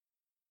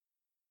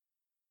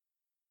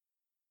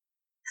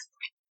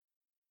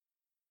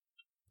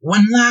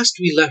When last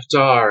we left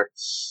our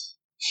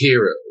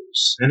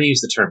heroes, and I use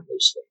the term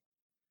loosely,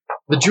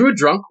 the druid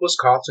drunk was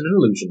caught in an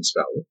illusion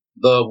spell,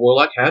 the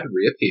warlock had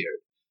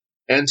reappeared,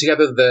 and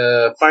together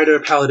the fighter,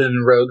 paladin,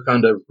 and rogue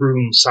found a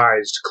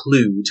room-sized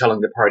clue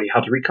telling the party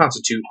how to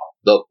reconstitute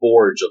the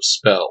Forge of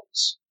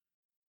Spells.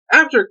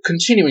 After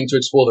continuing to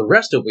explore the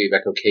rest of Wave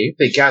Echo Cave,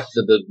 they gathered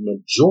the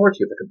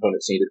majority of the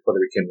components needed for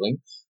the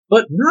rekindling,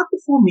 but not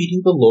before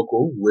meeting the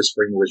local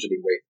Whispering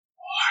Wizarding Wave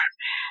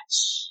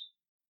Warmats.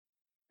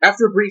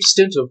 After a brief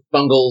stint of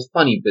fungal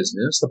funny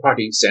business, the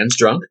party, sans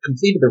drunk,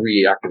 completed the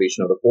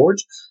reactivation of the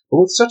forge, but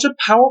with such a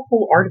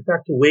powerful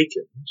artifact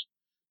awakened,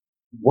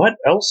 what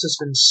else has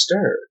been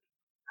stirred?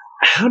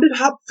 How did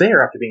Hop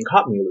fare after being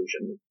caught in the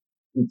illusion?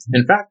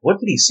 In fact, what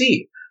did he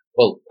see?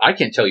 Well, I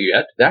can't tell you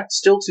yet. That's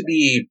still to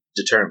be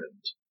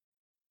determined.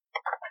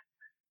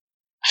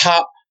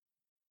 Hop,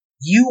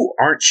 you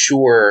aren't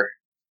sure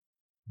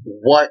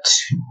what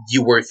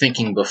you were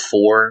thinking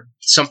before.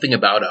 Something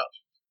about a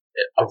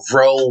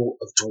row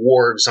of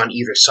dwarves on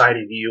either side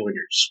of you, and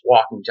you're just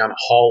walking down a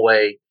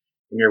hallway,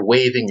 and you're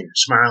waving, and you're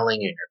smiling,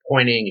 and you're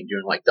pointing, and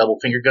doing like double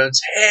finger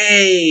guns.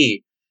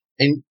 Hey!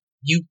 And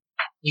you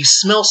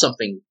smell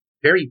something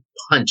very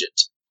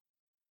pungent.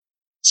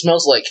 It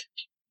smells like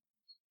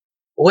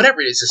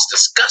whatever it is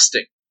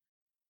disgusting.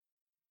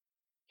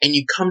 And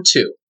you come to,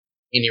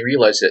 and you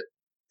realize that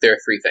there are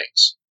three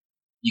things.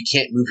 You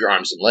can't move your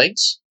arms and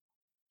legs.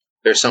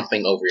 There's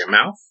something over your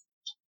mouth.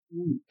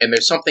 And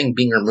there's something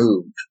being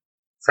removed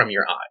from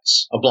your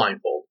eyes. A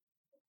blindfold.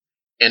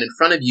 And in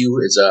front of you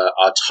is a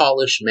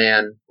tallish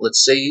man,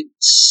 let's say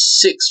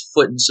 6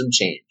 foot and some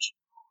change.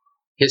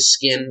 His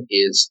skin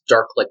is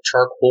dark like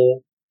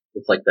charcoal,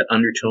 with like that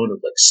undertone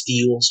of like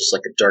steel, just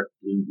like a dark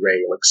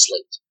blue-gray, like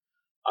slate.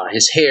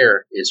 His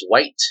hair is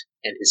white,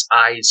 and his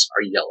eyes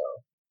are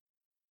yellow.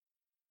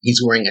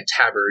 He's wearing a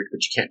tabard,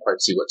 but you can't quite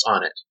see what's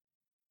on it.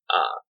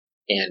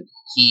 And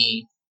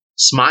he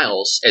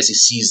smiles as he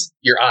sees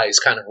your eyes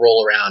kind of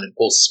roll around and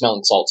pulls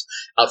smelling salts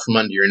out from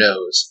under your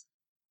nose.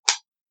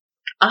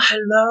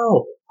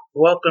 Hello.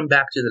 Welcome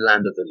back to the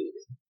land of the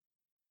living.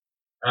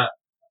 No.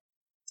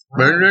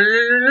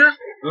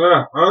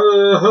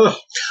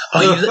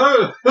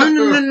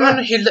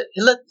 Here,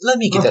 let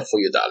me get that for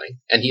you, darling.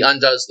 And he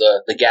undoes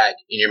the gag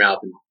in your mouth.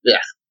 And,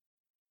 yeah.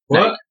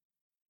 What?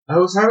 I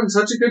was having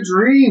such a good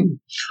dream.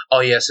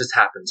 Oh, yes, it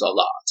happens a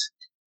lot.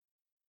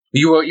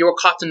 You were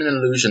caught in an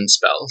illusion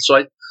spell, so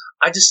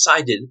I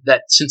decided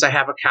that since I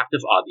have a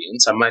captive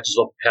audience, I might as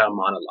well prepare a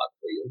monologue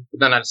for you. But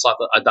then I just thought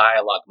that a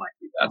dialogue might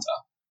be better.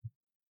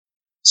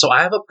 So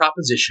I have a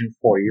proposition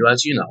for you.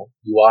 As you know,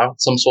 you are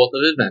some sort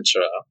of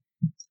adventurer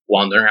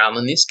wandering around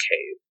in this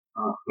cave.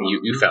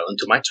 You fell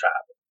into my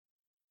trap.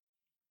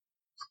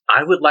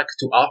 I would like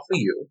to offer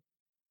you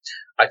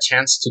a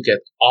chance to get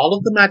all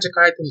of the magic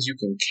items you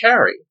can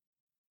carry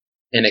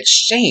in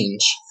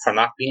exchange for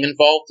not being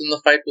involved in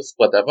the fight with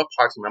whatever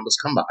party members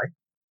come by,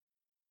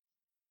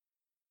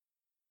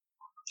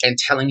 and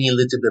telling me a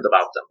little bit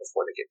about them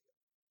before they get here.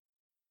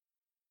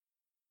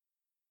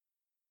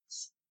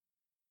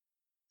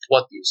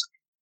 What do you say?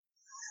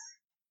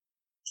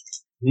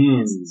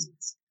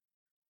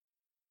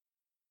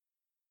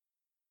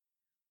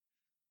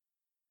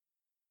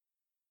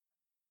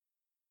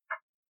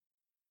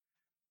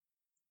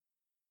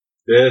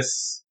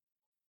 This.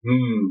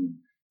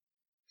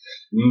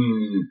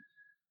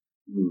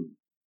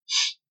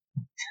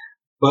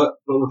 But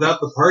without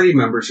the party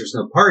members, there's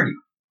no party.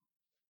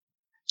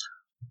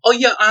 Oh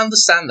yeah, I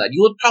understand that.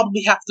 You would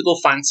probably have to go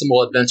find some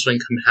more adventuring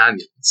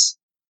companions.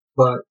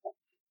 But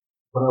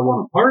I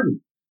want a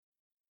party.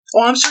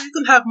 Oh, I'm sure you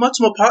can have much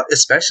more party,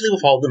 especially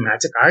with all the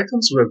magic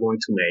items we're going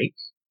to make.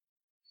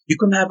 You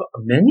can have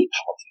many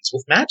parties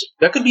with magic.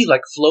 There could be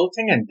like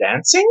floating and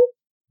dancing.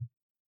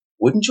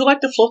 Wouldn't you like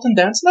to float and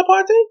dance in a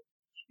party?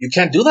 You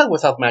can't do that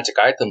without magic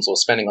items or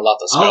spending a lot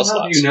of spell slots.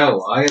 I'll have you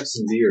know, I have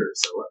some beer,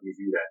 so let me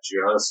do that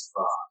just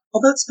fine. Oh,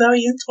 that's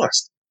very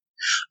interesting.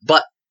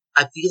 But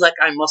I feel like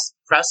I must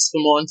press for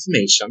more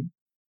information.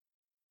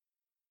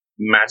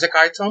 Magic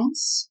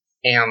items,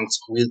 and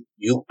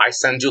I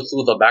send you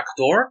through the back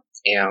door,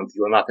 and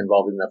you're not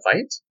involved in the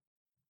fight.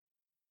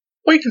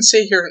 Or you can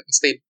stay here and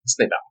stay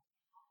back.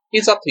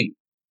 It's up to you.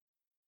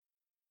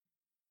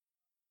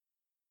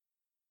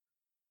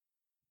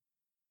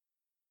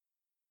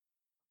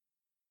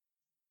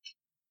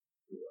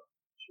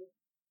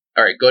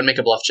 Alright, go ahead and make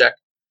a bluff check.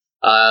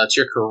 It's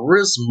your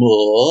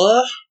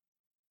charisma.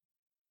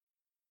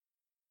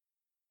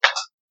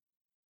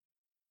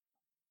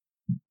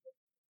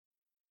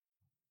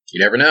 You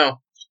never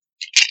know.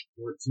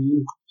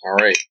 14.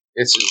 Alright,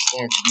 this is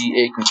going to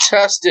be a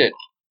contested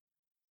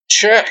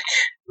check.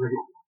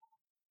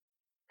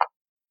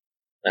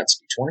 That's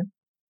D20.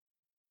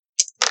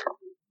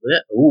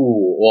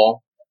 Ooh,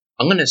 well,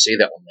 I'm going to say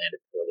that one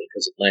landed poorly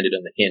because it landed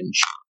on the hinge.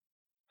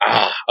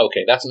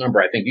 Okay, that's a number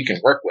I think you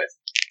can work with.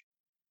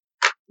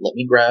 Let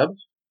me grab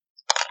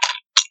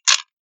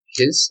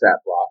his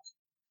stat block,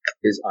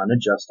 his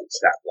unadjusted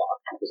stat block,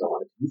 because I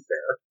want it to be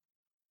fair.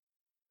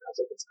 As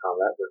if it's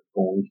combat, we're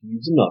going to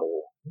use another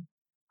one.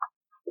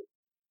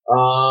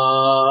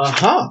 All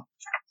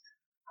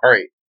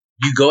right.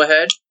 You go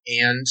ahead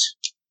and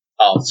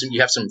so you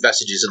have some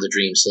vestiges of the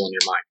dream still in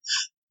your mind.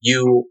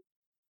 You,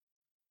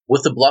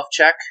 with the bluff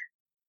check,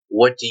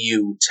 what do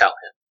you tell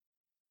him?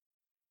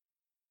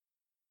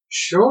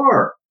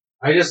 Sure.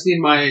 I just need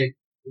to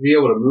be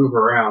able to move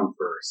around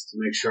first to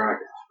make sure I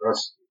can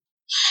trust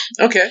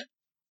you. Okay.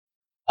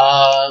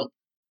 Well,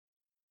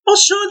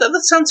 sure, that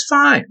sounds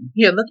fine.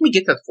 Yeah, let me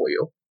get that for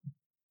you.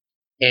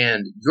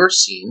 And your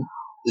scene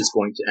is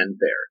going to end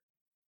there.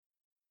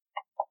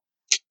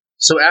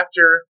 So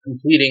after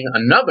completing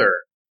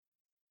another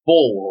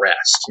full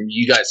rest, and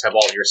you guys have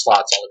all of your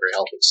slots, all of your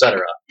health,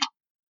 etc.,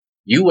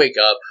 you wake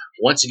up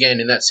once again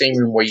in that same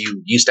room where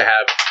you used to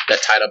have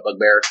that tied up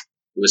bugbear.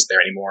 Who isn't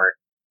there anymore?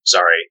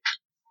 Sorry.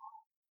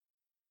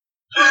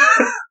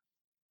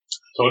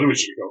 Told him we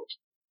should go.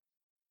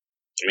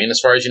 I mean, as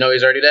far as you know,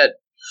 he's already dead.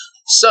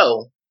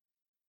 So,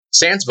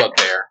 Sans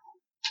Bugbear,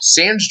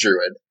 Sans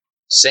Druid,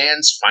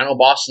 Sans Final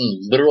Boss in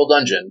the literal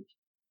dungeon.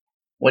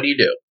 What do you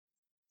do?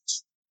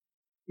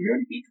 You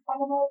already beat the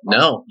final boss?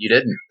 No, you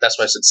didn't. That's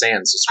why I said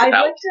Sans. It's I'd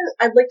without. like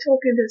to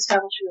look into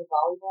establishing a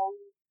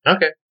volleyball.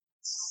 Okay.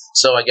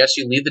 So I guess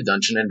you leave the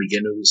dungeon and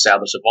begin to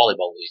establish a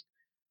volleyball league.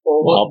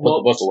 Well, I'll put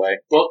the book away.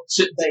 Well,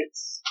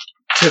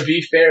 to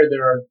be fair,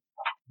 there are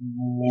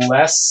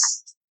less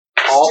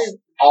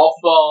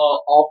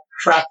off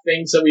track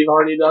things that we've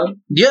already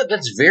done. Yeah,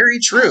 that's very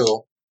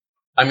true.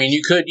 I mean,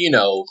 you could,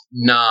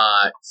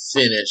 not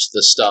finish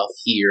the stuff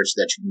here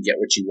so that you can get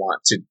what you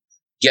want to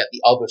get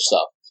the other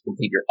stuff to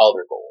complete your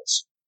other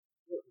goals.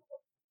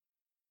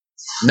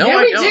 No, yeah,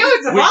 I we don't. do.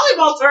 It's a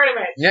volleyball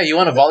tournament. Yeah, you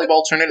want a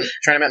volleyball tournament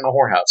in a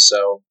whorehouse,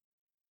 so...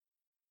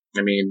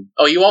 I mean...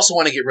 Oh, you also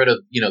want to get rid of,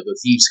 the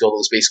Thieves Guild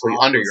that was basically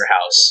under your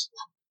house.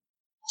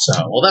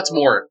 So, well, that's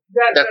more...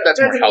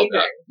 That's more held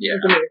up. Yeah.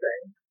 That's a new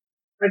thing.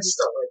 I just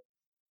don't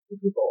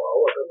like people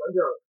all over my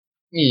junk.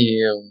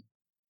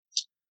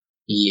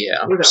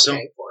 Yeah. Without So,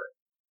 paying for it.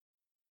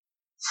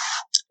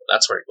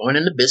 that's where you're going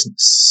into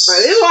business.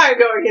 This is why I'm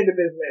going into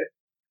business.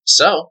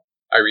 So,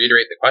 I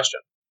reiterate the question.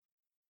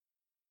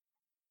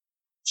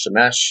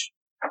 Shemesh,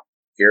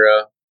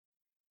 Kira,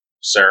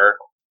 Sir,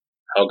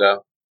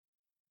 Helga,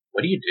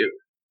 what do you do?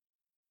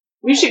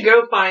 We should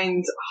go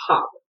find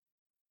Hop.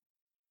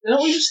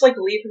 Don't we just leave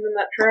him in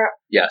that trap?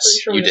 Yes, Pretty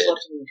sure you we just did.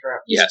 left him in the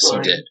trap. Yes, He's you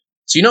fine. did.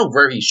 So you know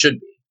where he should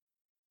be.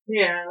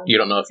 Yeah. You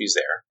don't know if he's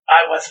there.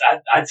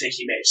 I think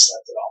he may have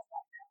slept it off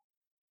by now.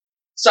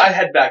 So I'd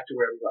head back to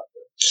where we left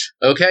him.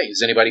 Okay,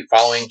 is anybody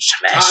following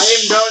Shemesh? I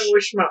am going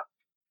with Shmup.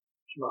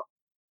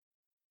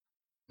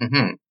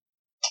 Mm-hmm.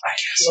 I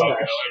guess I'll go.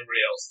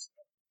 Everybody else.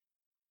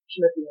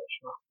 Shmuppy and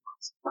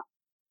Shmup.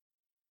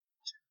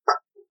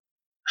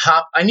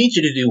 Hop, I need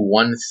you to do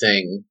one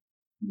thing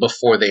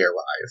before they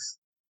arrive.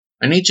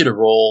 I need you to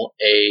roll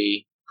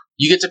a...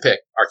 You get to pick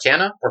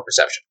Arcana or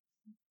Perception.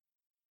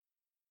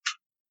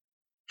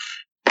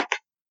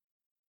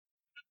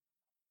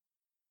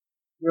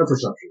 No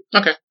perception.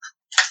 Okay.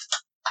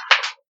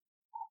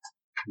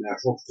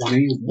 Natural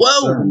 20.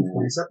 Whoa!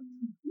 27.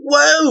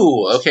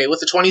 Whoa! Okay, with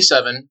the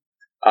 27,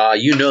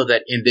 you know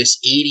that in this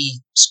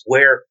 80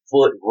 square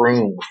foot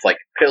room with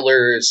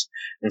pillars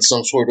and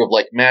some sort of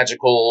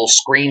magical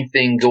screen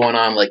thing going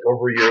on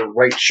over your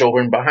right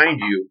shoulder and behind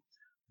you,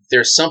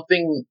 there's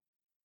something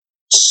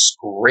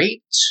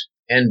scraped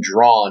and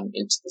drawn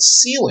into the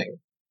ceiling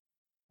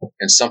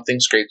and something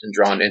scraped and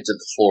drawn into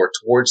the floor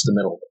towards the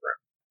middle of the room.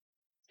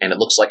 And it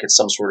looks like it's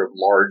some sort of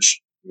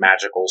large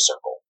magical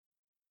circle.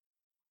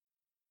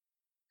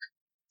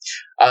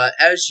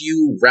 As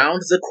you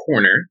round the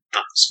corner,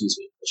 excuse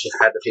me, I should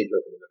have had the page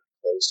open and then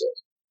closed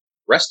it.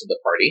 Rest of the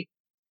party,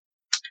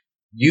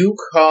 you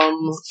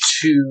come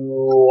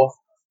to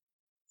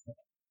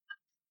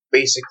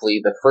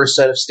basically the first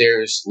set of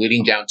stairs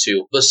leading down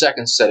to the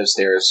second set of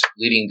stairs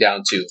leading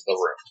down to the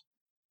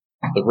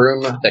room. The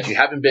room that you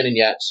haven't been in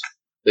yet,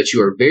 that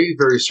you are very,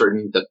 very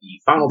certain that the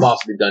final boss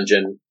of the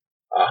dungeon,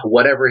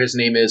 whatever his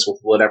name is with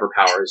whatever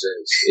powers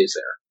is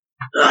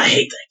there. I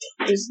hate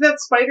that guy. Is that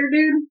spider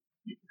dude?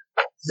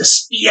 The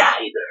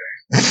spider.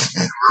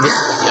 The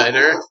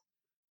spider?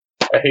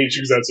 I hate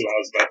you because that's what I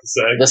was about to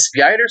say. The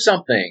spider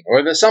something,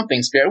 or the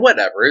something spider,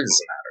 whatever, it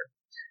doesn't matter.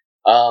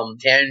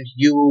 And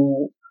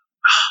you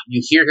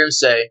hear him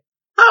say,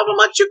 "How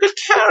much you could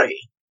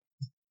carry?"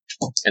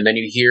 And then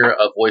you hear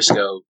a voice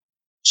go,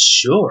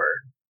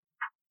 "Sure."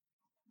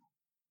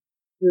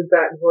 Does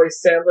that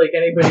voice sound like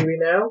anybody we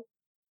know?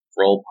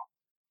 Roll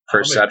I'll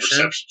make a perception.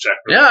 perception check.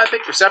 Yeah, I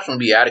think perception would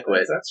be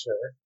adequate. That's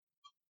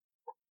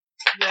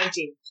fair.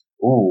 19.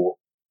 Ooh.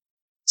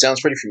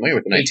 Sounds pretty familiar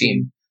with the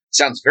 19.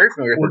 Sounds very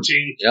familiar with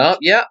 14.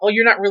 Yeah. Well,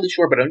 you're not really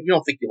sure, but you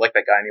don't think you like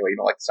that guy anyway. You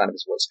don't like the sound of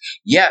his voice.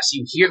 Yes,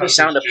 you hear the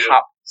sound of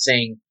Hop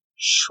saying,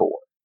 "Sure."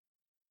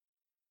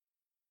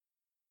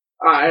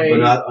 But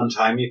not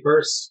untie me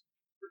first?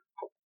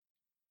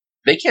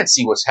 They can't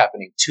see what's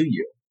happening to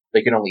you.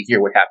 They can only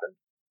hear what happened.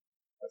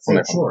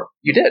 Sure.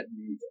 You did.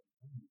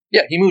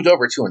 Yeah, he moved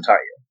over to untie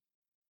you.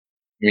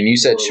 I mean, you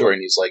said sure,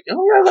 and he's like,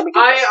 "Oh, yeah, let me get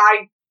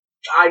that."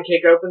 I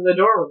kick open the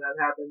door when that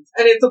happens.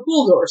 And it's a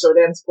pool door, so it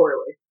ends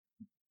poorly.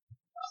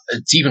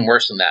 It's even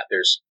worse than that.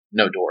 There's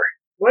no door.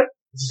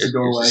 This is a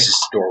doorway. It's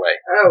just a doorway.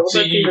 Oh, well,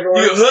 that's even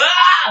worse.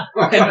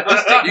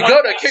 You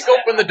go to kick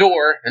open the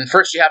door, and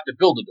first you have to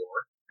build a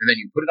door, and then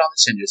you put it on the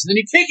hinges, and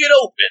then you kick it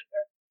open.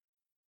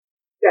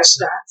 That's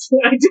that.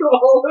 I do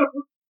all of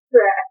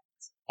that.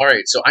 All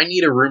right, so I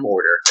need a room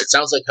order. It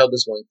sounds like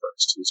Helga's going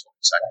first. Who's going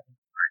second?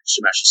 All right,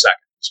 Shemesh is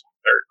second. Who's going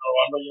third? Oh,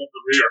 I'm going up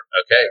the rear.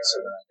 Okay, so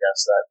then I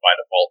guess that by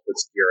default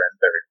puts Kira in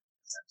third,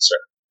 and then Sir.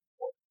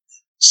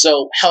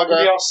 So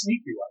Helga, Maybe I'll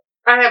sneaky like.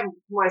 I have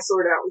my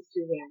sword out with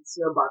 2 hands,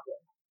 no buckler.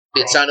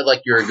 it sounded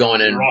like you were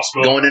going in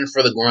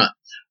for the grunt.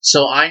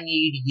 So I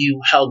need you,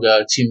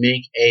 Helga, to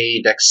make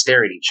a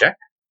dexterity check.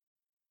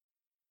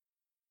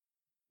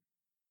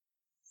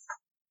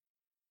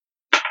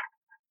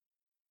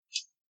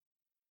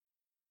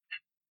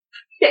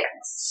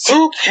 Yes.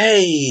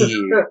 Okay.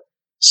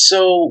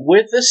 So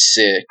with a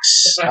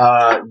 6,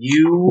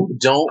 you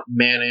don't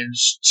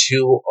manage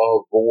to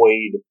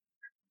avoid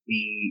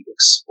the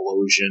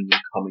explosion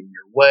coming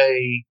your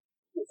way.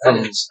 That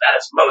is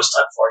most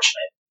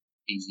unfortunate.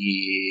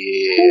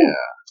 Yeah.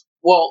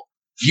 Well,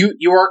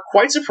 you are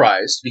quite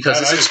surprised because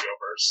I just go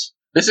first.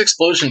 this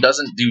explosion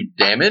doesn't do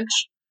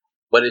damage,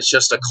 but it's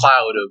just a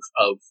cloud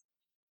of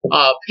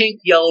pink,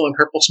 yellow, and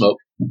purple smoke.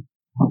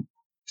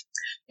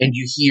 And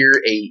you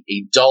hear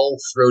a dull,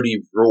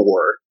 throaty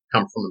roar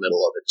come from the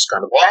middle of it. Just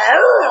kind of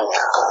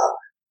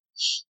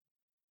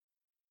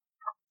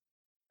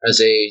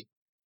as a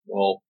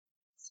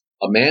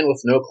man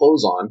with no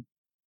clothes on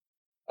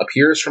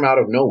appears from out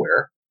of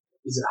nowhere.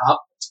 Is it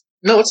Hop?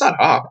 No, it's not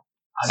Hop.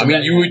 I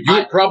mean, you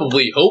would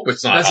probably hope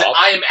it's not Listen, Hop.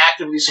 I am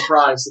actively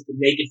surprised that the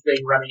naked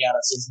thing running at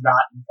us is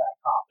not, in fact,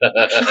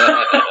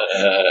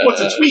 Hop.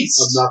 What's a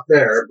twist? I'm not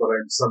there, but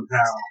I'm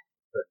somehow.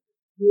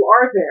 You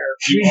are there.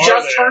 You We are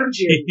just there. heard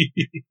you.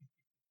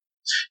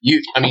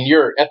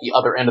 You're at the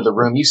other end of the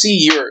room. You see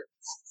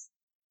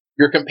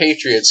your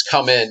compatriots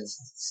come in,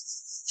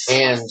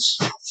 and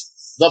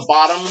the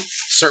bottom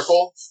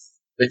circle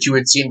that you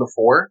had seen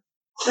before,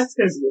 That's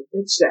going to be a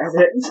bitch to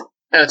edit.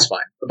 that's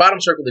fine. The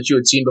bottom circle that you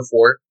had seen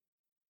before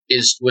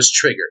was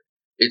triggered.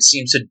 It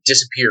seems to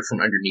disappear from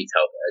underneath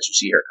Helga as you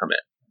see her come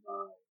in.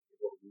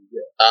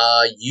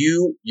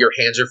 Your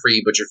hands are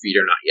free, but your feet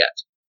are not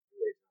yet.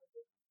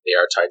 They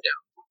are tied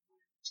down.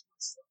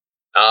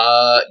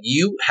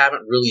 You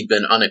haven't really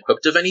been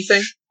unequipped of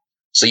anything,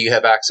 so you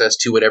have access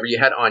to whatever you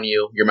had on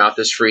you. Your mouth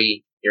is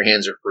free, your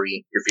hands are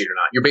free, your feet are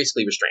not. You're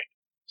basically restrained,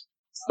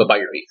 but by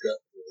your feet.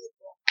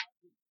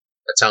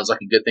 That sounds like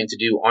a good thing to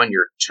do on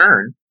your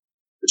turn,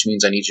 which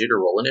means I need you to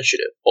roll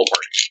initiative. Whole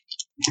party.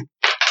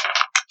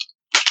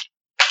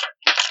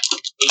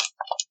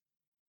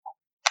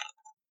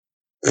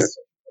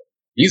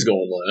 He's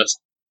going last.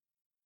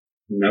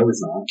 No,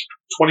 he's not.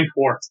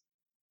 24.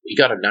 You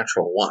got a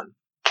natural 1.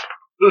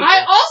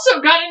 I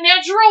also got a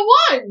natural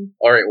 1!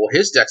 Alright, well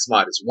his dex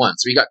mod is 1,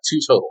 so you got 2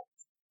 total.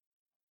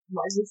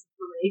 Why is this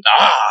for me?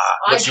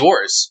 What's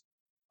yours?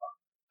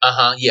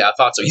 Yeah, I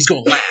thought so. He's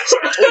going last.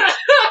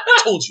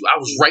 I told you, I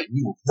was right and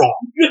you were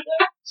wrong.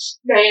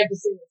 Now you have to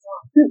sing the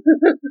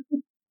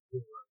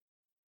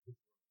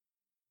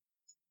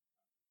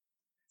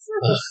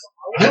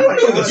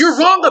song. You're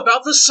wrong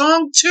about the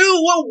song too.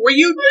 What were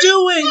you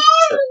doing?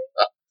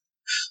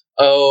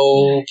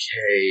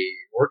 Okay,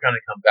 we're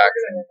gonna come back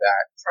to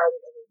that.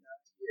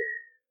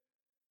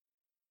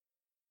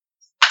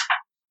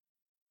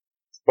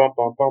 Bum,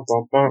 bum, bum,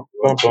 bum, bum,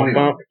 bum, bum,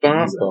 bum,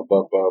 bum, bum,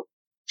 bum,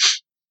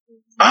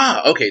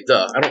 bum. Okay,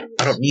 duh. I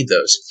don't need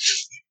those.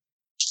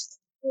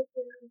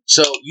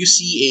 So you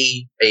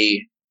see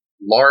a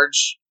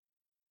large,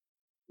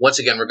 once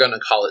again, we're going to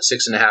call it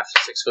 6.5,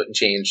 6 foot and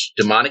change,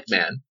 demonic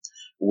man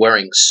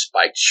wearing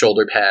spiked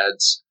shoulder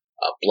pads,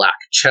 a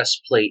black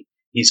chest plate.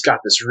 He's got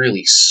this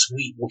really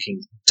sweet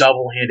looking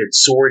double-handed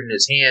sword in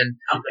his hand.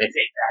 I'm going to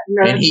take that.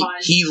 And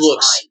he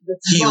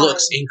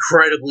looks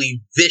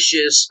incredibly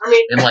vicious, I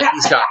mean, and like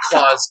he's got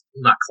claws,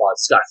 not claws,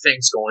 he's got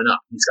fangs going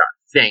up, he's got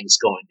fangs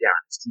going down,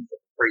 his teeth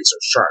are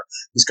razor sharp.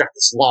 He's got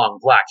this long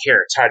black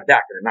hair tied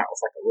back in a knot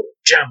with like a little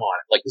gem on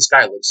it. Like this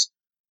guy looks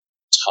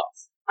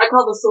tough. I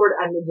call the sword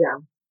and the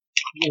gem.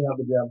 You have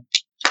a gem.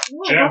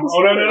 Gem?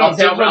 Oh, no.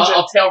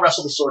 I'll tail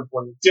wrestle the sword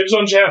for you. Dibs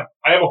on Gem.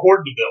 I have a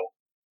horde to build.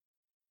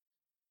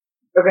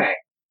 Okay.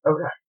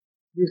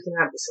 You can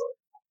have the sword.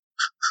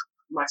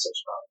 My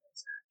sword's probably.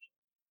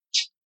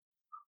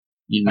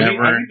 You I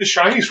never need the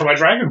shinies for my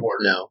dragon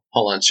horde. know.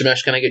 Hold on,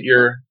 Shemesh, can I get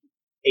your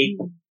 8.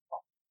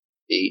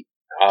 8?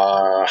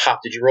 Hop,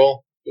 did you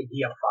roll?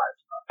 You have 5.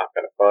 Hop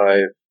got a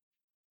 5.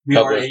 We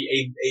Helga. are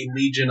a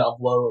legion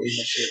of low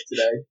initiative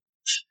today.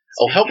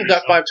 Oh, Helga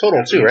got 5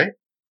 total too, right?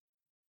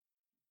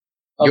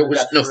 Oh, You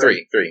no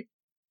 3.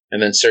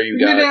 And then Sir, you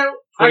You got know,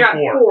 I got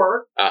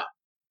 24. 4.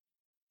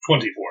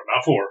 24,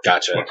 not 4.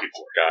 Gotcha. 24.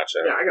 Gotcha.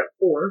 Yeah, I got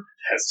 4.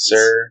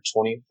 Sir,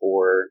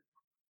 24.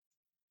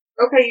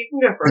 Okay, you can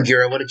go first.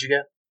 Gira, what did you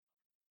get?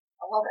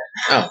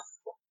 11.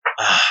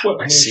 What, I'm I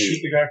going to see.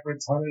 shoot the guy for a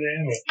ton of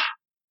damage.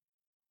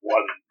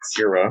 1.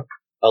 Gira,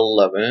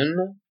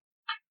 11.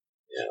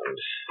 And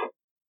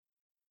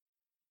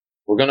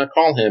We're going to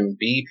call him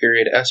B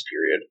period S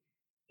period.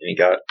 And he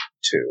got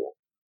 2.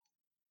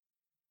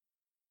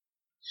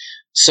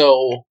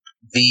 So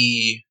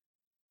the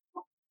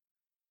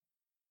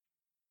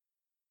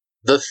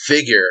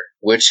figure,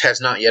 which has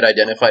not yet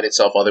identified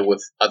itself other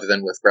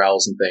than with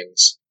growls and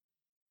things,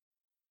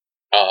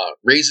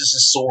 raises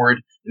his sword,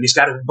 and he's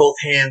got it in both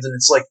hands, and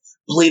it's like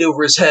blade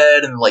over his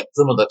head, and like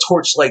some of the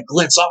torchlight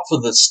glints off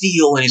of the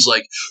steel, and he's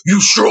like,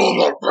 "You shall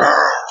not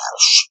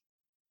pass!"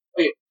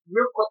 Wait,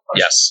 real quick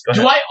question. Yes. Go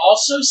ahead. Do I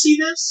also see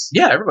this?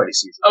 Yeah, everybody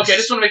sees it. Okay, I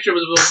just want to make sure it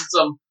wasn't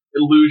some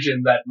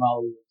illusion that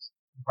Molly was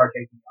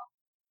partaking of.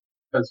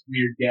 Because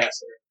weird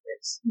gas in her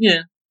face.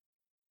 Yeah.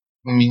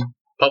 I mean,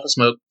 puff of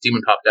smoke,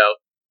 demon popped out.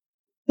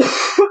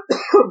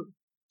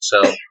 So,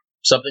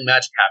 something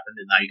magic happened,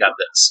 and now you got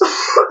this.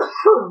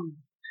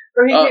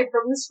 Or he came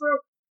from this room?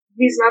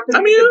 He's not the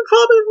probably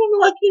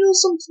from,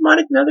 some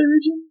demonic nether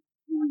region.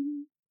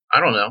 I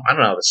don't know. I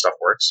don't know how this stuff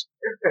works.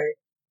 Okay.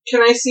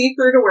 Can I see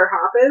through to where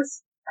Hop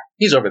is?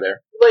 He's over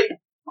there.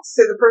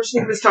 So the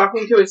person he was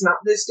talking to is not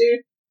this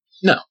dude?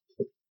 No.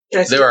 Can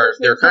I see There the are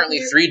person he was currently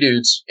talking 3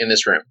 dudes in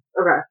this room.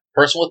 to? Okay.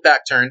 Person with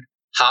back turned,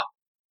 Hop,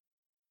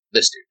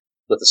 this dude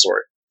with the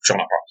sword. Show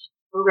my cross.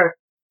 Okay.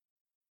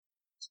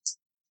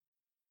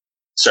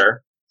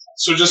 Sir?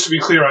 So just to be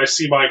clear, I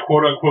see my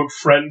quote-unquote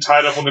friend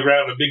tied up on the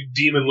ground, a big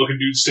demon-looking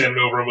dude standing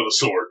over him with a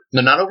sword.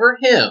 No, not over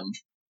him.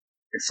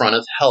 In front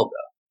of Helga.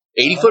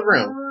 80-foot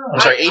room. I'm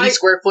sorry, 80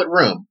 square foot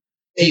room.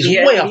 He's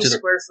way up to the...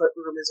 square foot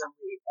room is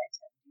only 8 by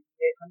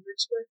 10. 800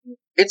 square feet?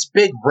 It's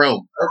big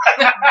room.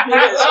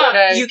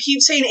 Okay. You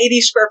keep saying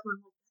 80 square foot.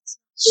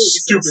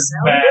 Stupid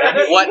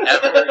bag.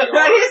 Whatever.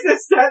 That is a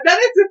sound.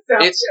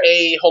 It's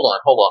a... Hold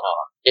on.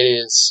 It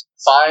is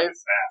 5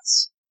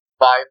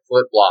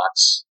 5-foot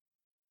blocks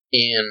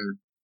in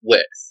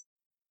width.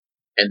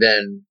 And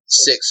then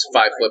 6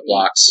 5-foot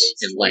blocks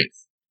in length.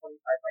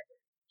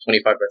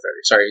 25 by 30.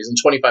 Sorry, he's in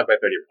 25 by 30.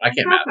 I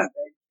can't math.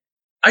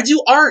 I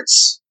do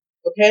arts.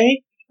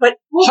 Okay? But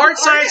hard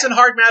science and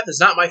hard math is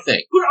not my thing.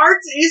 But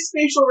arts is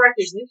facial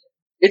recognition.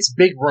 It's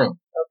big room.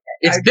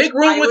 Okay. It's big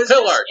room with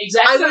pillars.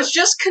 Exactly. I was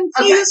just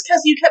confused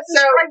because you kept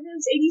describing it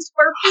as 80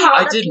 square feet.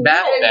 I did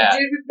math bad.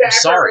 I'm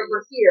sorry.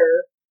 Over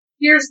here.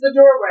 Here's the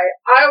doorway.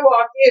 I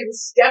walked in,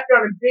 stepped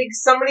on a big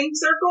summoning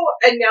circle,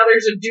 and now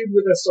there's a dude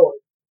with a sword.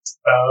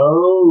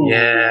 Oh.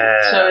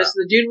 Yeah. So is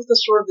the dude with the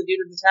sword the dude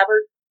with the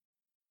tabard?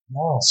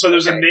 No. So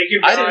there's a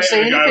naked guy I didn't say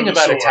and a guy anything with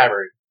about a sword.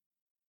 tabard.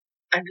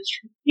 I'm just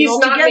He's all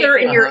not together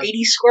naked. in your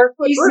 80 square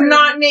foot He's room.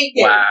 not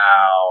naked.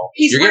 Wow.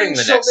 He's You're wearing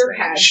getting the next shoulder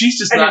thing. pads. She's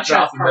just And not a chest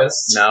dropping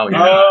harness. this. No, you're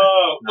not.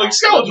 Oh, No. like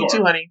I love you Skeletor.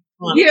 too, honey.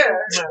 Yeah,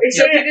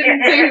 except he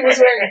didn't say he was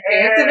wearing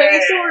pants of any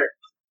sort.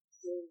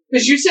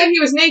 Because you said he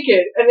was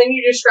naked, and then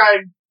you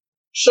described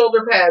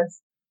shoulder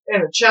pads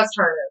and a chest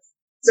harness.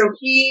 So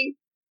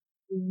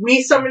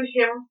we summoned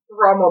him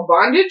from a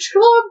bondage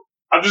club,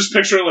 I'm just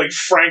picturing like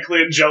Frank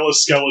Langella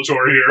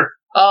Skeletor here.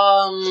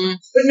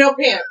 but no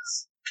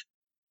pants.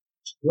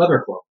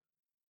 Leather cloak.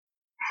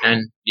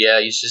 And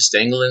yeah, he's just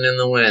dangling in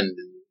the wind.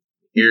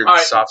 You're All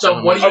right, soft so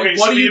on what the do you- Okay,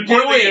 What so are the you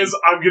important thing doing? is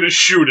I'm gonna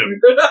shoot him.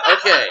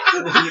 Okay.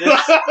 In the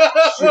penis.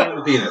 Shoot him in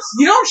the penis.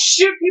 You don't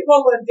shoot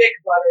people in dick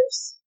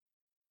butters.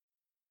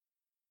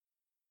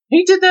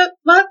 He did that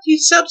left. He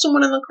stabbed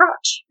someone in the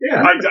crotch.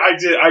 Yeah. I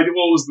did.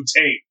 What was the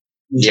taint?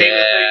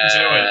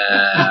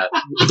 Yeah.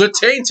 The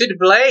tainted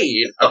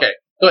blade. Okay,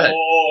 go ahead.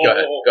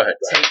 Oh. Go ahead.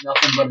 Take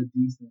nothing but a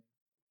decent.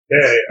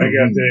 Okay, I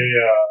got a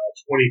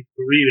 23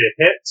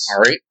 to hit.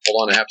 All right,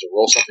 hold on. I have to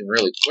roll something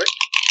really quick.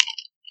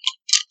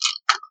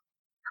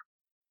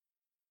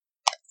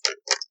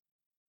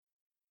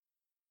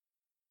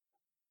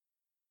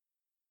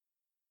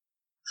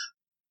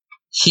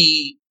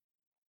 He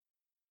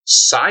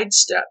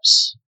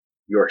sidesteps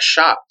your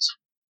shot.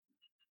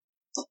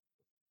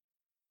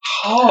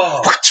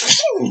 Oh.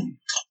 He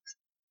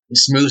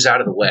moves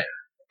out of the way.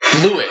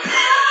 Blew it.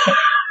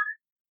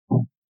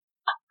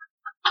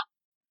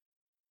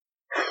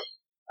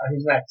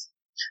 Who's next?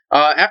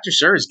 After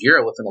Sir is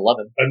Gira with an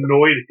 11.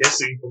 Annoyed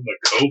hissing from the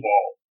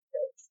kobold.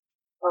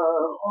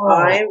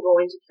 I am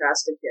going to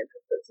cast a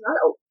cantrip that's not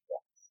open.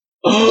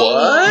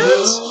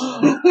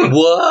 What?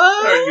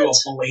 What? Are you a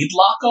blade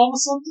lock all of a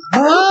sudden?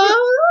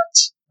 What?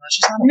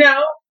 She's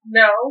not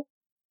No.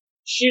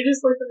 She just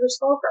looked at her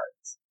spell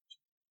cards.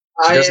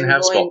 She doesn't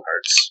have spell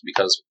cards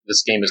because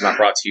this game is not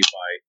brought to you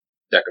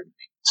by Deck of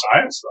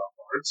I have spell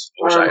cards.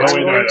 Wish I had Oh,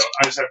 wait, no, I I'm don't.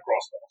 I just have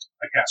crossbows.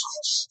 I cast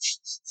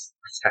crossbows.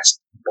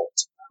 Cast Bolt.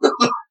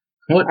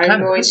 What I'm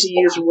kind of- going to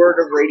use Word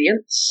of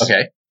Radiance.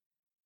 Okay.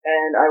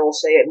 And I will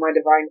say it in my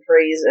divine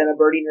phrase, and a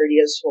burning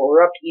radius will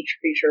erupt. Each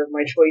creature of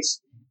my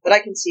choice that I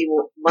can see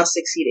must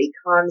succeed a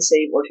con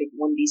save or take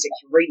 1d6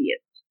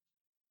 radiant.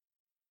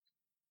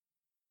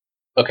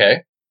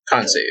 Okay.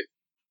 Con save.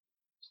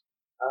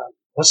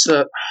 What's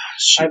the...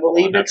 I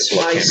believe it's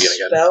my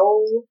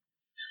spell.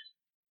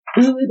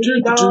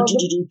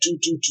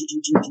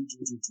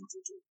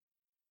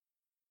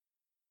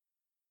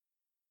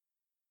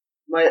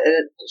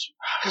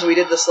 Because we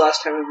did this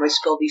last time, and my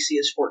spell DC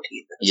is 14.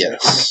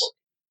 Yes.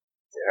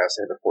 It has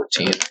to have a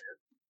 14.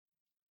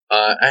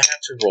 I have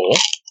to roll.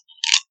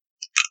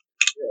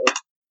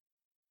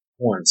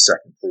 1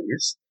 second,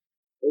 please.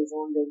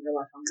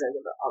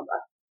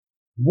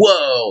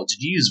 Whoa! Did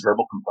you use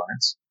verbal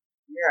components?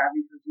 Yeah,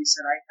 because you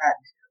said I had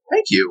to.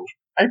 Thank you.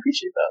 I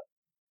appreciate that.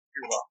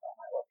 You're welcome.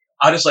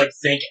 I'll just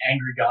think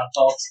angry god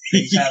thoughts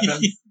things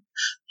happen.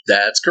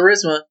 That's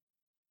charisma.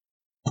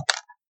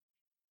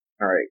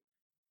 Alright.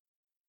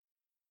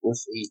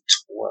 With a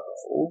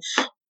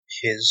 12,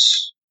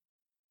 his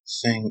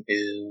thing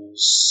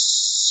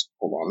is...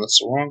 Hold on, that's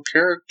the wrong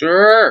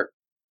character!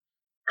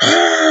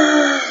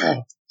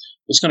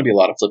 There's going to be a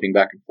lot of flipping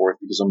back and forth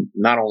because I'm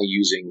not only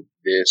using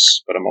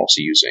this, but I'm also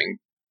using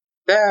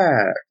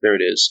that. There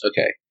it is.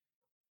 Okay.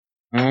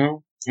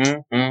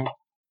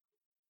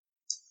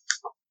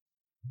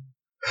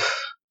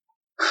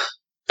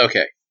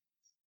 Okay.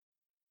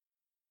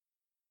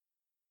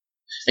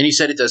 And you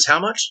said it does how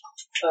much?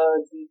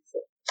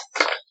 D6.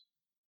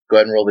 Go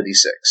ahead and roll the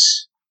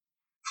d6.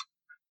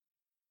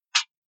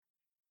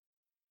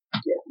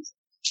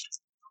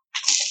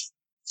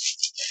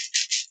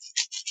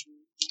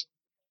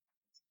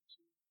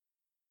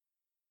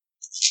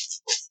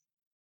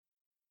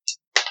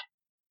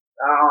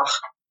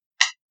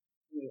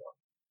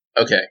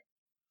 Okay.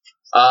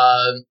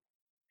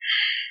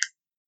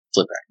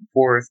 Flip back and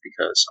forth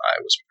because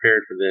I was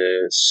prepared for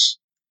this.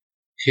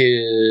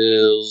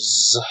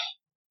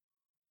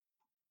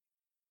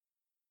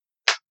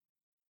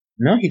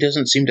 No, he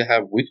doesn't seem to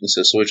have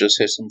weaknesses, so it just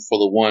hits him for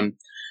the one.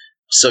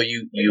 So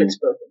you.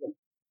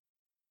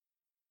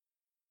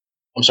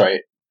 I'm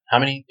sorry. How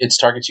many? It's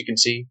targets you can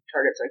see?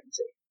 Targets I can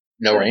see.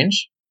 No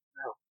range?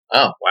 No.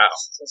 Oh, wow.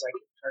 It says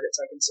targets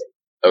I can see.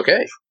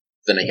 Okay.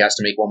 Then he has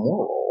to make one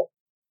more roll.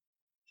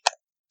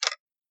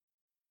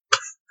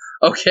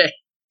 Okay.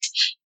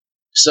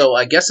 So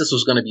I guess this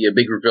was going to be a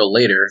big reveal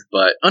later,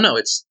 but... Oh, no,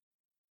 it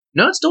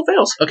still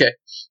fails. Okay.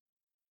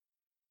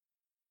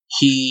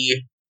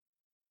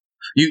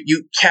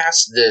 You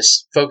cast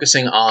this,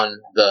 focusing on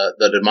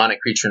the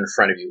demonic creature in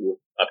front of you.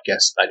 I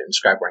guess I didn't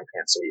describe wearing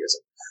pants, so he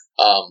isn't.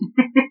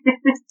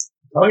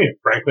 Oh yeah,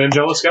 Franklin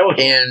Angeliskeleton.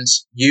 And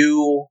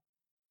you,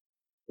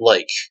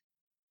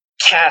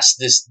 cast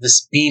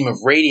this beam of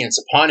radiance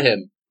upon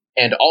him,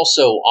 and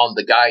also on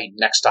the guy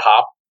next to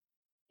Hop,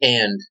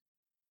 and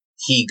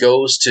he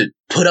goes to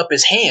put up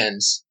his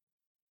hands,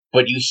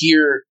 but you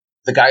hear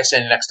the guy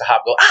standing next to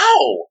Hop go,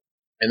 "Ow!"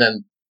 And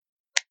then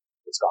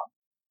it's gone.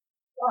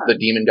 What? The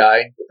demon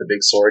guy with the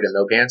big sword and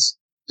no pants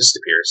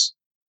disappears.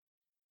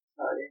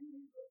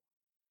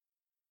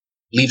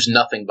 Leaves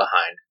nothing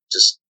behind.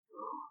 Just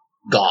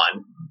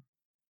gone.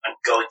 I'm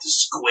going to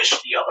squish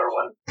the other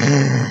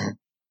one.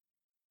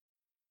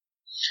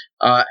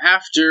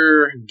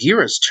 After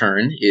Gira's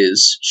turn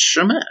is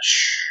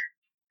Shemesh.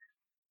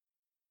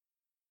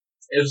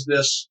 Is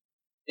this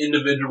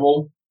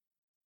individual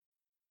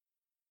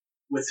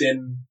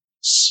within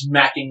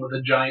smacking with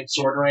a giant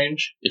sword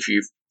range? If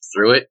you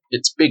threw it,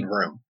 it's big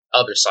room.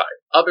 Other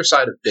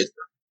side of big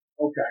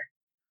room. Okay.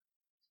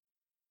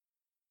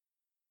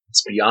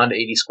 It's beyond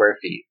 80 square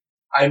feet.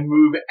 I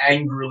move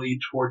angrily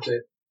towards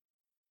it.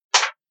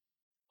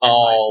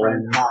 Oh,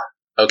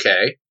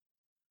 okay.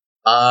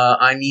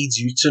 I need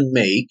you to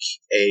make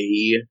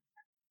a...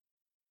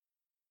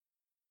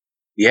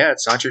 Yeah,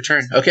 it's not your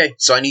turn. Okay,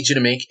 so I need you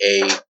to make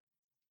a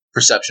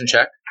perception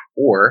check,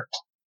 or...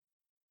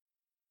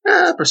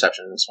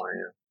 perception is fine,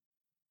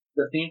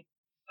 yeah.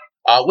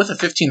 15? With a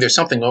 15, there's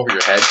something over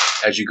your head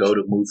as you go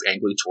to move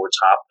angrily towards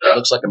Hop. It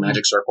looks like a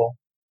magic circle.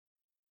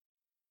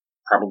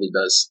 Probably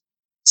does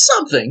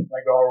something.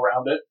 I go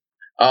around it?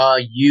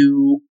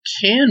 You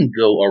can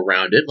go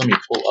around it. Let me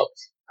pull up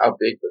how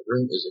big the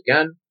room is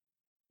again.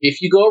 If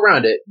you go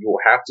around it, you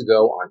will have to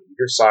go on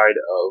either side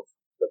of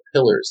the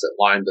pillars that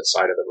line the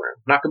side of the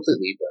room. Not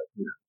completely,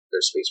 but,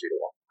 there's space for you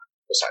to walk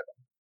beside them.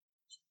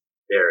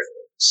 There it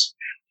is.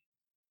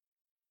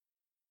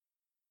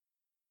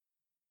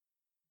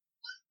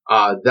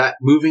 That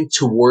moving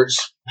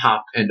towards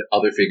Hop and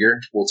other figure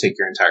will take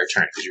your entire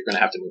turn, because you're going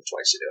to have to move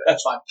twice to do it.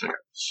 That's fine. Okay.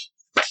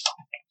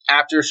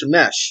 After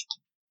Shemesh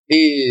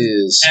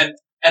is... And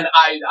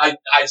I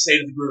say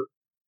to the group,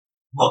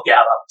 look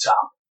out up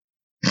top.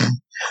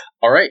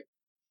 Alright.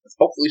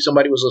 Hopefully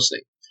somebody was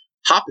listening.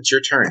 Hop, it's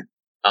your turn.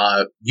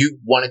 You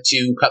wanted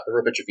to cut the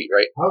roof at your feet,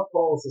 right? How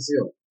tall is the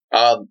ceiling?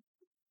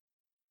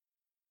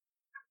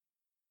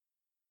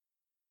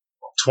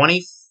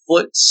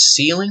 20-foot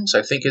ceilings,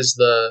 I think, is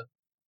the...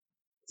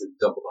 Is it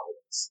double the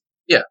heights?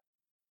 Yeah.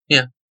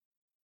 Yeah.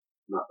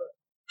 Not bad.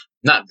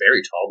 Not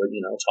very tall, but,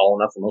 tall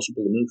enough for most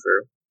people to move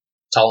through.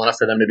 Tall enough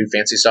for them to do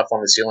fancy stuff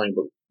on the ceiling,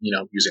 but,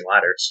 using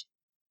ladders.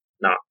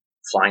 Not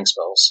flying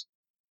spells.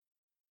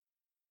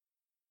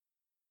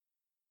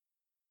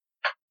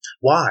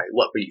 Why?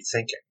 What were you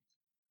thinking?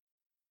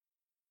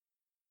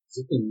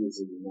 You can use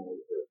the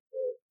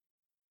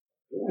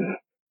what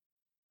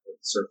the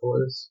circle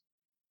is.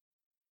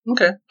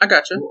 Okay, I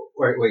gotcha.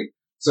 Wait.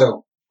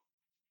 So,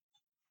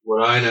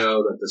 would I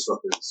know that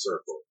disrupted the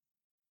circle?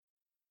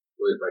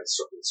 Would if I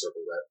disrupted the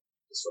circle, that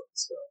disrupted the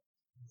spell?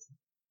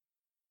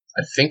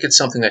 I think it's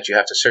something that you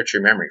have to search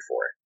your memory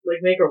for. Like,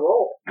 make a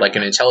roll. Like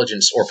an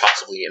intelligence or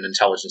possibly an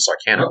intelligence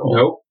arcana roll.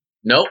 Nope.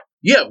 Nope.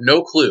 You have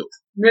no clue.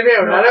 No,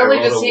 not I only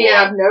rolled does a he one.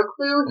 have no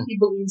clue, he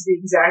believes the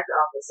exact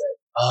opposite.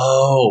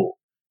 Oh.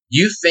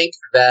 You think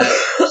that,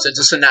 since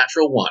it's a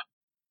natural one,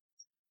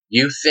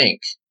 you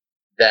think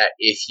that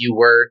if you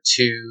were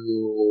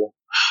to...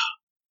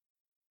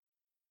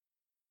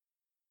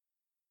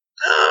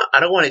 I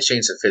don't want to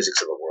change the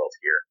physics of the world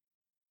here.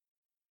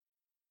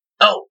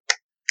 Oh.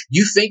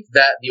 You think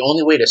that the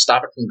only way to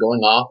stop it from going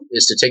off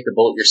is to take the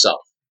bullet yourself.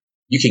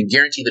 You can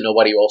guarantee that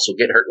nobody will also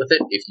get hurt with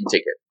it if you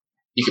take it.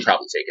 You could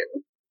probably take it.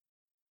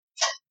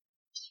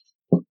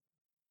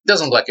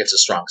 Doesn't look like it's a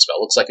strong spell.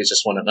 Looks like it's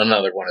just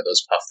another one of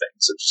those puff things.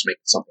 So just make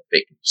it something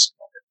fake and just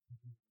call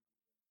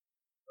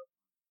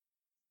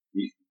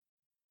it.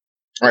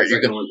 Alright,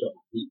 you're gonna look up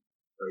my feet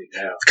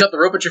right now. cut the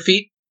rope at your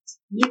feet?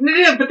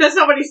 Yeah, but that's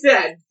not what he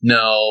said.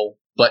 No.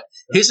 But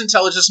his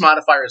intelligence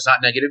modifier is not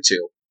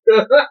 -2.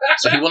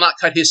 So he will not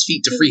cut his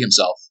feet to free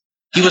himself.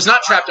 He was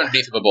not trapped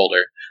underneath of a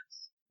boulder.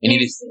 And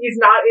He's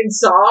not in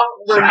Saw,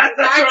 where you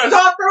can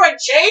saw through a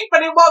chain,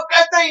 but it won't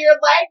cut through your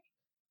leg.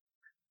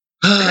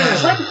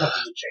 Try to cut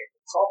through the chain.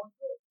 That's all I'm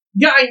doing.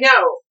 Yeah, I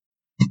know.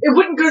 It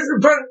wouldn't go through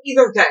burn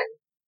either then.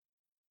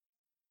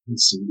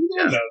 You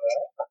don't know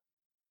that.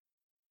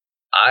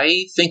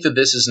 I think that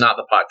this is not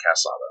the podcast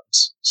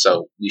Sawbones,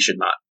 so we should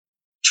not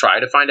try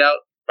to find out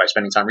by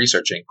spending time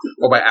researching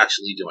or by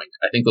actually doing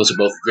it. I think those are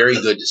both very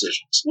good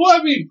decisions. Well,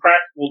 I mean,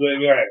 practical day.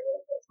 Right.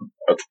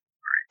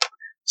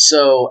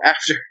 So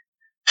after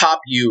Hop,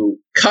 you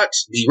cut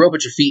the rope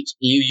at your feet,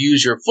 you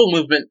use your full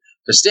movement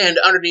to stand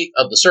underneath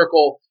of the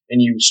circle,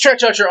 and you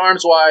stretch out your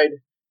arms wide,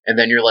 and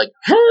then you're like,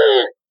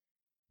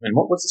 and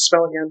what was the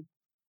spell again?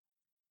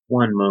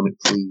 One moment,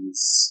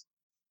 please.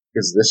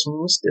 Because this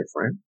one was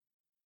different.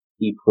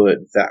 He put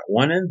that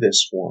one and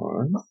this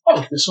one.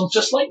 Oh, this one's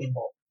just lightning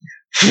bolt.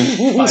 5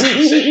 and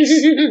 6.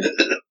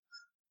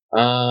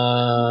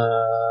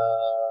 Uh,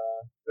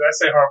 Did I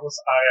say harmless?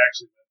 I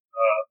actually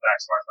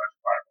maximize my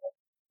fireball.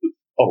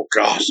 oh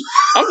gosh.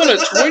 I'm gonna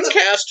twin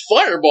cast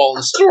Fireball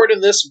and store it in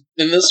this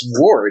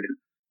ward.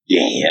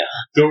 Yeah.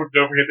 Don't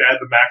forget to add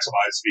the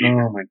maximize feat.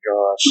 Oh my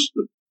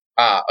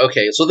gosh.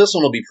 Okay, so this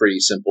one will be pretty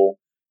simple.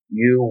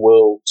 You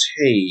will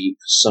take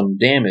some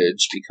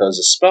damage because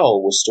a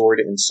spell was stored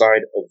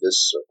inside of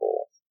this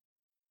circle.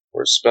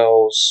 Or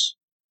spells...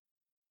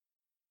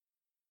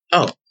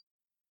 Oh.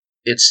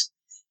 It's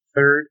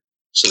third,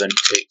 so then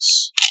he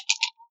takes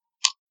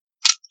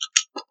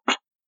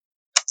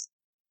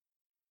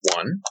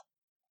 1.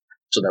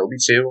 So that would be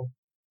 2.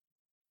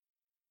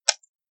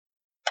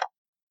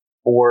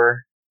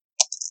 4.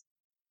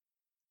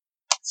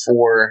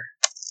 4.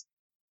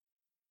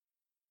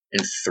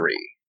 And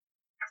 3.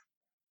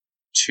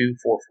 2,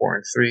 4, 4,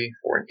 and 3,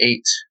 4, and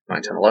 8,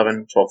 9, 10,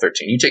 11, 12,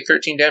 13. You take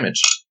 13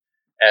 damage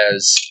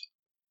as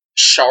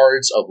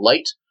shards of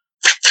light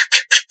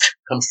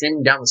come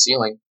streaming down the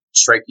ceiling,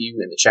 strike you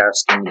in the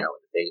chest and, in the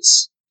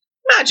face.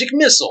 Magic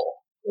missile!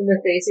 In the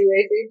facey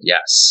wavy?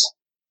 Yes.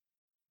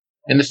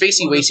 In the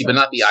facey wacy, but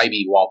not the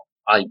Ivy Wally.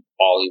 I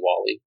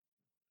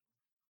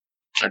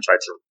tried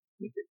to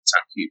make it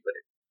sound cute, but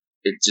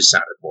it just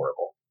sounded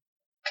horrible.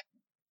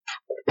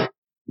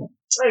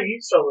 Oh, you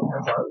stole the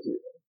pencil I was using.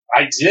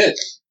 I did.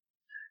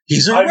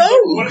 He's a I'm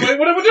rogue!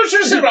 what did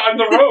you say about I'm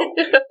the rogue?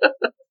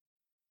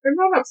 I'm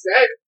not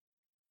upset.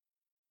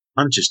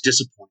 I'm just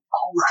disappointed.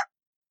 Alright.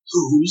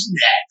 Who's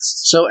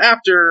next? So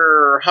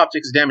after Hop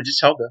takes damage,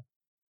 it's Helga.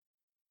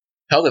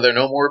 Helga, there are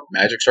no more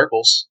magic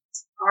circles.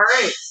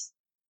 Alright.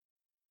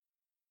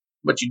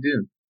 What you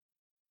do?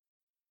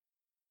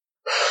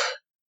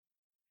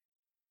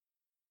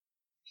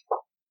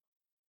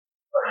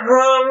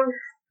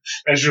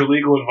 As your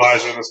legal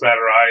advisor in this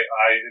matter,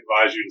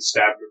 I advise you to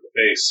stab him in the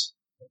face.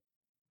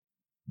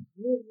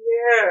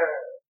 Yeah.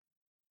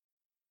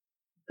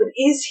 But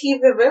is he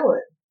the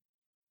villain?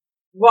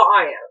 Well,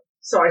 I am.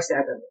 So I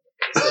stab him.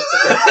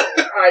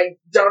 I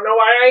don't know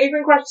why I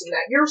even questioned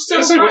that. You're so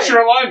Yes, what's right.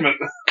 your alignment?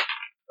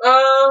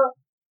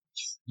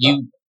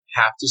 You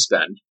have to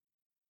spend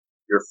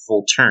your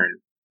full turn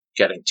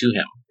getting to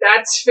him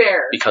That's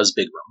fair. because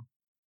big room.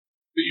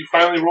 But you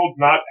finally rolled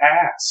not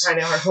ass. I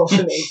know, I rolled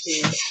an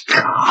 18.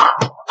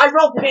 I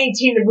rolled an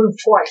 18 to move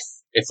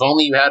twice. If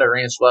only you had a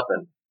ranged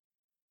weapon.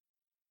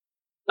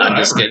 I'm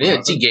just kidding.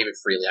 He gave it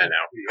freely, I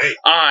know. Hey,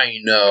 I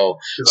know.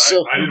 'cause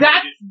So- I didn't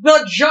That's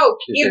the joke.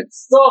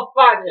 It's so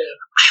funny.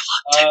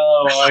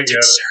 Oh, I get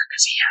it. Sir,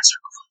 because he has a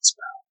cool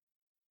spell.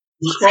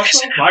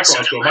 My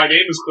crossbow. My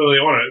name is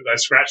clearly on it. I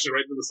scratched it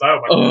right to the side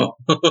of my Oh.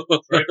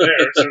 It's right there.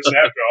 It's your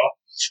snapdraw.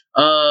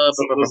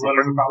 Some of those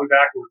letters are probably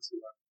backwards.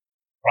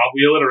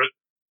 Probably illiterate.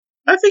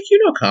 I think you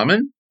know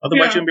common.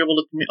 Otherwise, Yeah. you won't be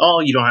able to. Oh,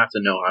 you don't have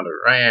to know how to.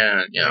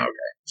 Yeah,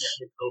 okay.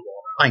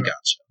 I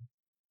gotcha.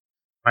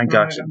 I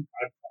gotcha.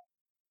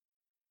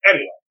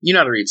 Anyway. You know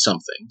how to read some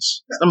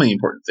things. Some of the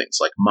important things,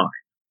 like mine.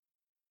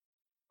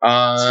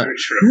 That's very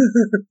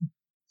true.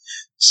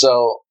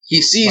 So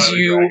he sees Smiling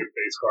you dragon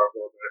face carved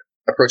on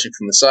there. approaching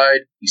from the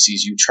side. He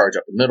sees you charge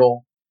up the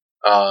middle.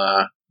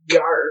 Yar.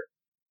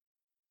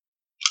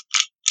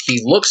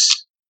 He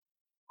looks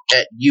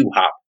at you,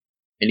 Hop,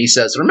 and he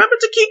says, "Remember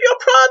to keep your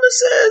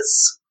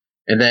promises."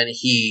 And then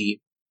he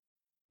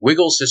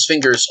wiggles his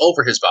fingers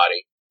over his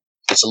body.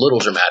 It's a little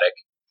dramatic.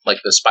 Like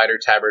the spider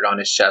tabard on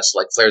his chest,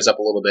 like flares up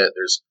a little bit.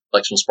 There's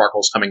like some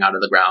sparkles coming out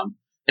of the ground.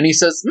 And he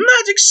says,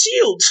 "Magic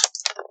shield!"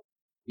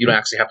 You don't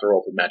actually have to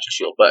roll for magic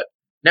shield, but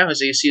now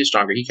his AC is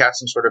stronger. He cast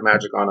some sort of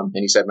magic on him,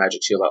 and he said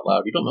magic shield out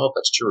loud. You don't know if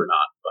that's true or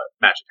not, but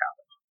magic happened.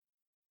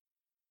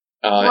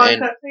 Want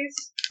And that, please?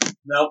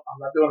 Nope, I'm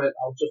not doing it.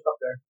 I was just up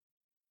there.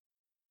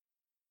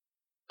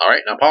 all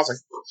right, now pausing.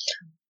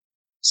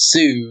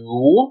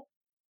 So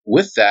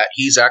with that,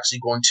 he's actually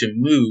going to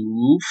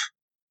move.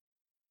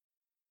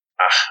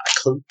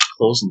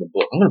 Closing the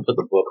book. I'm going to put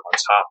the book on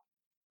top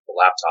of the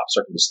laptop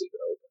so I can just leave it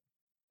open.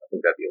 I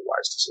think that'd be a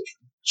wise decision.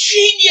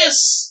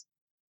 Genius!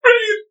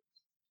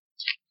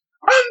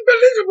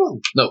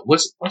 Unbelievable! No,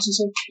 what's he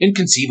say?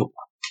 Inconceivable.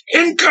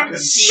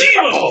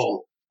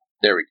 Inconceivable!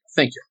 There we go.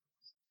 Thank you.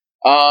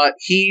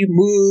 He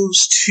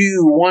moves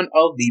to one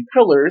of the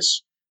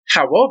pillars.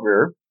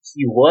 However,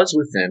 he was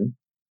within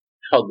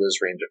Helga's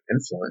range of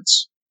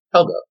influence.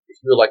 Helga, if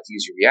you would like to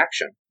use your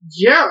reaction,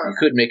 Yeah. you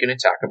could make an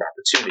attack of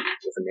opportunity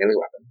with a melee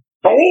weapon.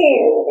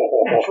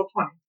 Natural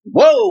 20.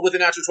 Whoa! With a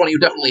natural 20, you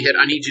definitely hit.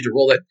 I need you to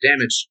roll that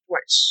damage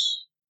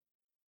twice.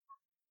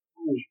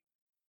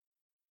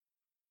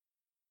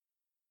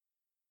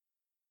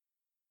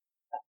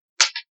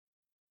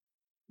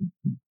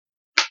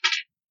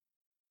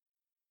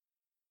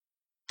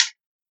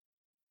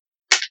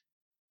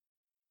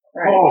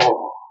 Right.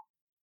 Oh.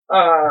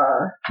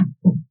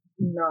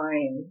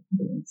 9,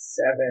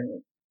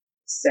 7,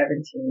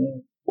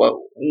 17,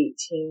 Whoa.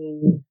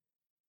 18,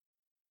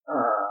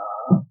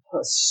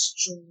 plus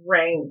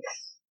strength,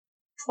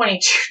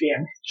 22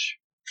 damage.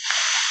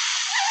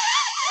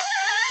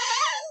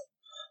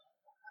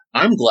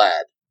 I'm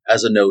glad,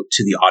 as a note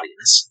to the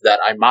audience, that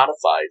I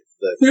modified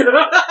the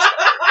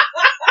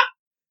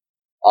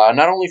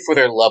not only for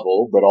their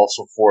level, but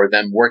also for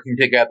them working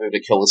together to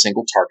kill a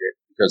single target,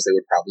 because they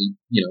would probably,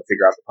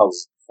 figure out the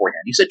puzzles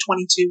beforehand. You said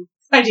 22?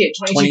 I did,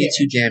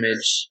 22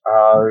 damage.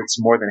 It's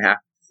more than half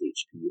of the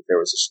HP if there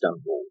was a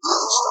stun roll.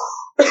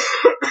 I'm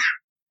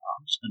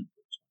just going to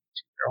put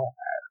 22 there. I'll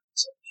add it.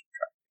 So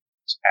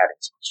just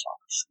adding some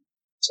stronger.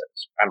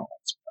 I don't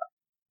like some that.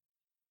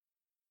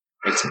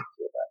 Makes me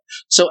feel bad.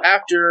 So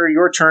after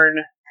your turn,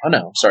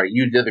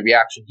 you did the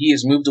reaction. He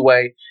has moved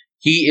away.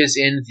 He is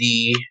in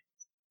the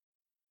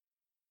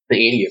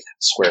 80th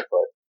square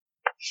foot.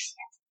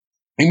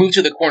 He moved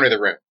to the corner of the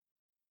room.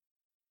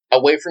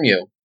 Away from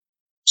you.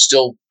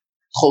 Still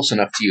close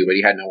enough to you, but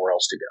he had nowhere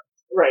else to go.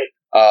 Right.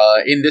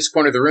 In this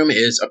corner of the room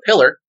is a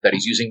pillar that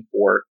he's using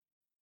for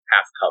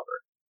half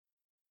cover.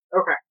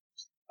 Okay.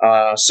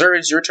 Sir,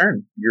 it's your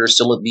turn. You're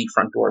still at the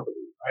front door, I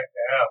believe. I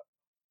am.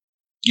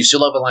 You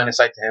still have a line of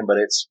sight to him, but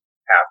it's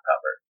half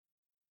cover.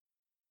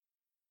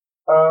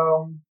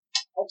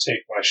 I'll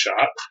take my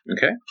shot.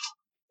 Okay.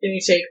 Can you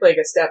take,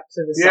 a step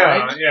to the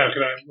side? Yeah,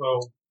 can I,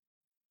 well...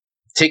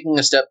 Taking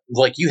a step,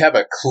 you have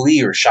a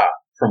clear shot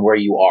from where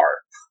you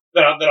are.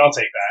 Then I'll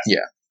take that.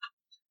 Yeah.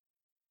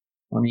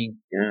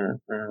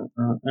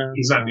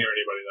 He's not near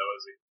anybody, though,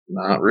 is he?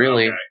 Not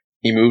really. Okay.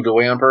 He moved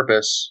away on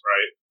purpose.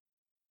 Right.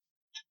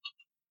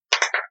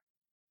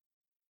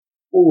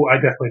 Ooh, I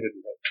definitely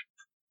didn't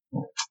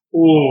hit.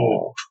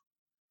 Ooh.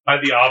 I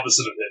had the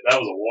opposite of it. That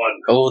was a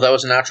 1. Oh, that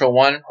was a natural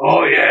 1?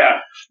 Oh, yeah.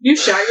 You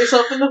shot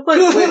yourself in the foot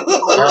with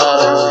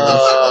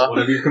One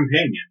of your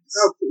companions.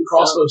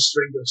 Crossbow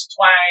string goes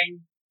twang.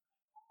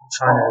 I'm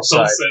trying to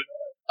Some decide. said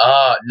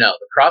No,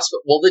 the crossbow.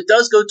 Well, it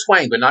does go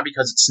twang, but not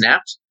because it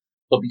snapped,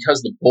 but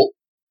because the bolt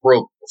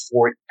broke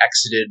before it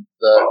exited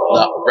the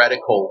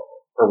reticle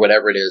or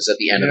whatever it is at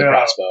the end of the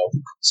crossbow.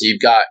 So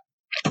you've got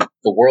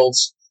the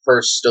world's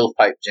first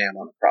stovepipe jam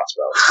on the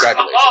crossbow.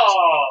 Congratulations.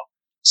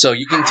 So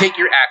you can take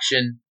your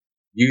action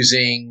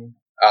using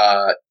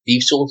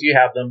Thieves' Tool if you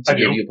have them to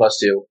give you a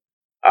 +2,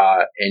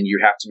 and you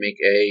have to make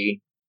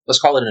let's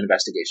call it an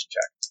investigation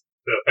check.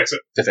 To fix it.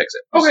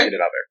 Okay. Just get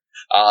it out there.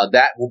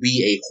 That will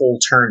be a whole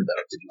turn,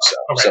 though, to do so.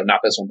 Okay. So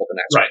not this one, but the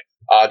next Right.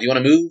 one. Do you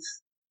want to move?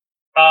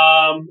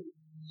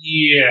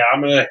 Yeah,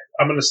 I'm gonna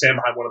stand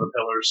behind one of the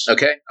pillars.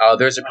 Okay.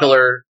 There's a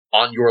pillar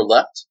on your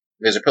left.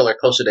 There's a pillar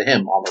closer to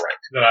him on the right.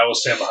 Then I will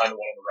stand behind the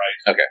one on the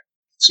right. Okay.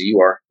 So you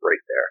are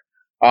right there.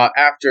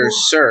 After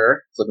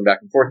Sir, flipping back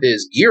and forth,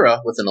 is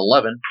Gira with an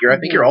 11. Gira, I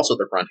think you're also at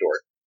the front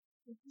door.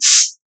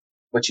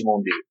 What you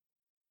won't do?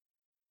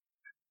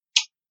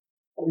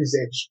 All these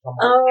apes come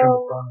Oh. on, turn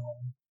the front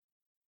on.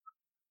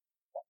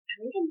 I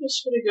think I'm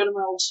just gonna go to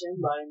my old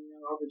standby and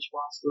Eldritch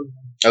Blast him.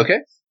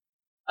 Okay.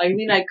 I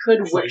mean, I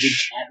could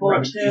wish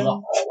point him,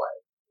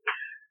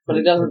 but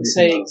it doesn't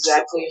say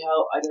exactly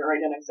how. I didn't write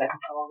down exactly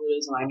how long it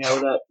is, and I know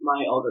that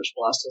my Eldritch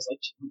Blast is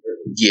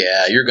 200.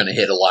 Yeah, you're going to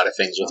hit a lot of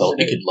things with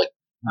you could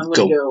I'm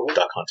go gonna go.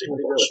 duck hunting. I'm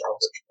gonna go with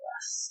Eldritch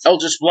Blast.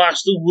 Eldritch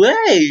Blast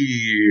away!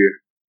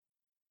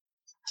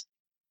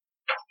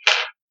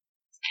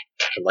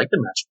 I like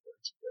the magic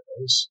words.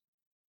 Those.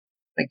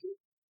 Thank you.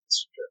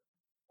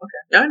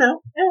 Okay. I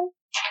know. Yeah.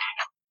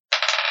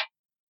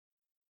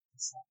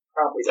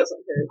 probably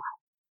doesn't hit.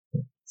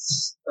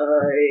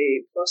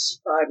 A plus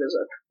 5 is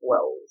a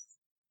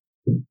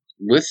 12.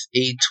 With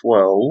a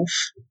 12,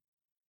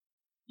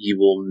 you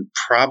will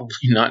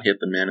probably not hit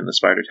the man in the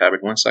spider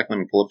tabard. 1 second, let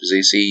me pull up his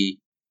AC.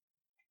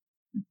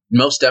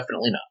 Most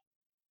definitely not.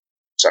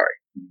 Sorry,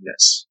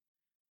 miss.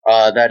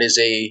 That is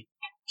a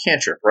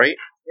cantrip, right?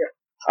 Yep.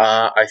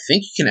 I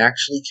think you can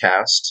actually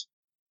cast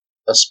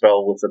a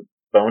spell with a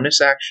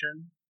bonus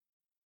action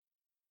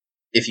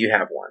if you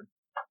have one.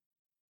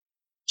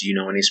 Do you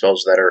know any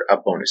spells that are a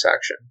bonus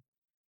action?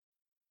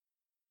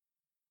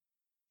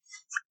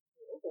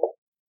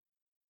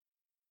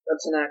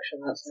 That's an action,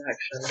 that's an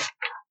action.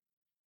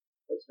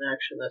 That's an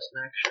action, that's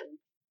an action.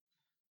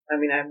 I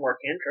mean, I have more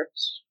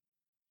cantrips.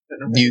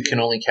 You can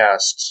only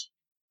cast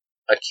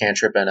a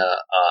cantrip and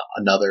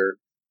another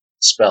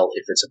spell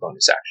if it's a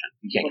bonus action.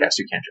 You can't cast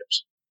 2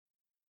 cantrips.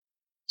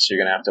 So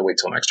you're going to have to wait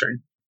till next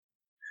turn.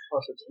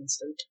 Plus it's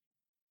instant.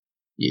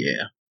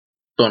 Yeah.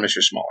 Bonus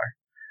are smaller.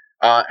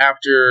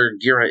 After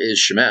Gira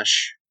is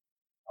Shemesh.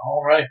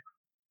 All right.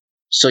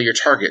 So your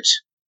target,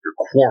 your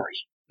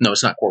quarry. No,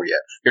 it's not quarry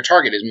yet. Your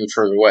target is moved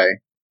further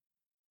away.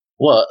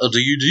 What do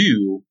you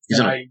do?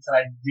 Can I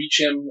reach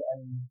him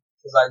and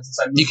since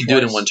I you can do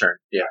it in 1 turn.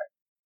 Yeah.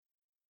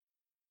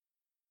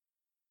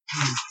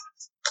 Hmm.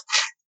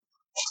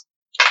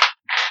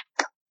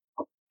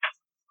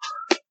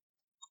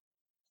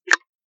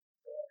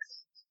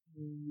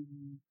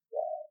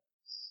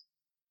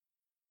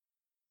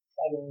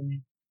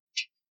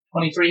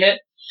 23 hit.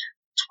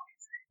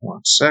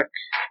 1 sec.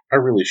 I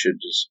really should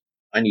just...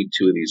 I need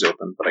 2 of these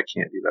open, but I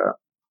can't do that.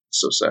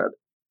 It's so sad.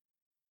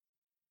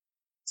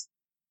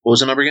 What was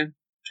the number again?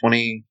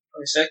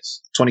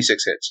 26.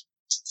 26 hits.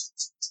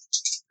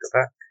 Go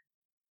back.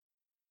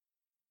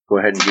 Go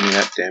ahead and give me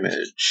that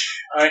damage.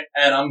 Alright,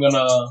 and I'm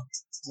gonna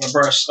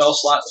burn a spell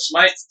slot to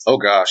smite. Oh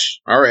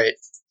gosh. Alright.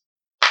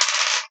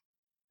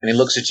 And he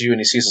looks at you and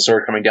he sees the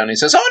sword coming down and he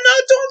says, "Oh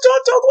no,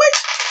 don't wait!"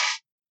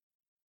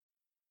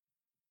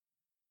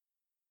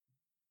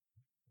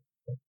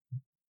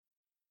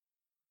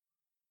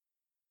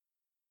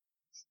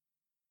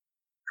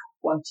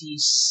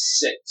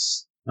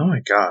 26. Oh my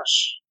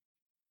gosh.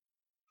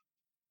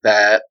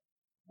 That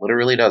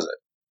literally does it.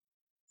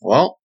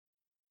 Well,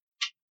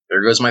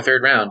 there goes my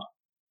 3rd round.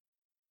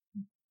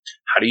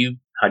 How do you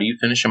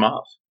finish him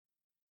off?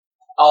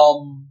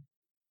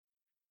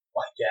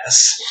 I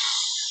guess.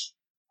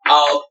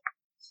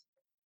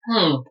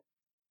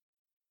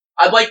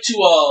 I'd like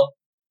to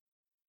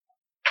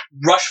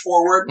rush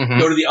forward,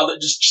 go to the other,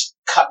 just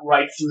cut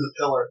right through the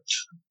pillar.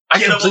 I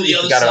completely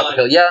forgot about the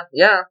pillar.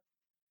 Yeah.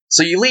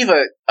 So you leave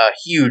a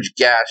huge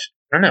gash.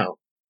 I don't know.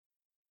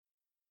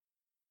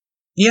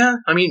 Yeah,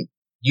 I mean,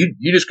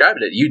 you described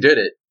it. You did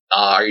it.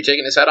 Are you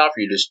taking his head off, or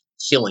are you just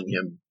killing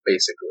him,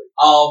 basically?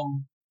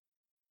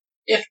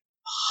 If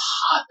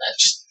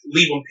just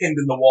leave him pinned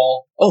in the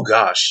wall. Oh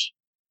gosh.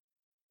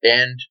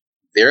 And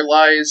there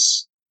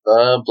lies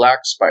the black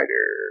spider.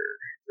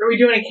 Are we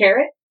doing a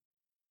carrot?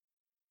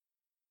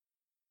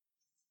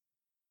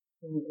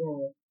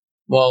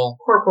 Well,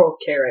 Corporal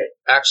carrot.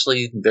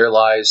 actually, there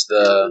lies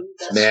the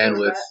man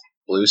with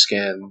blue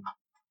skin.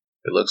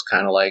 It looks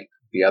kind of like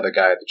the other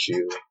guy that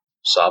you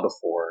saw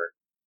before.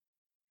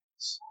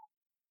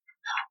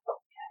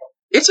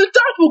 It's a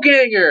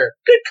doppelganger!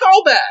 Good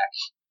callback!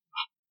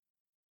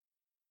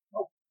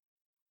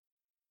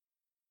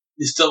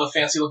 You still have a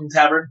fancy looking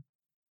tabard?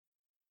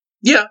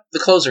 Yeah, the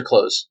clothes are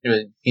closed. I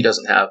mean, he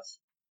doesn't have,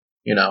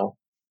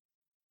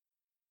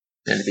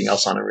 anything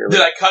else on him, really.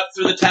 Did I cut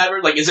through the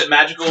tabard? Like, is it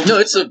magical? No,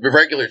 it's a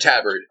regular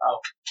tabard. Oh.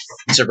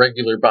 It's a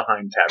regular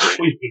behind tabard.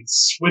 We've been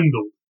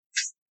swindled.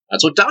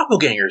 That's what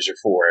doppelgangers are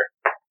for.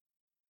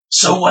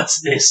 So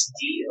what's this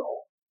deal?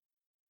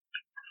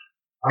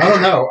 I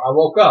don't know. I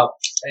woke up,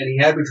 and he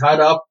had me tied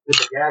up with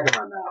a gag in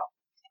my mouth.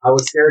 I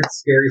was scared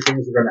scary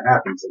things were going to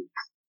happen to me.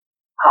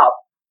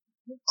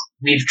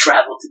 We've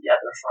traveled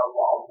together for a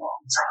long,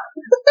 long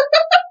time.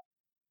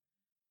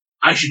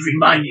 I should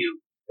remind you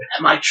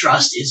that my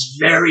trust is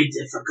very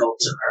difficult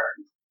to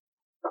earn.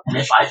 And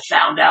if I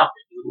found out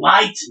that you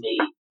lied to me,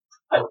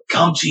 I would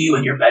come to you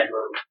in your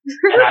bedroom,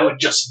 and I would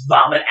just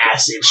vomit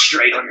acid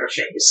straight on your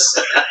face.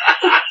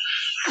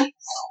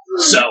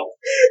 So,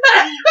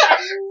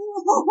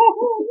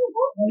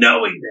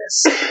 knowing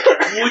this,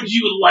 would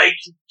you like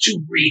to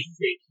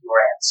rethink your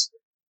answer?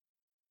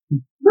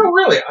 No,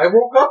 really. I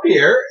woke up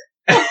here,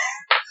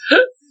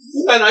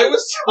 and I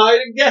was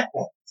tied again.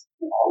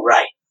 All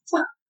right.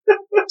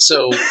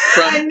 So,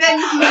 And then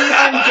he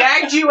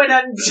ungagged you and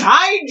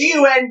untied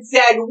you and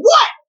said,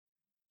 "What?"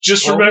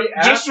 Just Well, remember,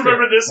 we asked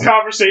this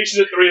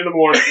conversation at 3 in the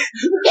morning.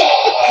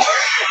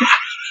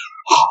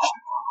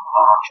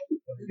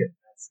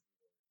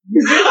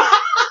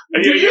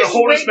 And you're gonna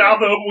hold his mouth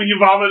open when you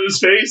vomit in his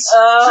face.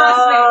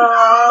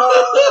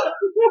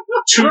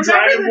 Two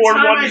Dragonborn,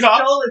 one cup.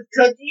 I stole his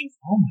cookies.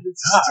 Oh my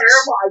It's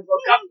terrible. I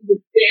woke up in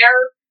despair.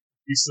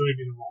 You still need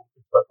to roll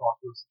the quick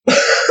off this.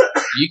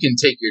 you can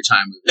take your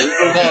time with it.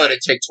 We'll call it a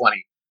take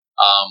 20.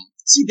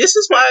 See, this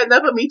is why I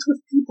never meet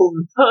with people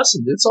in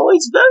person. It's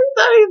always very,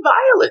 very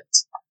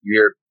violent.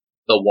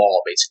 the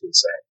wall basically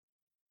say?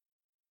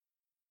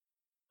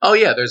 Oh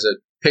yeah, there's a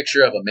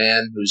picture of a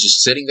man who's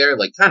just sitting there,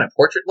 like kind of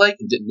portrait-like,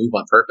 and didn't move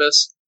on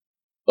purpose.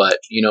 But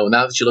now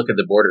that you look at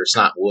the border, it's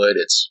not wood;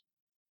 it's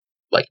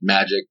like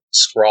magic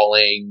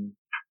scrawling.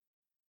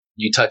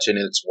 You touch it,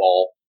 and it's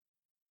wall.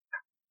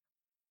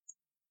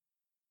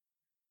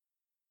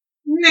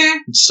 Nah.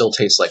 It still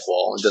tastes like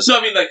wall. It doesn't. So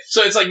I mean,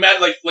 so it's like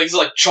mad, is it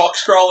like chalk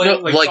scrawling? No,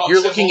 like chalk you're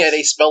symbols? looking at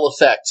a spell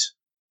effect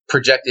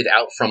projected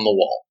out from the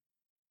wall.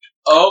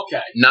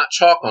 Okay. Not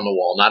chalk on the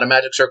wall, not a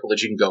magic circle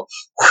that you can go,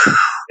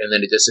 and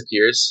then it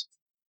disappears.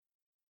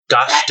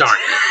 Gosh darn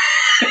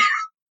it.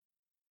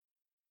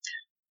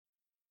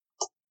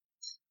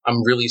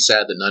 I'm really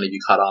sad that none of you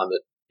caught on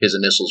that his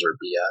initials are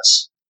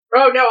BS.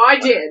 Oh, no, I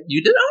did.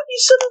 You did? Oh, you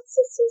said it.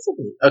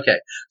 Okay,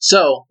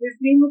 so. His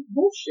name was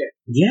bullshit.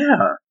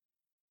 Yeah.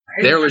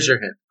 There was your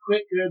hint.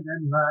 Quicker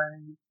than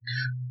mine.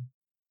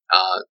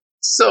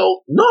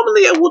 So,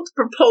 normally I would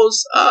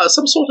propose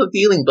some sort of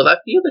dealing, but I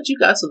feel that you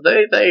guys are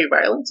very, very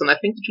violent, and I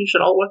think that you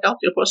should all work out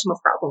your personal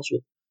problems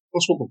with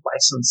some sort of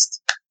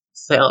licensed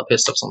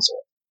therapist of some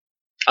sort.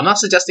 I'm not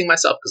suggesting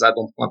myself, because I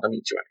don't want to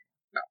meet you anymore.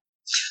 No.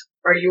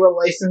 Are you a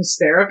licensed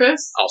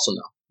therapist? Also,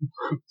 no.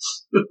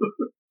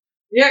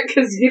 Yeah,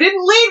 because you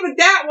didn't lead with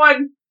that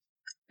one.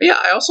 Yeah,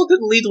 I also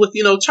didn't lead with,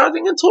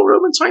 charging into a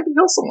room and trying to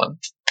kill someone.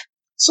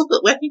 So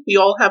I think we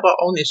all have our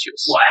own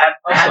issues. Well,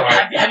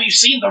 have you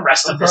seen the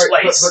rest of this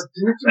place? But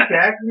didn't you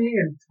gag me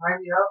and tie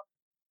me up?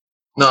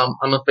 No,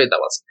 I'm afraid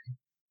that wasn't me.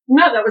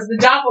 No, that was the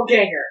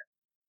doppelganger.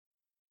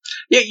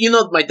 Yeah,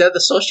 my dead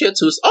associate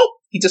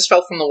he just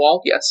fell from the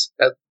wall. Yes,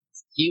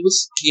 he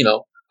was,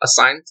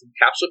 assigned to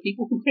capture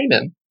people who came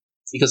in.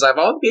 Because I've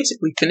already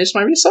basically finished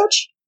my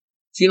research,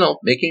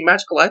 making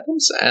magical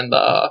items, and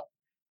I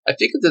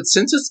figured that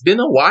since it's been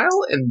a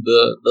while and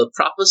the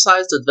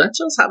prophesized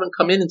adventures haven't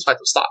come in and tried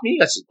to stop me,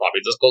 I should probably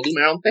just go do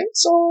my own thing,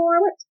 so I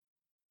went.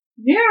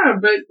 Yeah,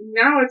 but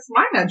now it's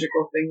my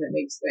magical thing that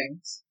makes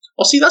things.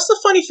 Well, see, that's the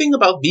funny thing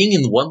about being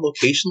in one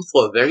location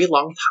for a very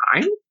long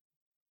time.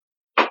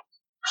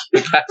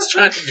 The guy's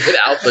trying to get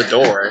out the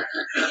door.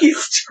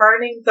 He's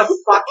turning the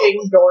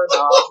fucking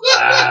doorknob.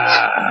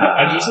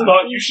 I just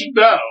thought you should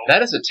know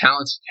That is a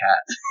talented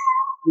cat.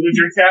 that if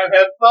your cat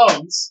had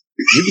thumbs,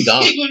 You'd be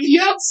gone. he would be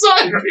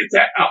outside right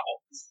now.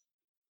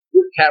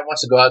 Cat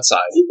wants to go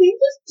outside. Did he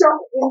just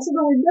jump into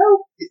the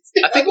window?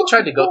 I think he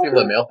tried to go through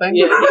the mail thing.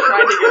 Yeah, he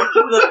tried to go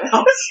through the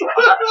mail.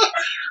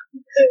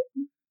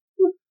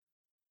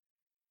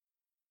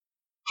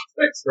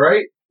 Fixed,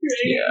 right?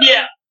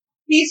 Yeah.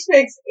 He's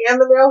fixed, and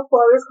the mail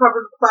slot is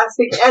covered with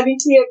plastic, and he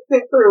can't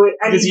fit through it,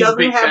 and Because he he's a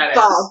doesn't big have fat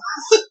thumbs.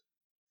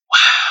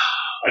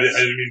 I didn't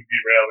mean to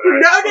derail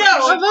that.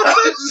 No.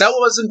 That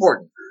was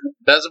important.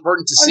 That was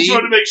important to I see. just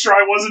wanted to make sure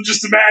I wasn't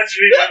just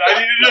imagining it. I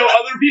needed to know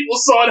other people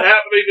saw it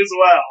happening as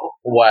well.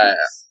 Wow.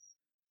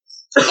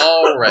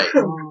 All right.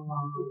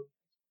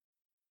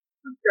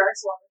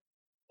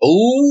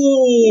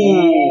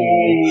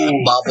 Ooh.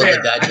 Bob with the Fair.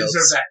 dad I deserve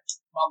jokes. that.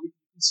 While we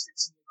can stick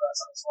some grass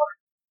on his water.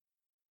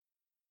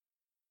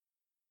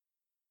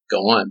 Go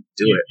on.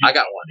 Do it. I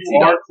got one. If You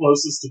you are don't,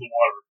 closest to the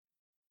water.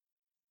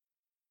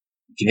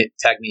 you can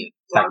tag me in.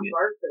 Tag me in.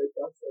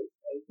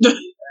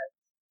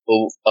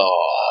 Oh,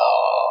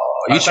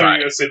 I you thought you were tried.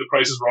 going to say the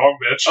price is wrong,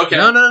 bitch. Okay.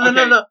 No.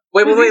 Okay.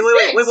 Wait. Let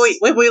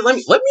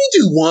Let me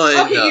do one.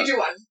 Okay, you do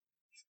one.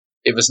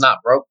 If it's not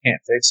broke, can't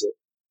fix it.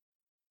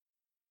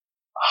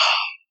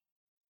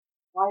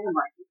 Why am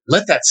I?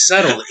 Let that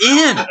settle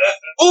in.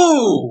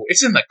 Ooh,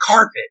 it's in the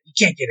carpet. You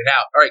can't get it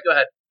out. All right, go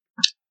ahead.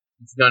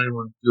 If you don't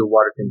want to do a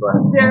water thing, go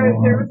ahead.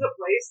 There was a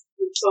place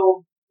that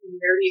sold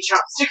nerdy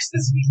chopsticks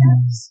this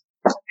weekend.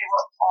 They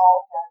were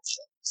all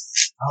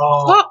fantastic.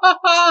 Oh,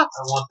 I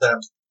want them.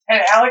 And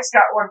Alex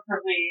got one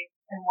for Lee,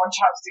 and one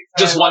chopstick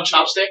said, Just I one love you.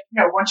 chopstick?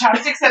 No, one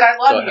chopstick said, I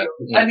love Go ahead. you.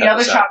 You can And the cut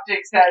other this out.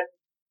 chopstick said,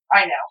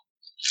 I know.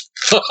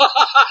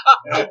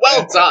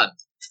 Well done.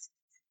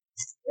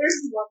 They're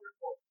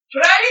wonderful.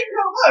 But I didn't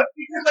go look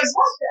because I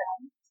want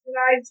them. And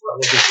I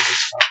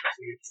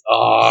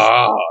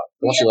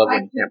Don't you love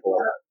when you can't pull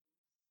it?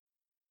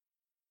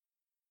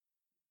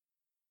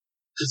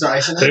 Is there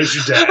ice in it? There's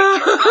your dad.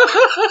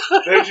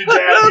 There's your dad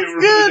That's humor for the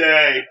good.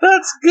 day.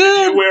 That's If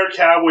good. you wear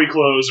cowboy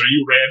clothes, are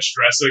you ranch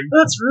dressing?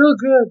 That's real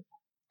good.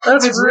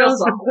 That's It's real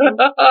something.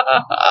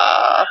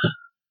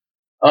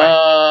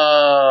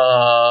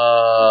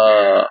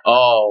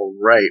 All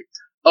right.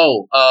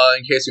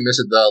 In case you missed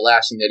it, the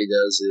last thing that he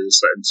does is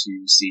starting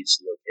to siege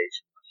the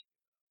location.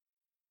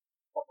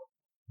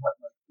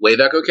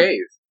 Wayback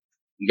Cave.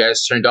 You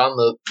guys turned on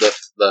the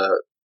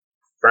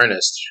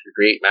furnace to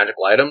create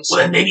magical items. Well,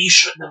 then maybe you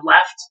shouldn't have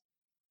left.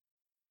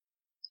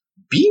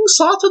 Being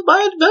sorted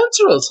by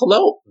adventurers.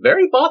 Hello.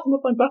 Very bottom of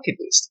my bucket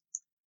list.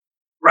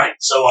 Right,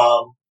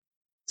 so,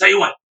 tell you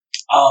what,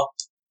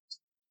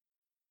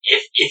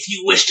 if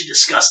you wish to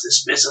discuss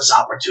this business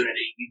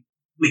opportunity,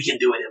 we can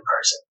do it in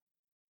person.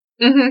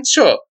 Mm-hmm.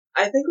 Sure.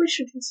 I think we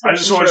should consider. I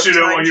just want you to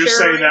know while you're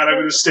saying that, I'm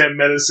going to stand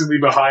menacingly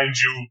behind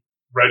you,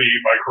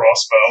 readying my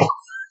crossbow.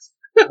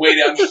 Way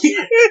down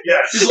here.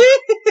 Yes.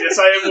 Yes,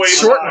 I am way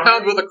Short behind.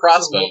 round with a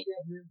crossbow.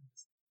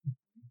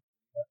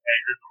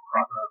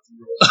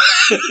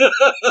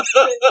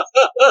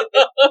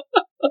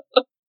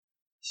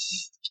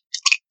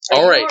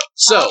 All right,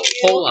 so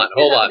hold on.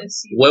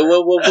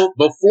 Whoa.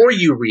 Before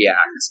you react,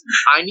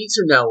 I need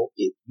to know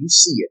if you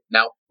see it.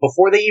 Now,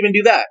 before they even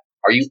do that,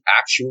 are you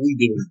actually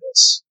doing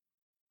this?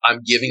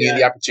 I'm giving you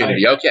the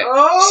opportunity. Okay,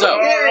 Oh, so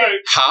Alright.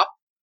 Hop,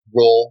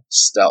 roll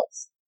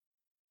stealth.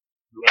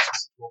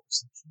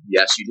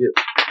 Yes, you do.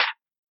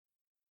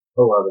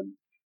 11.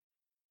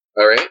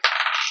 All right.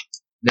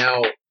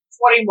 Now,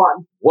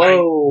 21.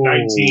 whoa.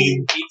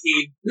 19.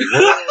 18.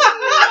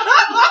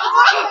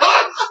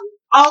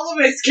 All of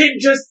us can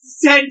just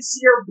sense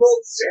your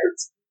bullshit.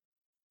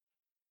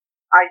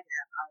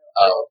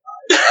 Oh.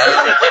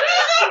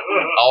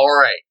 All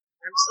right.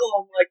 I'm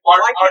still like, why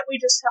can't we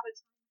just have a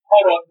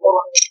Hold on.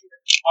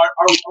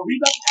 Are we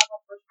about to have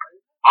our first player?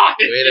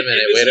 Wait a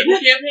minute. Wait a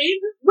minute. Campaign?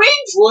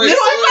 Wait! Wait, No,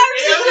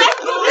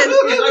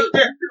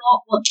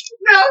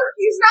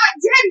 he's not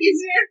dead. He's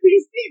an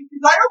NPC.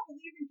 Because I don't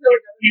believe in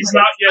killing other He's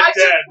players. not yet I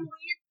just dead.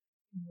 believe-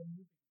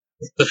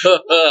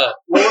 Well,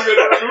 we're going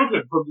to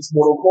remove him from this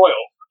mortal coil.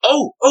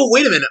 Oh,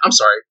 wait a minute. I'm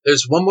sorry.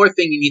 There's one more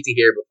thing you need to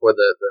hear before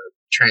the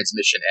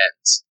transmission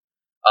ends.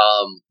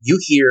 You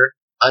hear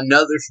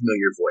another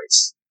familiar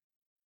voice.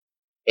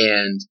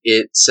 And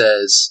it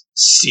says,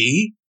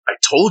 "See? I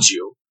told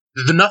you.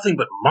 They're nothing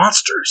but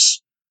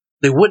monsters.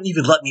 They wouldn't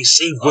even let me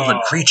save woodland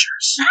Oh.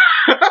 creatures."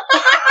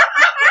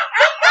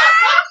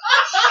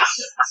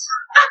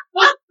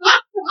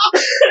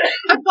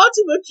 I thought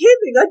you were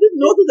kidding. I didn't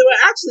know that they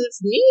were actually this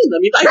mean. I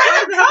mean, I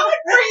I'm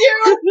coming for you!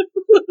 I'm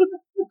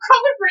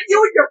coming for you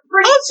and your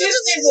pretty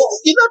Disney wolf!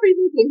 He's not being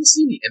able to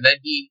see me. And then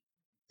he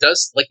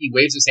does, like, he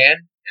waves his hand,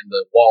 and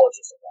the wall is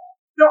just a wall.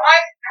 So I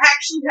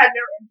actually had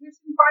no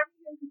interest in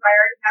finding him because I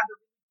already had the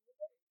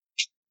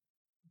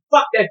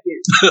fuck that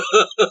dude.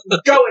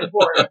 Going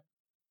for it.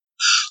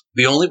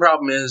 The only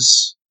problem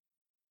is,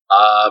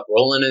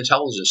 roll an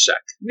intelligence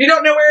check. We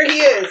don't know where he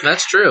is.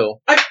 That's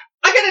true.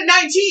 I got a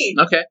 19.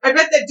 Okay. I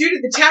bet that dude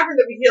at the tavern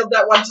that we healed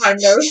that one time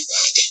knows.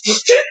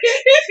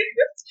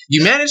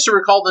 You managed to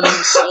recall the name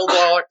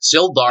Sildar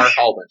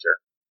Hallwinter.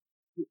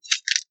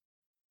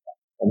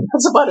 And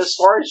that's about as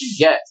far as you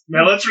get.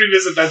 Now let's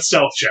revisit that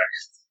stealth check.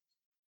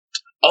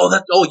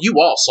 Oh, you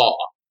all saw.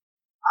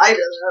 I don't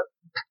know.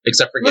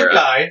 Except for Look, Garrett.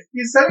 guys,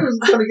 he said he was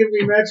going to give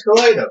me magical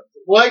items.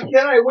 Why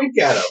can't I wink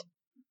at him?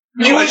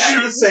 You would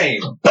do the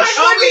same. But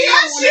when we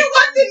asked you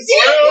what the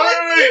deal was,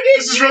 you Wait. didn't.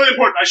 This is really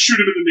important. I shoot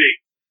him in the knee.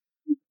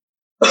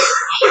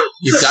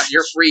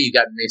 You're free. You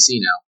got an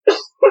AC now.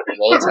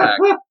 Roll attack.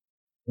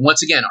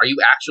 Once again, are you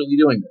actually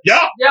doing this?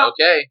 Yeah. Yeah.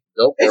 Okay,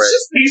 go for It's it.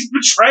 just He's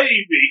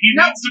betrayed me. He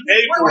No, needs to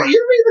pay for Wait, it. you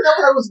don't even know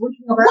what I was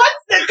winking about. what?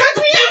 Because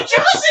we asked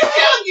you what the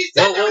deal. You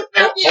said there was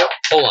no deal.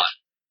 Hold on.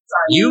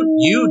 Sorry.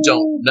 You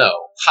don't know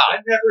how I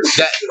never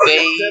That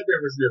they- said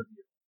there was no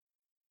deal.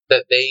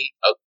 that they.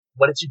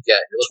 What did you get?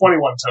 You're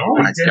looking- 21 Oh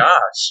total. my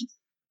gosh!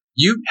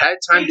 You had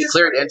time to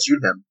clear it and shoot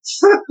him.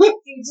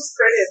 You just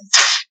critted.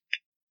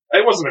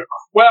 It wasn't a...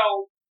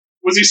 Well,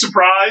 was he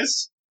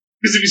surprised?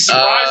 Because if he's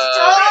surprised...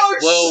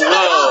 Whoa!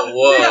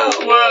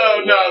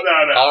 no.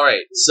 All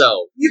right,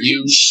 so You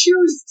you can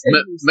choose to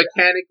use that.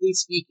 mechanically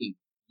speaking,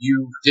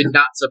 you did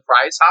not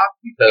surprise Hop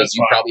because That's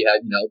you fine. probably had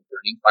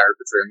burning fire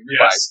betraying your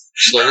Yes. eyes,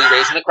 slowly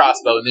raising the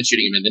crossbow and then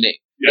shooting him in the knee.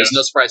 Yes, There's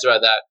no surprise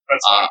about that.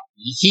 that's fine.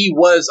 He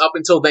was up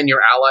until then your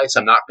ally, so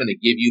I'm not going to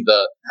give you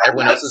the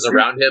everyone else is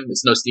around him.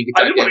 It's no sneak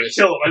I attack didn't want to damage.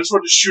 kill him. I just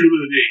wanted to shoot him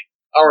in the knee.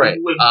 All right.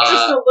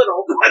 Just a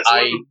little. That's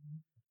I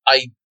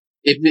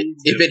if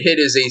it hit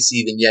his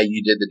AC, then yeah,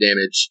 you did the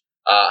damage.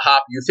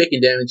 Hop, you're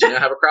taking damage. You now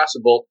have a crossbow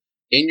bolt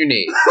in your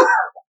knee.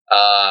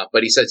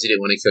 But he says he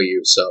didn't want to kill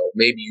you, so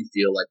maybe you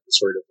feel like the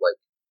sort of like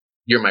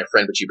you're my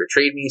friend, but you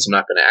betrayed me, so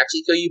I'm not going to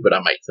actually kill you, but I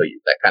might kill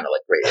you. That kind of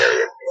like gray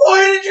area.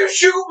 Why did you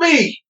shoot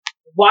me?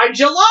 Why'd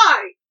you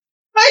lie?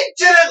 I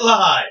didn't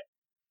lie.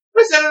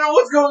 I said I don't know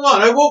what's going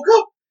on. I woke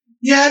up.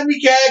 He had me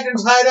gagged and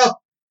tied up.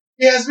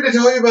 He asked me to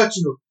tell you about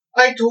you.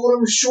 I told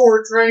him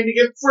sure, trying to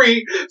get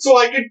free so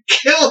I could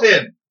kill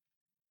him.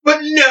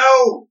 But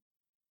no!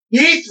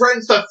 He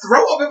threatens to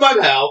throw up in my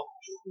mouth.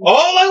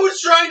 All I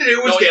was trying to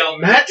do was get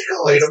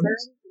magical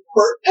items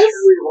for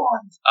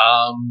everyone.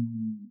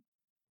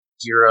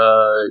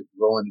 You're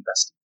roll an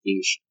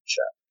investigation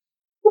check.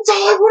 That's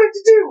all I wanted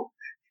to do.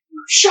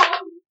 You shot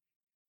me.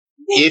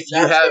 If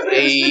you That's have what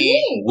it is to a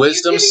me.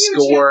 wisdom He's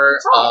giving you a score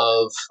chance to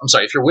talk. of, I'm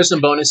sorry, if your wisdom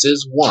bonus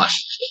is 1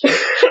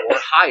 or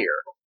higher,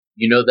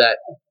 you know that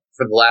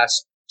for the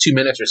last 2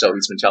 minutes or so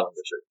he's been telling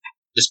the truth.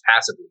 Just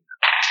passively.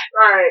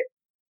 Alright.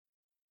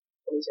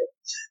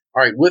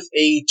 Alright, with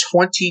a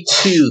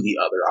 22, the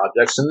other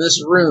objects in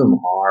this room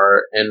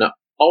are an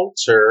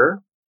altar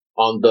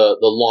on the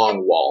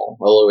long wall,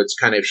 although it's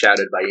kind of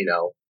shadowed by,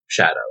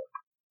 shadow,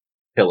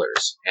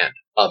 pillars, and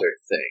other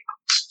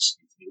things.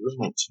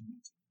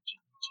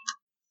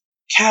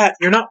 Cat,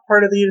 you're not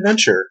part of the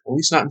adventure. At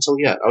least not until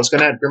yet. I was going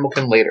to add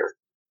Grimalkin later.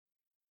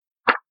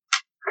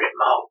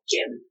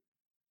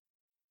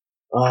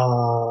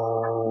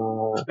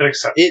 Grimalkin.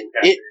 Except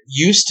It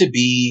used to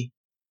be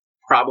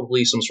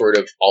probably some sort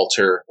of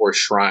altar or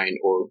shrine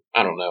or,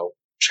 I don't know,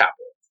 chapel.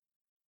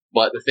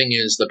 But the thing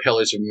is, the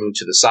pillars have moved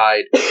to the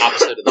side,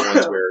 opposite of the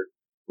ones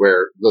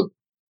where the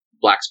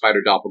black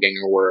spider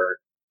doppelganger were.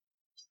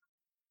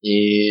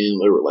 And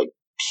there were like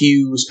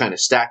pews kind of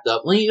stacked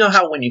up. Well, you know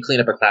how when you clean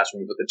up a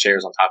classroom, you put the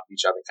chairs on top of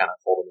each other, kind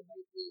of fold them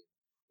and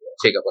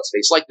take up less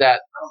space like that.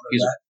 I don't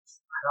know that.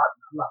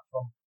 I'm not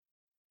from a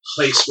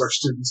place where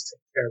students take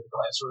care of the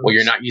classroom. Well,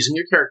 you're not using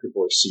your character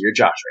voice, so you're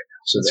Josh right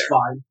now. So That's there.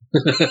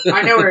 fine.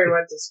 I know where he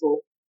went to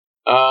school.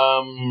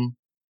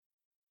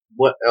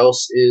 What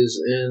else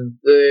is in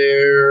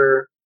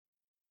there?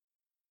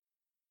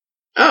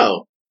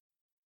 Oh.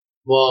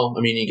 Well,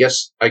 I mean,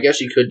 I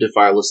guess you could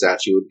defile a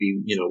statue. It would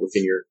be,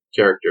 within your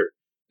character.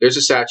 There's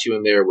a statue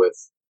in there with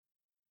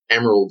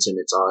emeralds in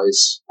its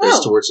eyes.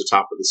 It's towards the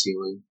top of the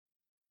ceiling.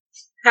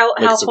 How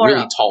It's a far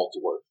really up? tall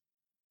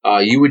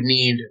dwarf. You would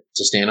need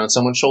to stand on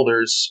someone's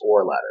shoulders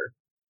or a ladder.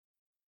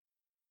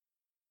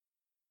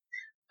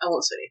 I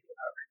won't say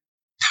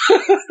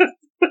anything.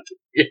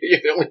 You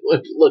can only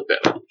look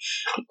at it.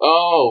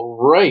 Oh,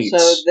 right.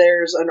 So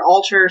there's an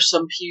altar,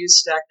 some pews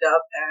stacked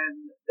up,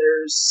 and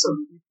there's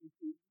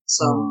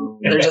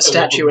there's a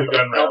statue with a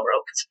bell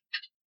rope.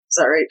 Is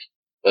that right?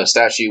 A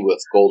statue with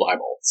gold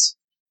eyeballs.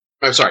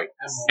 I'm sorry,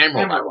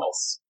 emerald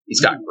eyeballs.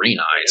 He's got green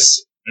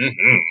eyes.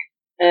 Mm-hmm.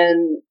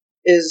 And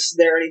is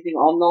there anything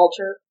on the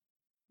altar?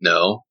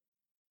 No.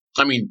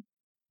 I mean,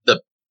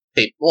 the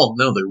paper. Well,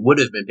 no, there would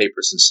have been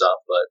papers and stuff,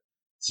 but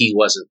he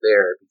wasn't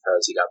there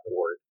because he got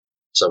bored.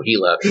 So he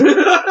left. Can I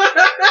tell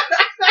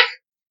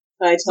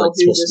Like, who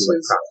supposed this to be like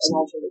is prophecy. an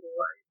altar to?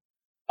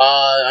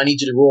 I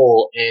need you to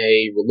roll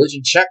a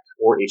religion check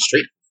or a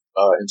straight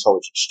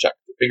intelligence check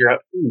to figure out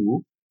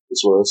who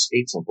this was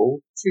a temple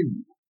to.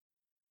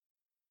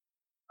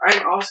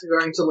 I'm also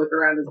going to look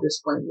around at this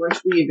point, which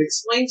we've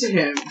explained to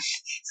him.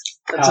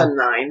 That's a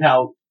 9.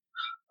 How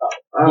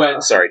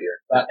Sorry,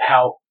 dear.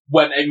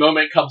 when a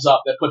moment comes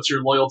up that puts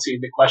your loyalty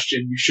into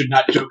question, you should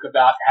not joke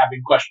about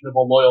having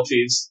questionable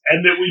loyalties,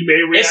 And that we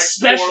may react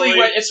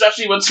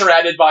especially when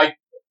surrounded by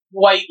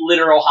white,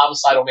 literal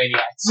homicidal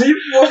maniacs. I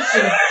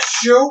wasn't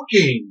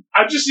joking.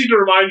 I just need to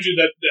remind you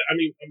that, I'm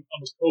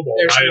a kobold.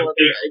 There's I am no other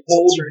a exits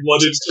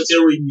cold-blooded or-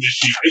 killing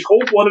machine. A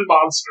cold-blooded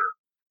monster.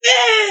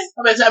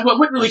 I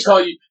wouldn't really call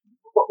you.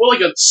 We're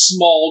like a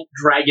small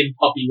dragon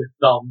puppy with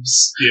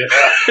thumbs.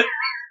 Yeah.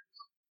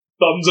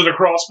 Thumbs and a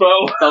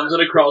crossbow. Thumbs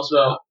and a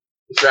crossbow.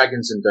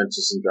 Dragons and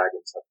Dungeons and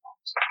Dragons have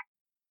thumbs.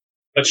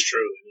 That's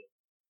true.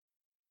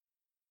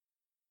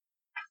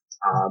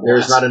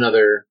 There's not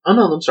another. Oh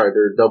no, I'm sorry.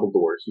 There are double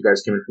doors. You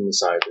guys came in from the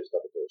side. There's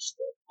double doors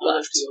still. We'll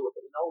have to deal with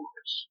the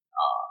doors.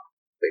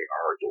 They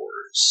are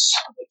doors.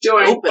 Do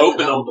I Open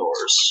the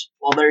doors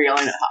while they're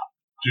yelling at Hop.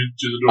 Do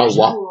the doors?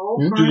 what?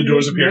 Do the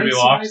doors appear to be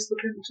locked?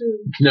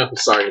 No,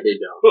 sorry, they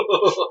don't.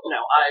 No,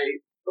 I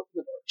open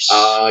the doors.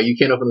 You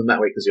can't open them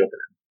that way because you open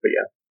them. But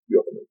yeah, you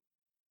open them.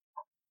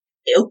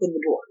 They open the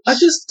doors. I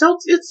just don't.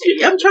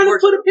 I'm trying to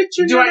put a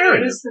picture. Do I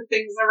notice the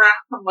things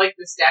around, like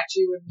the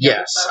statue and the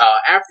other Yes. stuff?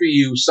 After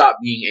you stop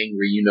being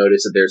angry, you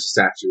notice that there's a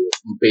statue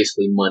with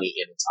basically money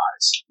in its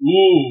eyes.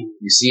 Ooh.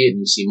 You see it, and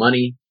you see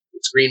money.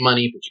 It's green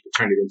money, but you can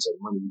turn it into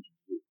money you can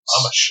use.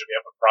 I'm a shimmy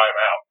up and pry him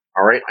out.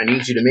 All right, I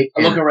need you to make.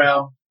 I look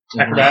around.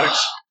 Acrobatics.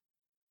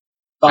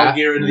 Follow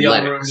gear into the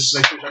other room. Just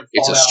make sure I don't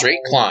It's fall a down straight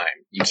hole. climb.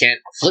 You can't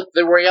flip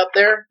the way up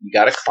there. You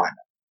got to climb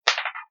it.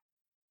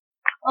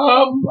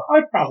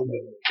 I probably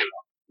didn't make it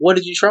up. What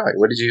did you try?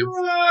 What did you?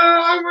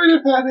 I might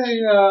have had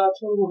a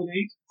total of an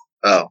 8.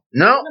 Oh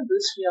no!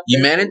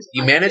 You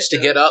managed to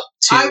get up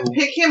I to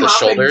pick him the up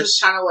and shoulders.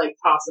 just kind of like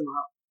toss him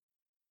up.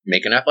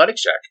 Make an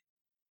athletics check.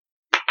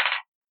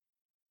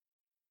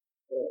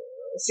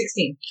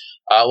 16.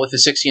 With a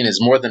 16 is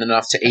more than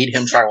enough to aid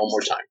him. Try one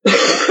more time.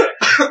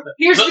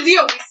 Here's the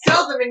deal: you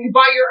sell them and you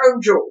buy your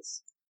own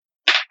jewels.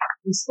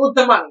 You split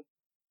the money.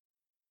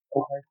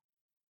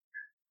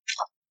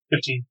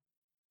 15.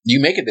 You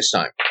make it this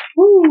time.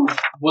 Woo.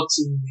 What's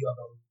in the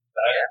other room?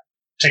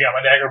 Take out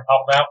my dagger and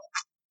pop him out.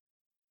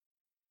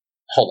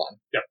 Hold on.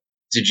 Yep.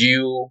 Did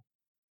you?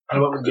 I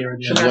went with Gary.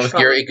 You went with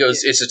Gary. It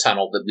goes. It's a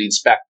tunnel that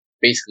leads back,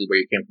 basically where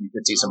you came from. You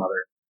can see some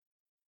other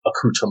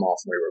accoutrement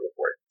from where you were before.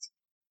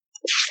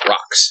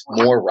 Rocks.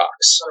 More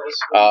rocks.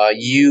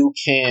 You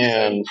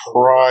can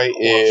pry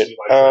it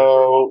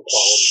out.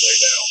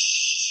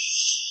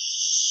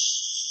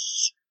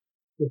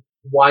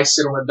 Why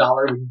sit on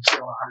 $1 when you sit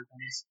on 100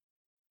 pennies?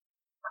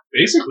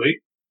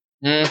 Basically,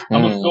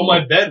 I'm gonna fill my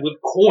bed with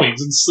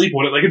coins and sleep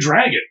on it like a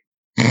dragon.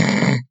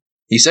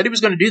 He said he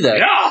was going to do that.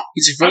 Yeah!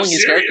 He's fulfilling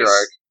his character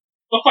arc.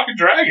 I'm a fucking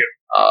dragon.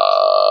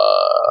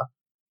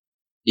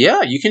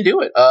 Yeah, you can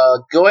do it.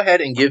 Go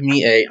ahead and give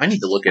me a. I need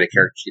to look at a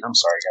character sheet. I'm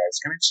sorry, guys.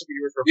 Can I just look at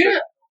yours real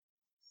quick?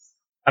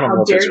 I don't know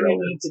How if dare it's you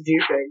relevant. need to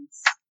do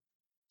things?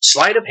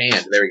 Sleight of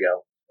hand. There we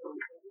go.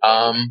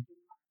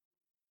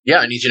 Yeah,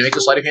 I need you to make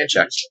a sleight of hand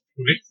check.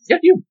 Me? Yeah,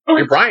 you. Okay.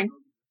 You're Brian.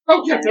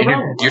 Oh, yeah, no And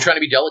problem. you're trying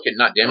to be delicate,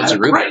 not damage the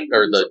ruby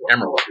or the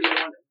emerald.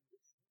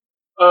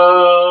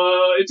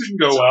 It didn't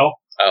go well.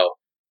 Oh,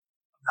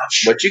 I'm not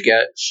sure. what'd you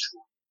get?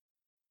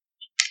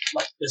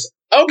 Like, there's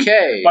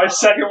Okay. My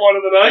second one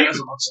of the night.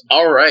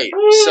 All right.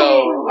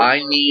 So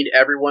I need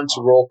everyone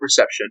to roll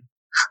perception.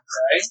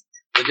 Okay.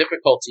 The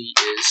difficulty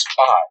is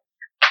 5.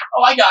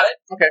 Oh, I got it.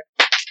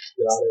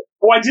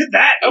 Oh, I did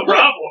that. No Okay.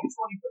 problem.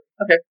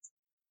 Okay.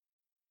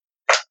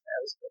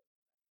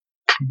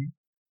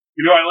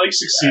 You know, I like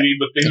succeeding,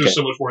 but things are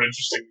so much more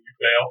interesting when you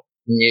fail.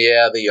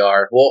 Yeah, they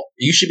are. Well,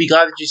 you should be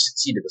glad that you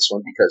succeeded this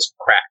one because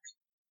crack.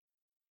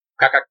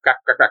 Crack, crack, crack,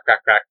 crack, crack,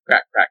 crack, crack,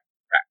 crack, crack,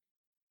 crack.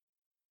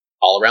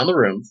 All around the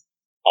room,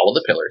 all of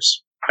the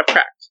pillars have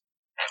cracked.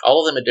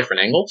 All of them at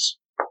different angles.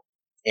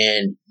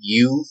 And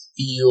you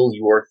feel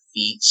your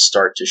feet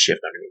start to shift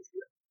underneath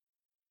you.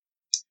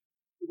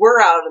 We're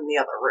out in the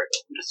other room.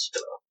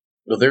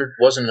 Well, there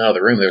wasn't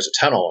another room. There was a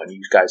tunnel, and you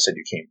guys said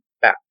you came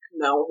back.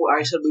 No,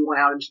 I said we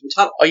went out into the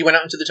tunnel. Oh, you went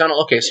out into the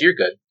tunnel? Okay, so you're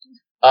good.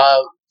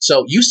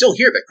 So you still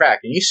hear the crack,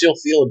 and you still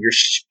feel your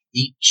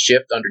feet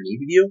shift underneath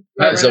of you,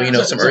 as though you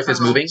know some earth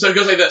is moving. So it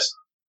goes like this.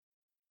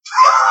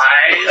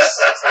 Guys,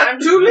 Time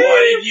to leave.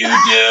 what did you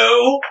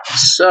do?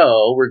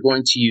 So we're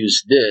going to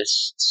use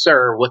this.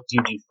 Sir, what do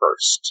you do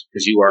first?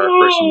 Because you are a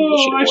person in the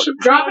I initiative should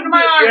order. Drop into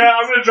my arms. Yeah,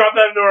 I'm going to drop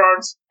that into her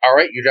arms. All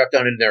right, you drop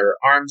down in their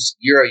arms.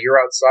 You're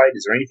outside.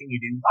 Is there anything you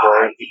do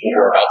for people who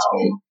are about to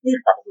be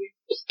probably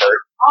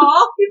hurt?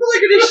 Aw, people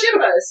are gonna ship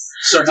us.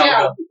 Sir, Yeah.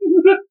 how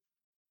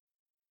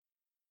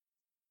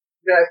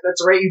Yes,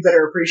 that's right. You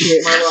better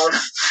appreciate my love.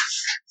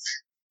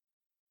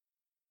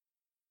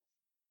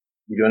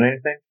 You doing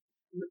anything?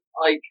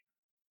 Like,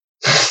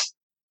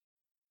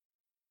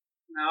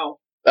 no.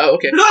 Oh,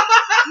 okay.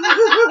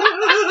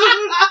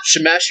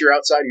 Shemesh, you're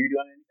outside. Are you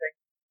doing anything?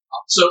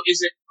 So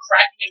is it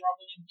cracking and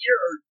rumbling in here,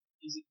 or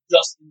is it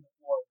just in the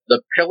floor?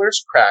 The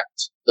pillar's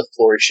cracked. The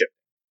floor is shifting.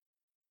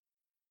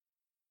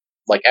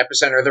 Like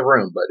epicenter of the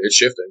room, but it's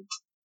shifting.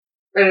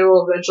 And it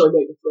will eventually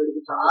make its way to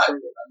the tunnel. I'm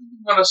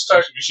going to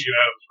start We should get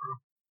out of this room.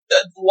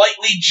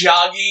 lightly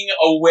jogging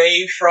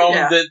away from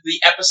Yeah. the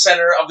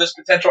epicenter of this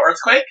potential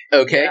earthquake.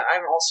 Okay. Yeah,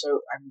 I'm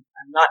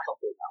not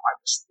helping now. I'm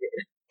just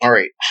scared. All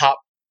right. Hop.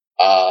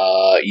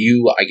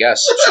 You, I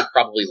guess, should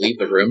probably leave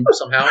the room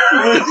somehow. It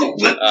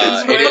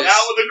is-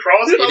 out with the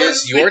crossbow. It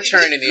is your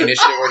turn in the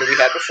initiative order we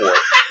had before.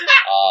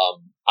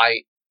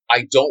 I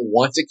don't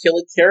want to kill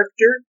a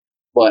character,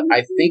 but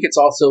I think it's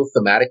also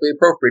thematically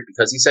appropriate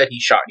because he said he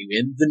shot you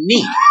in the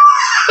knee.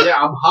 Yeah,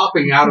 I'm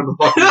hopping out of the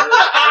fucking room. Do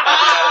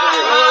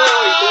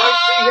I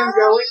see him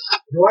going?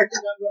 Do I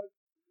think I'm going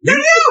to...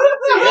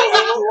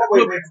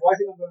 Wait, do I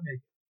think I'm going to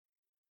make it?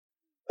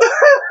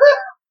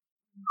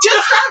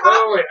 Just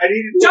Wait, I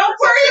need to... Don't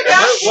worry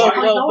about it.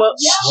 Well,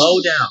 slow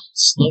down.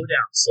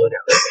 So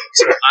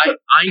I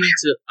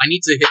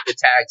need to hit the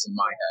tags in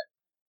my head.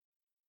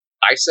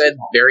 I said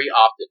very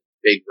often,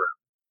 big room.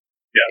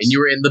 Yes. And you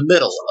were in the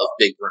middle of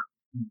big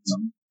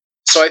room.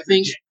 So I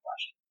think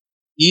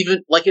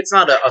even, like, it's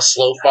not a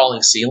slow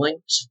falling ceiling.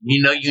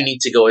 You know you need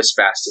to go as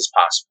fast as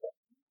possible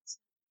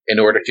in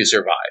order to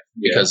survive.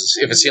 Because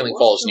if a ceiling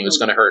falls on you, it's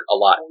going to hurt a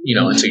lot,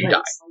 until you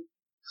die.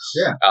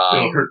 Yeah.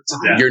 It'll hurt to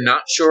death. You're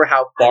not sure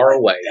how far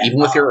away, even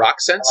with your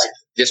rock sense,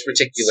 this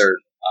particular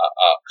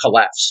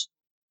collapse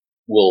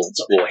will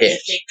hit.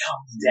 It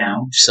comes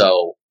down.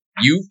 So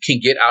you can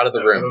get out of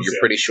the room, you're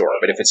pretty sure.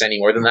 But if it's any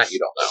more than that, you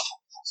don't know.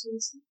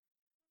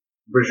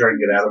 Pretty sure I can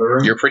get out of the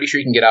room. You're pretty sure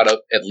you can get out of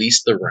at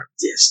least the room.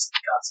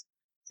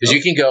 Because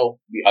you can go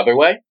the other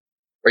way,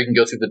 or you can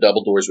go through the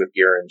double doors with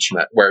Gira and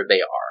Shemet, where they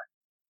are.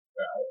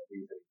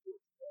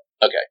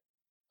 Okay.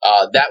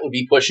 That would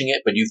be pushing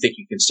it, but you think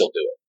you can still do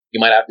it. You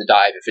might have to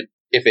dive.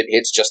 If it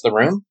hits just the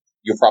room,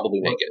 you'll probably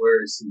make it.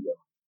 Where is he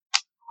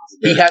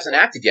going? He hasn't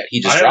acted yet. He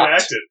I just haven't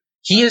dropped. acted.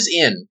 He is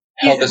in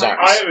Helga's arms.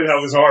 I haven't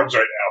held his arms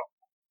right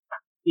now.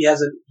 He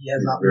has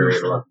not Very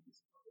moved. reluctant.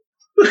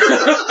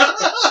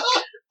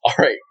 All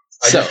right.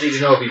 I So, just need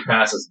to know if he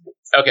passes me.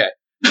 okay.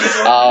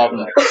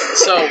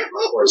 So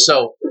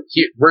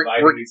here,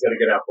 I think he's going to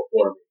get out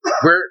before me.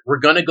 we're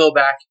gonna go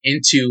back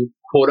into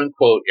quote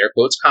unquote air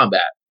quotes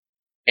combat,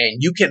 and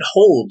you can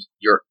hold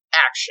your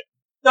action.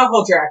 Don't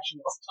hold your action.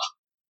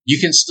 You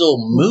can still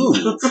move.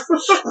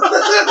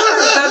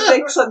 That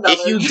makes another.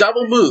 If you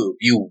double move,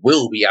 you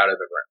will be out of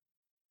the room.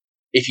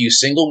 If you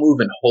single move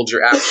and hold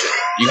your action,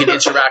 you can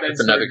interact with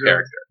another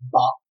character.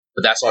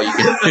 But that's all you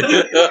can. I'm going to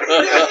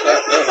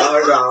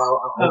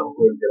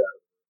get out.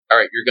 All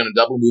right, you're gonna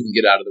double move and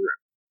get out of the room.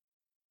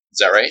 Is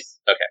that right?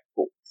 Okay,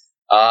 cool.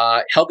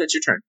 Helga, it's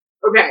your turn.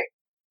 Okay.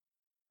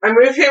 I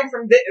move him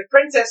from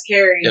Princess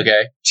Carrie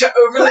Okay. to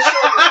over the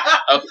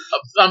shoulder. Okay.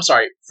 I'm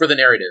sorry for the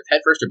narrative.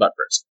 Head first or butt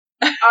first?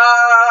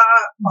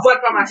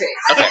 Butt by my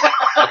face. Okay.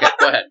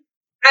 Go ahead.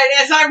 And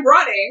as I'm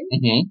running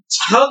Mm-hmm.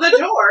 to the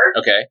door,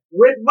 Okay.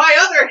 with my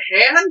other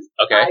hand,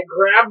 Okay. I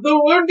grab the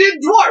wounded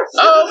dwarf.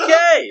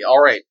 Okay.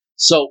 All right.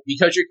 So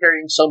because you're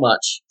carrying so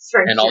much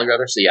Strength and all check. your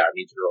other, so yeah, I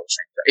need you to roll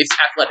strength. It's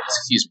athletics.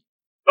 Excuse me.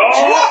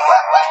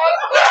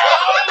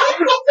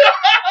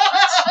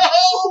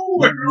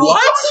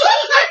 What?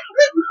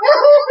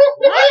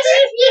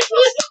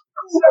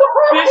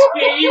 This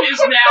game is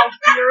now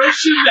pure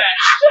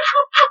Shemesh.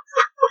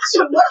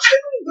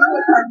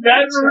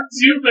 That ruins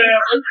you, man.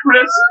 A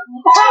Chris.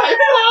 High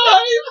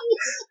five.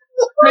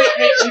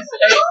 Hey,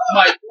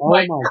 Mike. Oh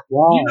my You gosh.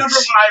 remember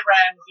when I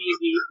ran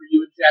D&D for you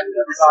and Chad and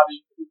everybody,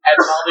 and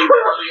Molly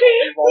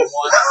only rolled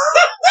one?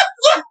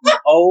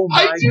 Oh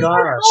my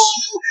gosh.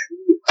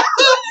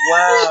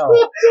 Wow.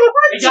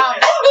 Hey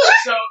guys,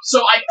 so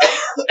I think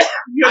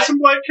You got some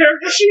blank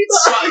character sheets?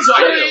 so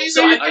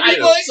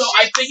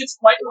I think it's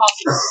quite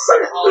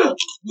possible.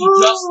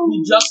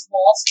 We just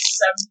lost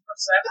 70%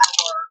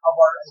 of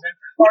our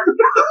adventure party.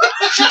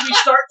 Should we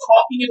start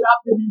talking about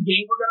the new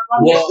game we're gonna run?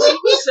 Well,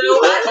 So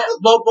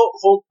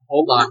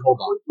hold on.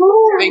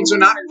 Things are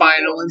not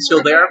final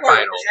until they are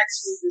final.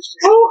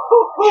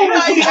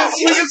 Yes,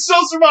 we can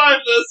still survive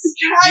this.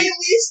 Can I at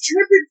least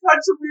trip in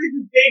such a way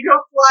that they go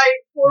flying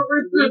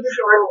forward through the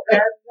door?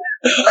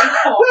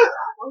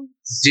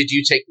 Did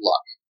you take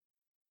luck?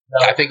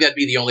 No. I think that'd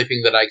be the only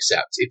thing that I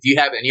accept. If you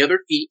have any other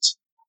feat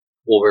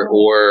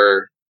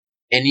or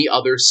any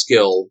other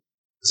skill,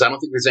 because I don't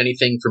think there's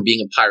anything from being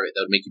a pirate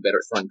that would make you better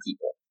at throwing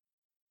people.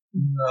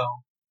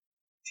 no.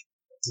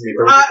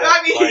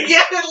 I mean,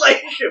 yeah,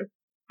 like,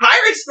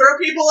 pirates throw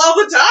people all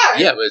the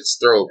time. Yeah, but it's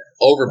throw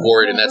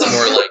overboard, and that's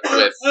more like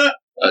with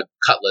a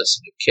cutlass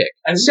and a kick.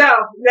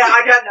 No,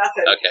 I got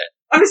nothing. Okay.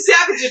 I'm a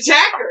savage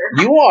attacker.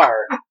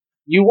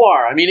 You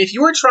are. I mean, if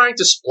you were trying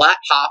to splat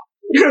hop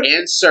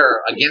and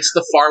Sir against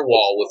the far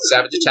wall with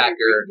Savage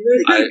Attacker,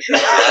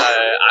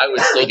 I would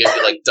still give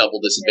you like double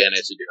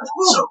disadvantage to do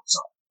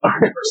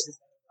it.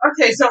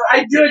 Okay, so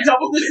I do a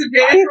double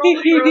disadvantage roll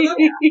to throw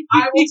them.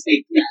 I will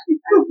take that.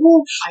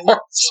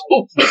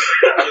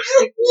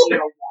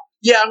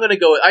 Yeah, I'm gonna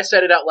go. I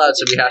said it out loud,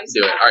 so we have to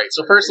do it. All right.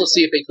 So first, let's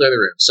see if they clear the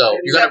room. So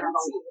you're gonna.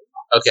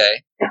 Okay.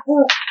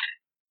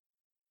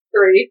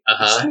 3.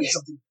 Uh-huh.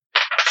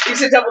 You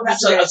said double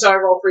disadvantage, so I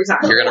roll 3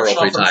 times. You're gonna roll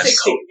 3 times.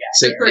 16.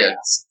 Six, Three. yeah,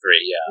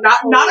 3. Yeah.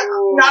 Not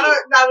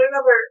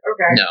another.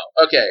 Okay. No.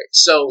 Okay.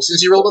 So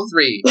since you rolled a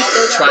 3,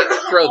 trying to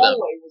throw them,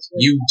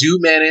 you do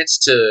manage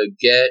to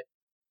get.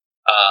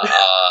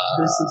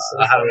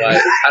 How do I?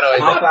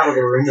 Hop out of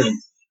the room and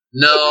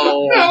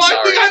No, I'm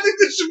sorry. I think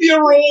this should be a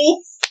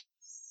roll.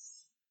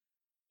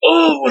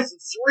 Oh, with a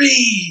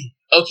 3.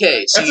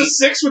 Okay, so That's a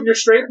 6 with your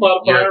strength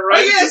modifier, Oh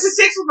right? yeah, it's a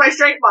 6 with my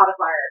strength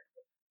modifier.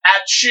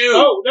 At shoe.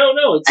 Oh,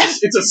 no,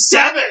 it's a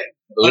 7.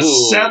 A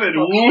Ooh. 7.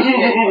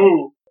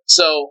 Ooh.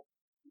 So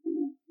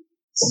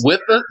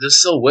with a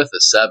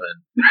 7.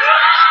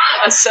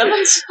 A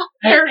 7's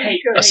Hey,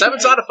 A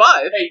 7's out of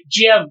 5. hey,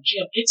 GM,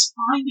 it's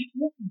fine to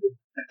kill people.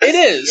 It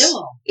is. Kill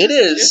 'em. It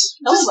is.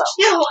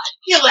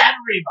 Kill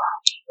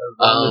everybody.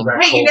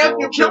 Hey, you know, if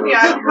you kill me,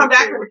 I can come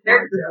back with a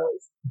character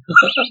voice.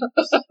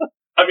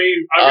 I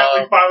mean, I've got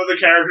like 5 other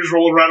characters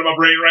rolling around in my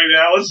brain right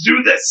now. Let's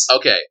do this.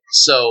 Okay,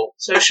 so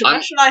So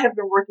Shamash and I have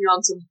been working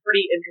on some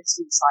pretty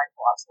interesting side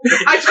plots.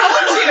 I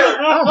told you!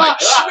 oh my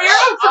god. Swear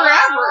them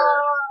forever!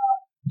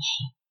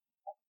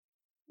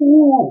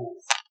 Ooh.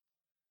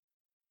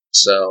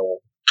 So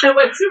I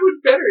went so much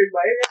better in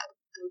my head.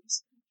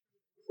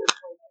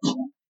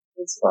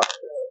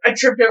 I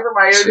tripped over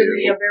my own to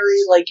be a very,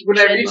 Like when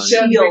I reached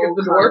down to pick up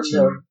the dwarf.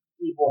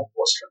 evil.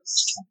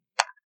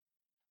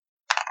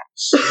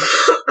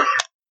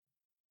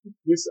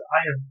 Yes,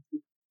 I am.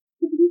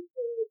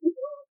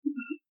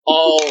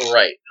 all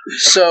right.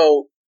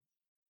 So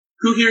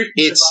Who here can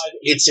it's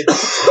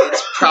survive?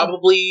 it's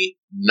probably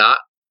not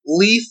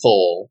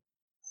lethal.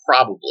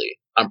 Probably.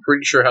 I'm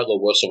pretty sure Helga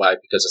will survive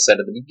because I said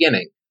at the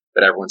beginning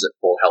that everyone's at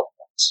full health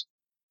points.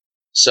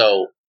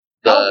 So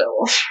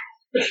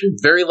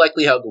very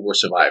likely Helga will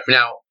survive.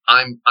 Now,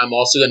 I'm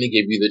also going to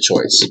give you the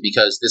choice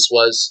because this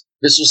was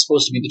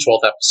supposed to be the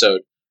 12th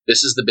episode.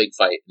 This is the big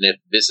fight, and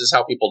if this is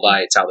how people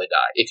die, it's how they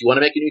die. If you want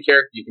to make a new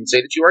character, you can say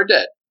that you are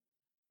dead,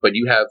 but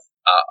you have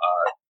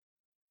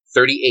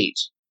 38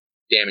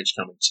 damage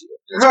coming to you.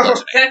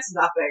 That's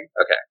nothing.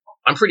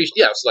 I'm pretty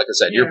so like I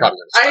said, you're probably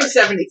going to I'm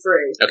survive.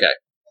 73. Okay.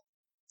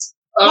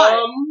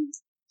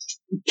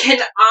 Can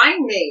I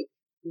make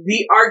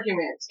the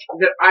argument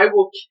that I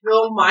will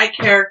kill my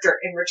character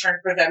in return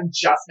for them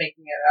just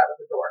making it out of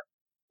the door?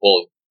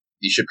 Well,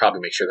 you should probably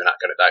make sure they're not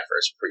going to die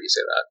first before you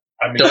say that.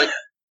 I mean, Don't-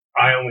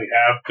 I only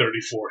have 34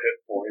 hit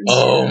points.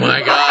 Oh my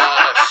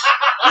gosh.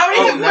 How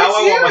many hit now points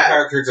I do you want my have?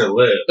 character to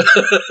live.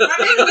 How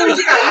many hit points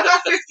you got? You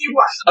got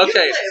 51.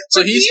 Okay, You live, so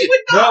but he's- he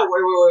would No, not.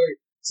 wait.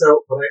 So,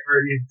 but I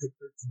already took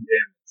 13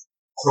 damage.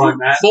 So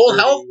I'm at Full 30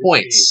 health HP.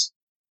 points.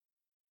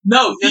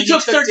 No, No, he you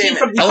took took 13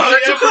 from damage. the Oh,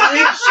 other that's one.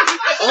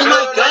 Oh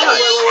my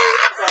gosh.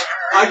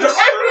 I took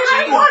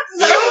 13.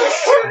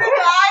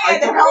 I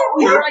took help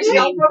me. 13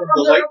 I help from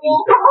the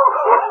lightning.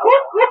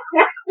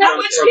 How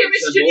much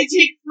damage did he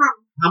take from?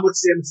 How much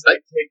damage did I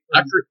take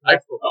I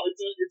from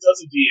It does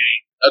a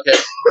D8. Okay,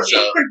 so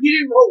You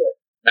didn't roll it.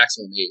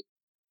 maximum 8.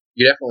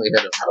 You definitely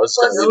hit him. I was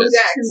going to leave it.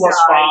 Dex Plus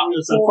die. 5.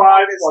 It's a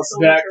 5 plus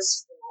Dex.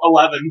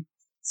 11.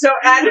 So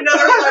add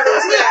another 11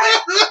 to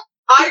that.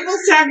 I will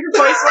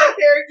sacrifice my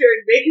character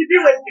and make it do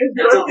it because It's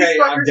both okay,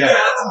 these I'm fuckers dead. are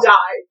about to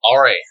die. All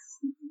right.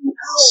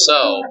 So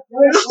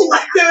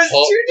There was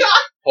Hold- 2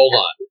 die. hold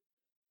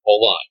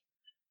on.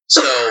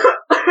 So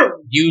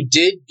you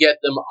did get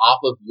them off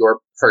of your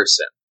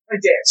person. I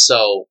did.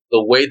 So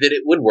the way that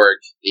it would work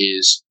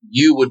is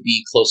you would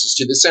be closest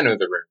to the center of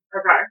the room.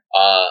 Okay.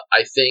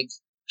 I think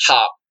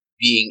Hop,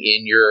 being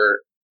in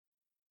your,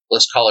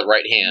 let's call it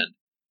right hand,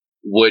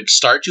 would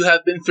start to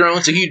have been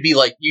thrown. So you'd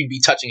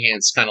be touching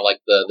hands, kind of like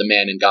the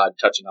man and God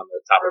touching on the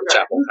top of the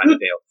chapel kind of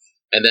deal.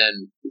 And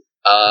then,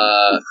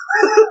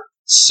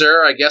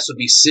 Sir, I guess, would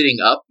be sitting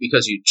up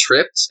because you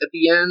tripped at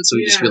the end. So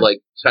he'd just be like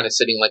kind of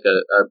sitting like a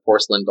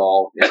porcelain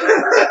doll. And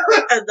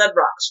then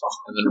rocks fall.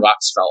 And then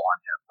rocks fell on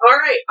him. All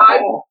right.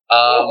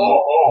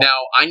 Now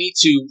I need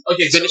to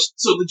finish.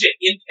 So legit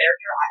in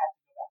character,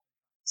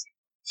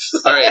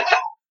 All right.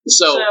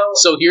 So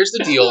here's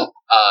the deal.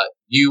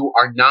 You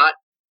are not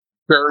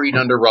buried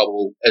under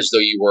rubble as though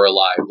you were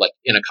alive, like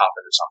in a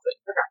coffin or something.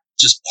 Okay.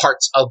 Just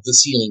parts of the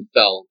ceiling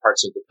fell,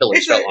 parts of the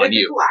pillars fell on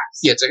you. Collapse.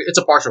 Yeah, it's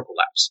a partial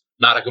collapse,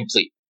 not a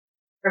complete.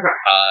 Okay.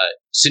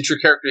 Since your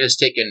character has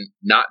taken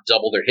not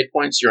double their hit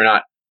points, you're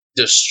not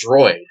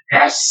destroyed.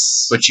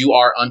 Yes. But you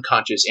are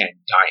unconscious and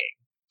dying.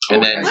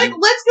 And then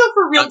Let's go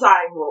for real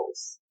dying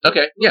rules.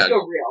 okay, yeah. Let's go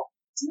real.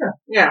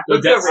 Yeah.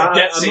 Let's Death- go real.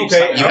 death I'm saves.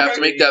 okay. You have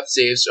to make death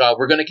saves.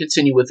 We're going to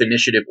continue with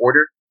initiative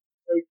order.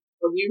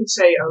 When you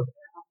say,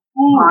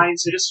 mine,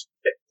 so just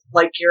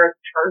like your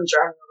turns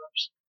are in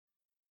reverse.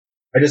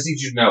 I just need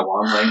you to know,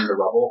 while I'm laying in the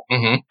rubble,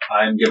 Mm-hmm.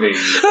 I'm giving...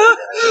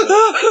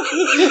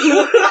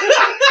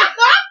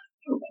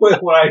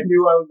 when I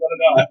knew I was going to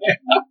die.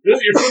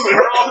 Really, you're flipping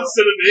her off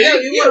instead of me? Yeah,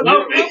 you would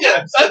have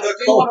That's That's fair.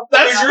 cool.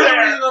 That's You're the fair.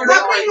 reason I'm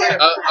not right here.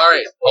 All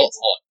right, hold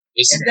on.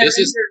 This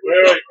is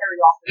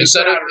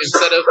instead of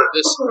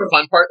this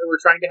fun part that we're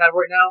trying to have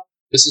right now.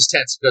 This is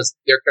tense because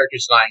their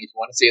character's dying. If you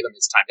want to save them,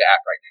 it's time to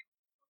act right now.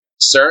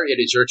 Sir,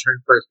 it is your turn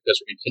first because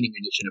we're continuing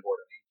initiative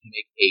order. You can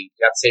make a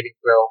death saving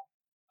throw.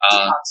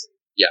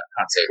 Yeah,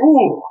 con save.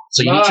 Ooh,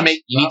 So you need to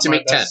make not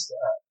my 10. best.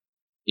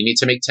 You need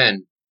to make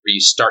 10 where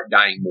you start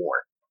dying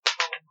more.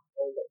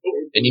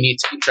 And you need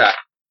to keep track.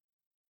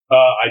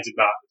 I did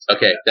not.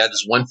 Okay, that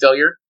is one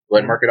failure. Go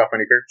ahead and mark it off on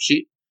your character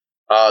sheet.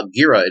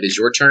 Gira, it is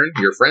your turn.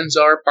 Your friends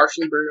are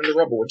partially buried in the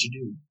rubble. What you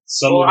do?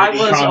 Suddenly, I was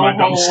making on my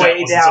dumb the step way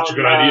wasn't down such a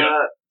good idea.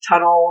 the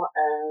tunnel,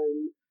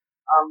 and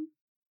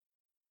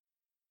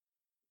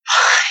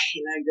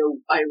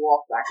I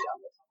walk back down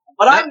the tunnel.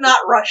 But I'm not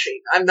rushing.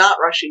 I'm not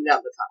rushing down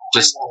the tunnel.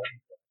 Just- I'm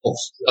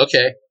walking.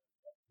 Okay.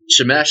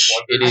 Shemesh,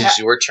 it is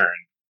your turn.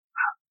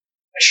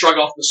 I shrug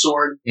off the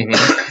sword,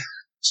 Mm-hmm.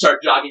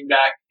 start jogging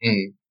back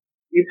You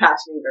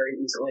pass me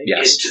very easily.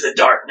 Yes. into the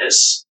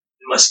darkness.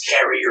 You must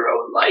carry your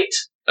own light.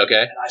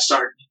 Okay. And I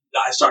start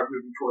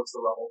moving towards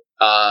the rubble.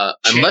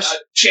 Unless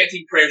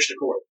chanting prayers to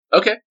Court.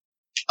 okay.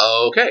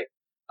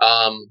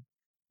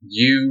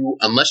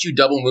 Unless you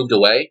double moved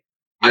away,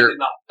 I did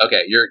not.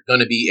 okay. You're going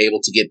to be able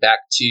to get back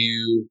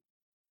to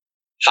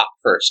Hop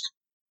first.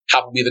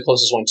 Hop will be the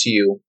closest one to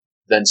you,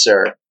 then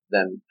Sir,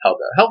 then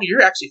Helga. Helga,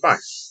 you're actually fine.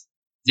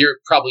 You're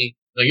probably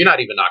you're not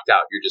even knocked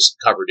out. You're just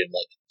covered in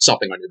like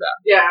something on your back.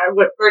 Yeah,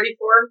 what,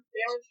 34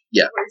 damage?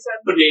 Yeah. What you said?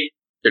 But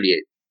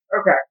 38.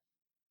 Okay.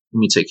 Let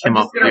me take him I'm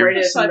off just going to here. rate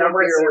it as a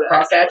number instead of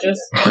cross hatches.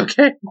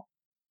 Okay.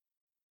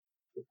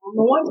 On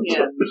the one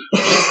hand,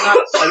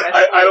 it's not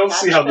I don't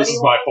see how this is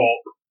my fault.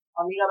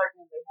 On the other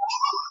hand, they have.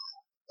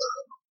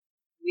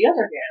 On the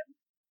other hand,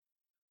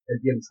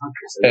 Against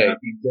hunters, Hey. they're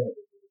not being dead.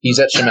 He's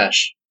at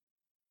Shemesh.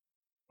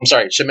 I'm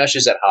sorry, Shemesh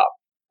is at Hop.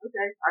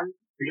 okay, I'm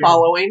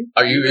following.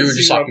 Are you were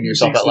just talking to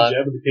yourself out loud?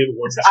 I'm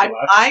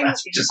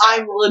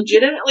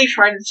legitimately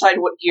trying to decide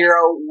what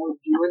Giro would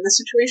do in this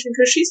situation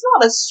because she's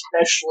not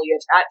especially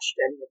attached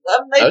to any of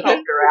them. They Okay.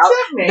 helped her out.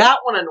 Exactly.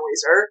 That one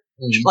annoys her.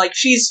 Mhm. Like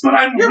she's But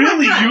I'm You're my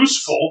really friend.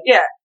 useful.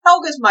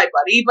 Helga's my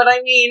buddy, but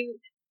I mean,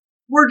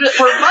 we're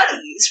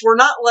buddies. We're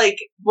not like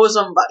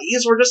bosom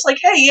buddies. We're just like,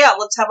 hey, yeah,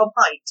 let's have a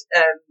pint,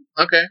 and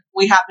Okay.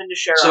 we happen to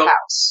share So- a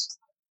house.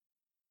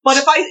 But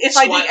if I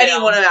Squat dig down.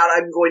 anyone out,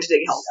 I'm going to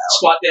dig Helga out.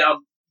 squat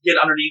down, get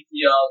underneath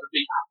the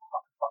big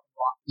fucking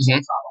rock. Mhm.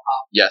 On top of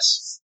Hop.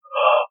 Yes.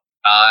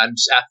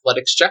 Just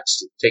athletics checks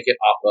to take it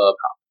off of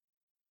Hop.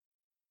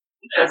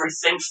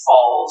 Everything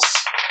falls.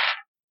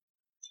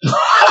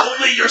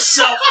 Only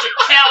yourself to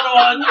count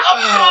on.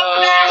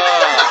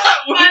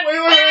 Wait.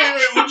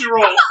 What'd you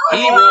roll?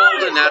 He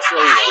rolled a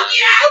natural 1.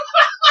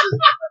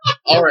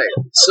 Alright,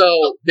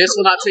 so this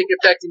will not take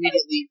effect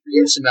immediately for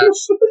you,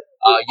 Shemesh.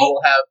 You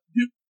will have...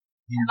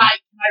 Can I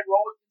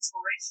roll with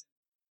inspiration?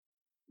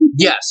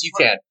 Yes, you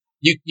can.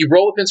 You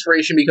roll with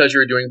inspiration because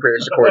you're doing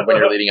prayers to Court when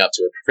you're leading up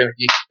to it.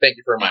 Thank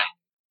you for reminding me.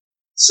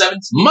 17.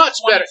 Much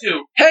better.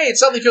 22. Hey, it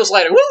suddenly feels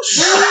lighter. Whoosh!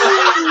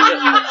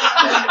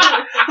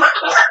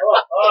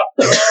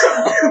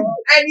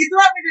 And you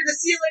throw it into the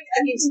ceiling,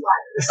 and he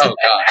splatters. Oh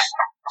gosh.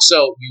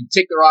 So you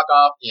take the rock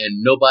off, and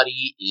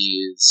nobody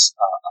is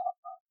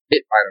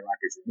hit by the rock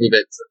as you move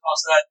it. So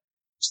toss that.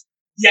 Just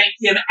yank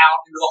him out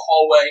into the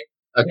hallway.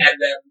 Okay. And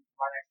then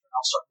right after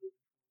I'll start moving.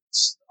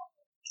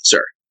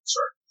 Sir.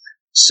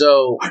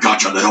 So, I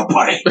got your little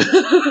buddy.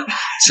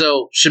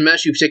 so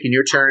Shemesh, you've taken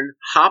your turn.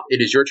 Hop, it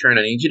is your turn.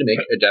 I need you to make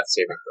a death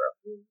saving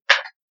throw.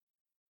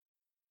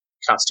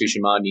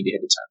 Constitution mod, need to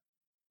hit a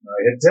I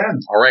hit 10.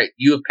 All right,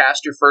 you have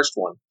passed your first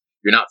one.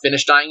 You're not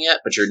finished dying yet,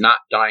 but you're not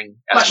dying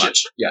as Question.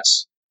 much.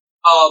 Yes.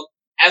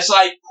 As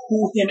I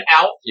pull him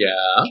out, Yeah.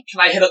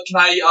 can I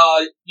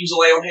use a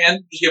lay on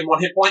hand? Just give him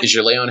 1 hit point? Is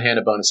your lay on hand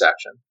a bonus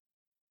action?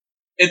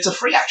 It's a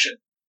free action.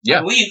 Yeah.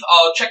 I believe,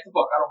 check the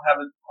book. I don't have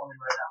it on me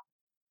right now.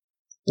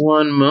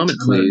 One moment,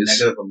 please.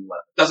 Negative 11.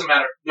 Doesn't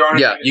matter. There aren't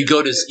Yeah, any you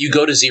go to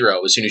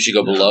 0 as soon as you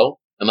go below,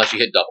 unless you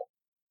hit double.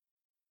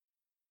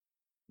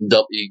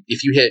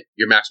 If you hit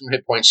your maximum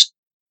hit points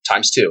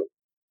times 2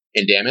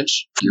 in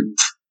damage, you're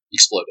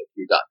exploded.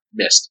 You're done.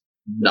 Missed.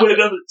 But it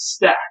doesn't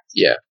stack.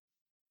 Yeah.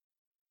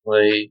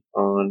 Lay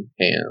on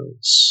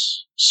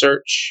hands.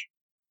 Search.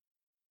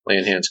 Lay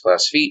on hands,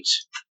 class feet.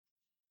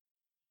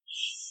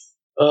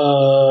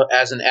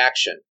 As an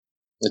action.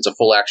 It's a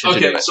full action to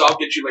do Okay, it. so I'll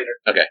get you later.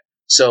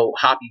 So,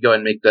 Hop, you go ahead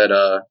and make that,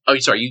 oh,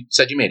 sorry, you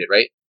said you made it,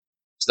 right?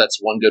 So that's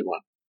one good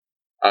one.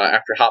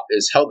 After Hop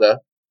is Helga.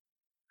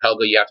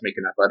 Helga, you have to make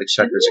an athletics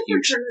check. There's a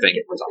huge thing.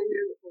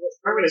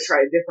 I'm going to try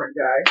a different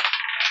guy.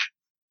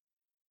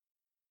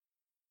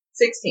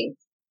 16.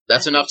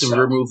 That's enough to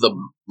remove the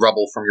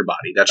rubble from your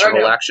body. That's your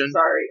whole action?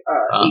 Sorry.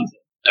 18.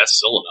 That's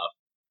still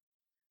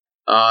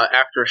enough.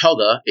 After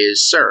Helga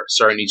is Sir.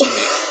 Sir, I need you to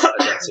make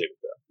a death saving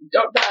throw.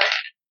 Don't die.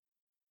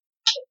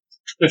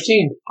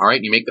 15. All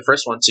right, you make the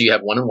first one, so you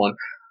have 1 and 1.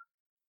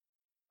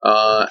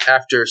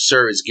 After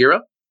Sir is Gira.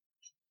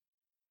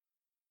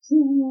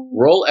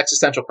 Roll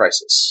existential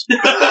crisis.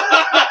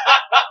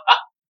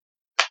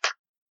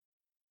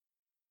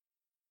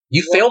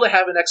 You fail to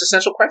have an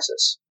existential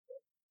crisis.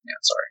 Yeah,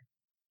 sorry.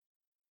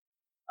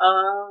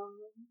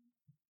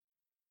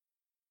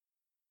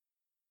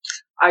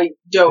 I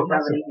don't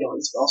have any healing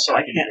spells, so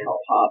I can't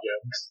help Hop.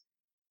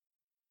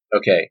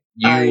 Okay.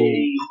 I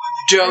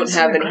don't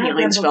have any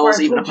healing spells,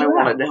 even if I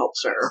wanted to help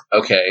Sir.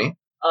 Okay.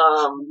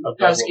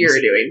 How's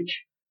Gira doing?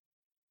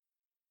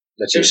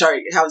 That's Or your,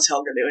 sorry, how's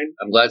Helga doing?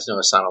 I'm glad to know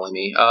it's not only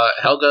me.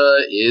 Helga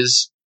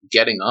is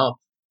getting up.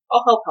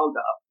 I'll help Helga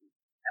up.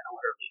 And I'll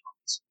let her leave on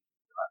this.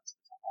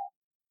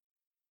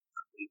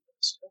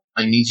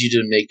 I need you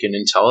to make an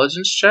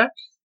intelligence check.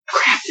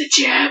 Grab the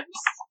gem!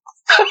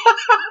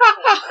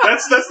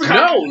 That's the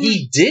No,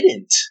 he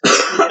didn't.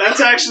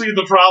 That's actually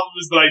the problem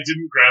is that I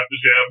didn't grab the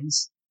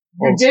gems.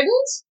 You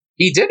didn't?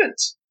 He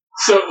didn't.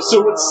 So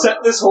what set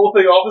this whole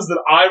thing off is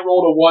that I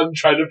rolled a 1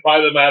 trying to pry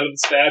them out of the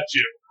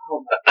statue.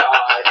 Oh my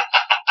god.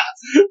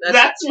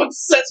 That's what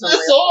set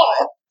this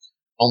off.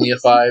 Only a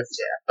 5?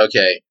 Yeah.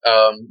 Okay.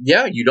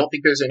 Yeah, you don't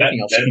think there's anything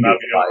else you can do Not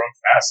with be the able to 5. run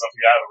fast enough to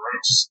get out of the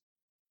room.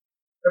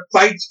 If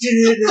I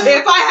did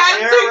If I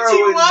hadn't picked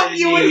you up,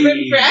 you would have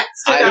been fast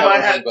I If don't I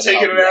think had it would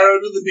taken help an you. arrow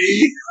to the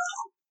knee.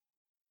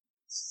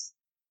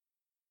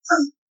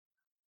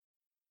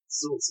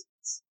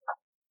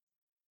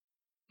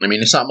 I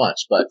mean, it's not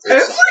much, but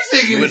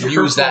everything you would is use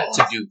your that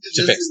fault.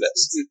 to fix this.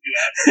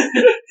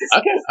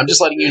 Okay, I'm just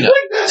letting you know.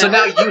 So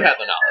now you have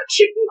the knowledge.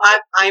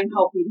 I'm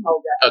helping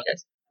Helga. Okay,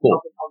 cool.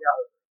 Helping Helga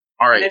out.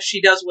 All And right. if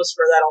she does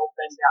whisper that, I'll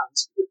bend down and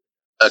speak.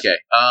 Okay.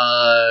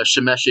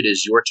 Shemesh, it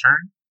is your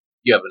turn.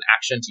 You have an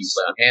action to use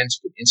lay on hands.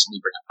 You can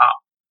instantly bring up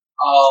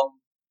Hop.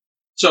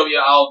 So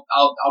yeah, I'll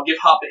give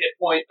Hop a hit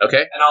point,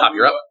 Okay. and I'll Hop, move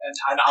you're up.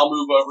 and I'll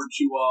move over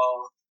to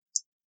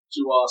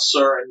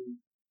Sir and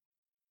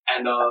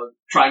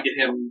try and get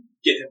him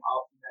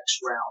up next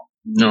round.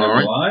 All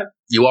right. What?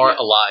 You are Yeah.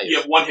 alive. You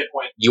have 1 hit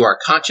point. You are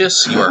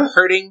conscious. You are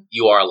hurting.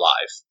 You are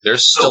alive.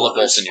 There's still a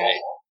bolt in your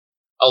knee.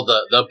 Oh,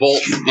 the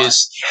bolt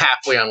is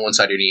halfway on one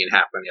side of your knee and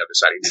halfway on the other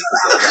side of your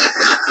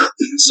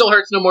knee. Still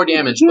hurts, no more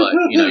damage, but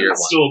you're at 1.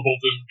 Still a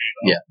bolt in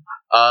me,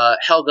 though.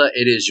 Helga,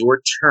 it is your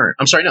turn.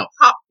 I'm sorry, no,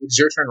 Hop, it's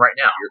your turn right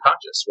now. You're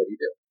conscious. What do you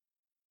do?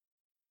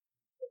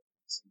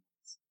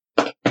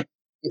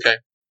 Okay.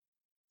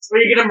 Are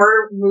you going to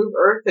move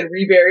Earth and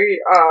rebury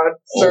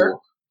Sir?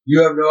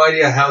 You have no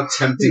idea how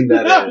tempting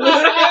that is.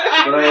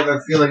 But I have a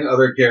feeling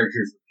other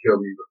characters would kill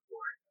me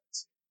before.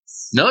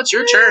 No, it's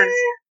your turn.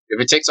 If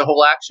it takes a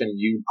whole action,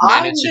 you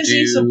I'm manage to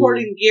busy do...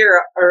 supporting Gira,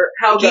 or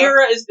Helga.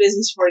 Gira is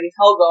busy supporting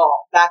Helga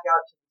back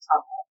out to the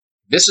tunnel.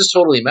 This is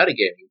totally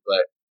metagaming,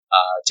 but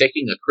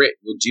taking a crit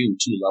will do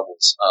 2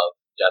 levels of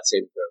death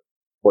saving throw,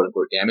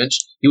 quote-unquote damage.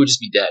 He would just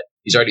be dead.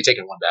 He's already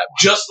taken 1 bad one.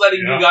 Just letting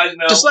you guys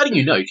know. Just letting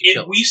you know you can if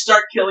kill him. we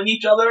start killing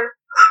each other,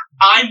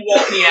 I'm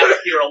walking out of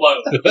here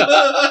alone. But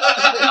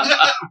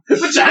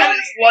that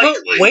is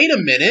likely. Wait a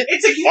minute.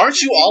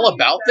 Aren't you all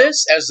about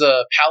this as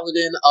a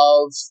paladin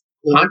of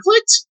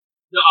conflict?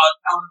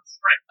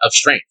 Of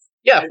strength.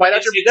 Yeah, fight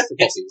out your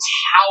difficulties. It's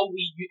how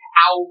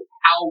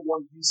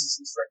one uses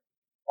the strength.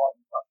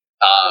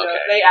 Okay.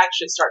 They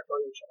actually start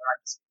killing each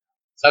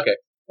other. Okay.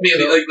 I mean,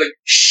 like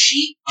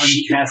she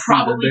could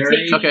probably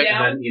take me Okay.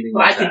 down,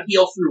 but I can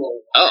heal through all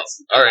of Oh,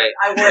 this. all right.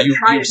 I want to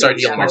try You to started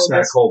take healing them yourself.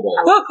 out. That kobold.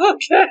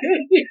 Okay.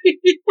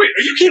 Wait,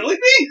 are you killing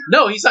me?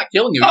 No, he's not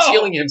killing you. He's Oh.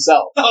 healing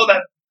himself. Oh,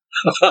 that.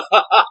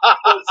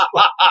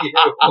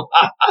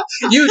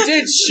 You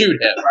did shoot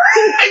him.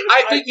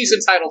 I think he's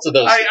entitled to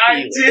those. I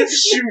feelings. did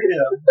shoot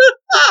him.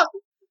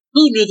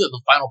 Who knew that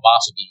the final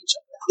boss would be each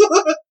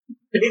other?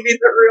 Maybe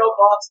the real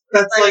boss.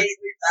 That's like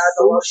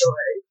the look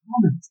away.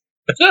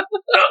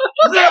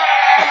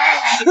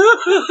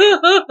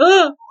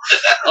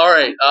 All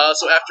right.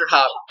 So after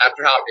Hop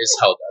is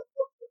Helga.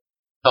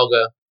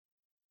 Helga,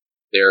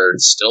 there are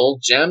still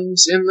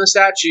gems in the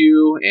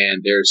statue,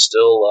 and there's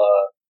still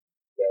Well,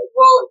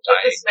 did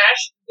dying. the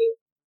smash?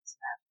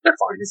 They're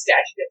fine. Did the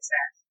statue get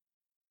smashed?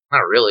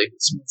 Not really.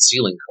 It's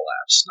ceiling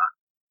collapse, not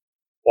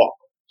wall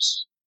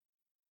collapse.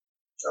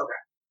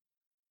 Okay. I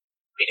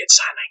mean, it's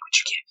sign language.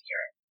 You can't hear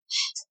it.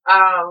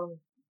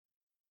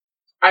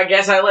 I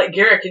guess I let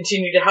Garrett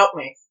continue to help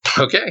me.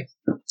 Okay.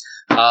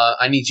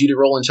 I need you to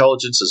roll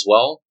intelligence as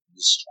well,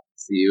 just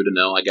for you to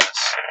know, I guess.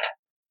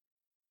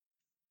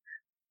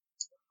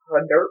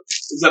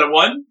 Is that a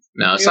 1?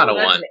 No, it's not a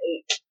That's 1. An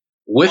 8.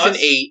 With an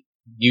Plus? 8,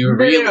 you No,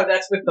 really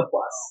that's with the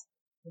plus.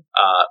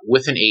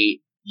 with an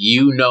 8,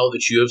 you know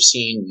that you have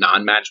seen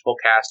non-magical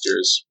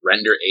casters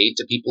render aid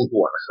to people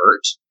who are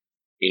hurt.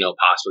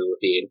 Possibly with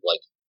the aid of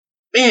like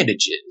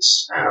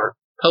bandages or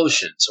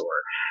potions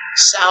or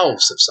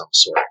salves of some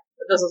sort.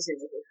 It doesn't seem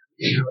like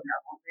it would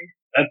help me.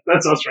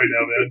 That's us right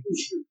now, man.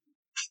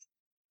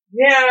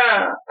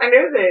 Yeah, I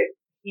know that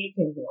he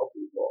can heal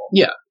people.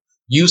 Yeah.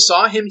 You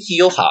saw him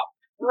heal Hop,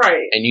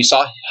 Right, and you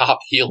saw Hop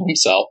heal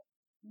himself.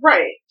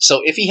 right,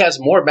 So if he has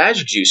more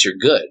magic juice, you're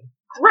good.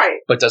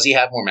 right. But does he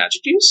have more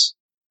magic juice?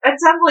 That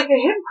sounds like a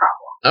him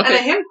problem. Okay. And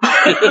a him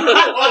problem.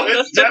 Oh,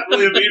 it's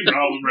definitely a me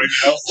problem right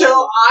now.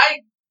 So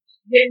I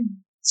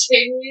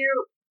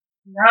continue.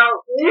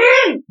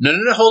 No,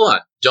 hold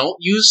on. Don't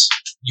use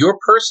your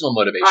personal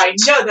motivations. I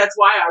know, that's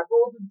why I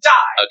rolled a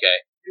die, Okay.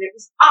 and it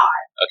was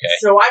odd. Okay.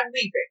 So I'm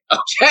leaving.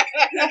 Okay.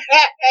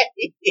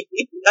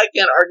 I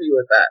can't argue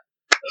with that.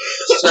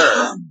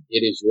 Sir,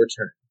 it is your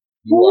turn.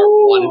 You are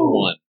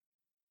 1-1.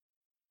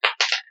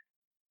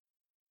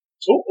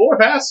 Oh, I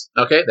pass.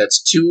 Okay,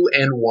 that's 2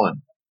 and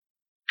 1.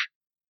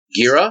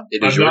 Gira,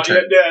 it is I'm your not turn.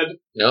 yet dead.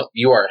 No,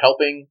 you are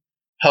helping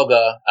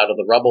Helga out of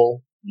the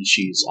rubble.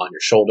 She's on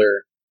your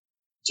shoulder.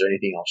 Is there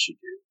anything else you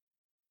do?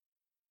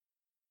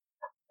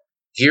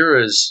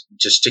 Gira's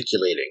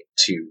gesticulating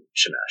to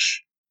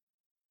Shemesh.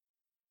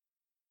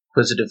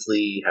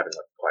 Inquisitively, having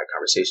like a quiet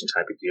conversation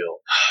type of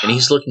deal. And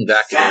he's looking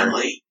back at her,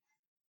 Family.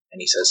 and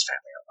he says,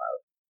 family out loud.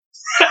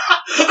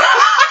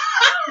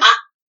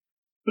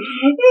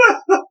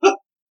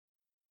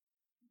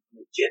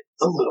 We get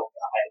the little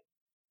guy.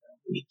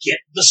 We get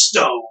the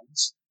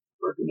stones.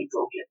 We're gonna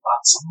go get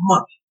lots of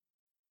money.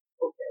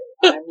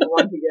 I'm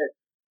going to get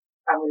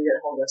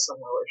Helga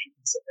somewhere where she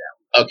can sit down.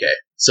 Okay,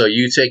 so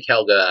you take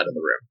Helga out of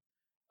the room.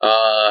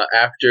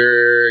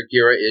 After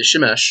Gira is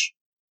Shemesh.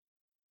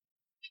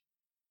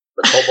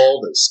 The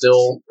kobold is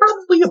still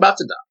probably about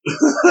to die.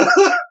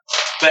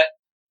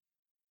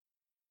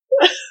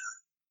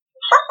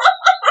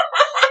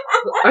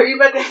 Are you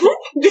about to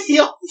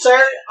heal,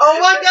 sir? Oh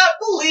my god,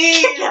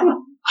 please!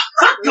 I'm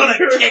gonna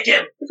kick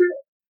him.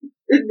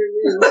 I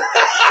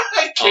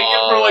kick him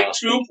for like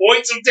 2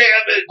 points of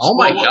damage. Oh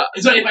my god.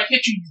 So if I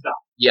hit you, you die.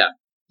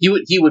 He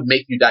would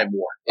make you die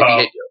more if he Oh.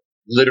 hit you.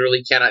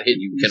 Literally cannot hit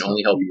you, can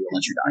only help you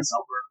unless you die.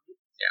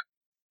 Yeah.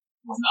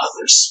 When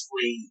others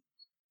flee,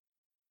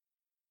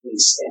 we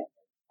stand and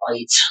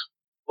fight.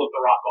 Flip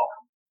the rock off.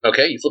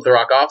 Okay, you flip the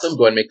rock off him.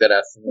 Go ahead and make that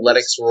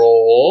athletics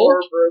roll.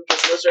 Or broken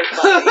lizard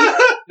body.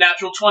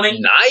 Natural 20.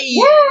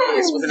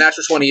 Nice! With a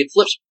natural 20, it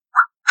flips.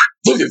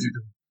 Will you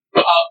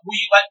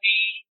let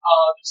me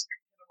just hit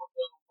him with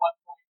the 1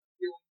 point of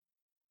healing?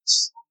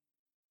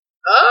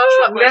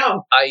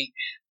 No.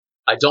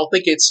 I don't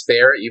think it's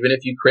fair, even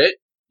if you crit.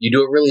 You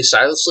do it really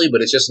silently,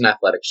 but it's just an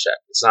athletics check.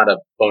 It's not a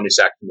bonus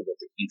action to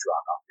lift a huge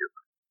rock off your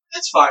back.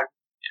 That's fine.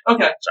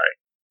 Okay.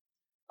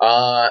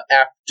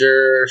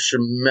 After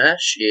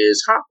Shemesh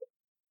is Hop.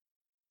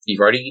 You've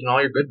already eaten all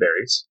your good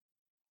berries.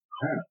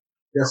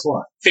 Guess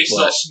what? Face is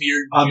What? all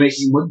smeared. I'm juice.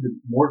 making more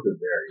good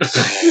berries.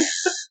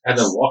 And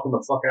then walking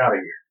the fuck out of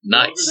here. Those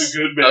are Nice. the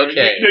good berries.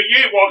 Okay. You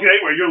ain't walking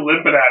anywhere. You're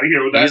limping out of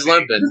here with that. He's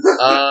limping.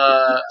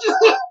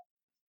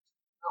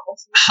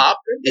 Hop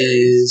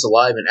is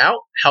alive and out.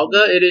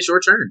 Helga, it is your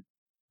turn.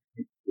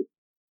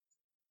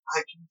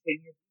 I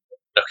continue.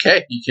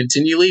 Okay, you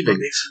continue leaving.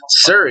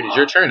 Sir, it is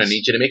your turn. I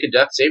need you to make a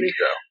death saving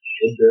throw.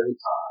 Good berry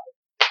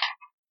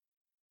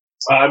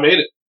I made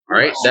it. All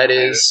right, that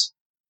is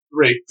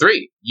 3.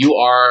 3. You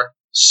are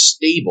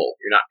stable.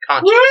 You're not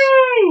conscious,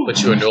 Woo!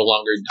 but you are no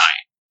longer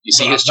dying. You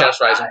see But his I'm chest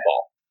not rise and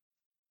fall.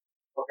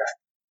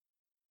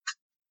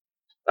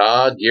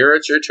 Gira,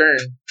 it's your turn.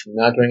 You're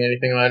not doing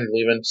anything on it. You're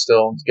leaving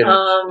still. It's getting,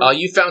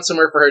 you found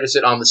somewhere for her to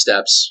sit on the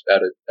steps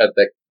at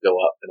that go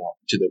up and up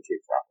to the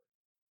cave proper.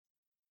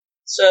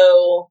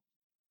 So,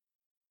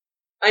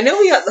 I know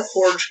we got the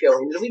forge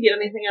going. Did we get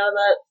anything out of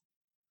that?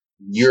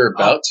 You're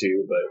about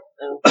to, but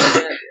No.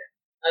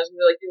 I was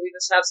gonna be like, do we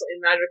just have something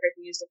magic I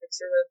can use to fix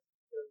her with?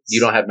 'Cause- you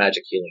don't have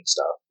magic healing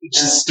stuff.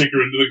 Just stick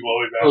her into the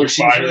glowing Oh, magic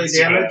she's fire really and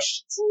see what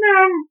damaged?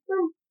 No,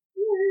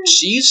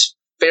 She's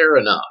fair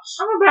enough.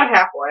 I'm about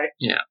halfway.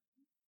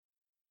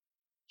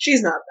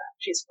 She's not bad.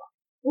 She's fine.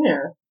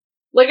 Yeah.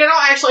 Like, I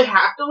don't actually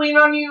have to lean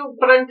on you,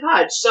 but I'm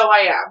touched, so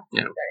I am.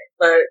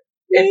 But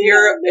if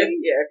you're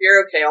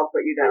okay, I'll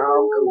put you down.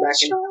 I'll go back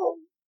and help.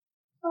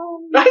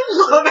 I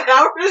love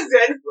how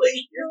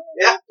resentfully you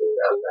talked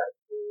about that.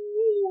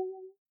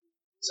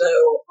 So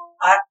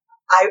I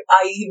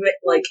even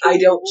like I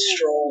don't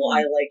stroll. I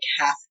like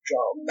half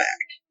jog back,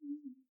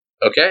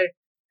 Okay.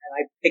 and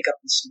I pick up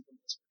the stupid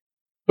lizard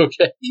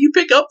Okay. You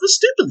pick up the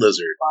stupid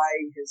lizard. by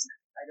his neck.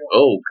 I don't.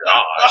 Oh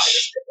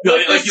gosh. You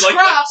like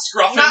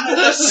scruffing? Not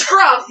the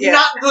scruff, Yeah.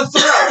 not the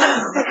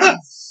throat.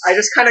 I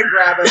just kind of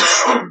grab him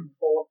and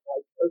pull him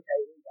like, okay,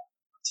 we got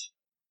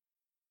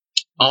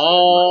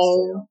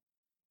All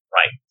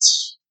right.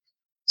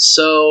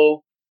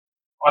 So.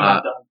 I'm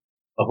not done.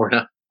 Oh, we're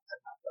not.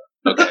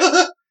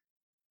 Okay.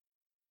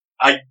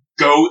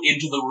 Go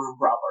into the room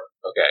proper.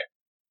 Okay.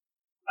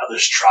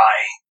 Others try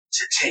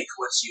to take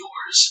what's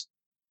yours.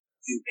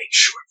 You make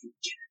sure you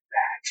get it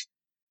back.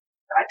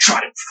 And I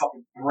try to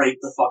fucking break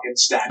the fucking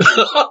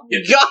statue. Oh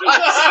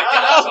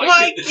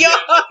my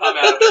god!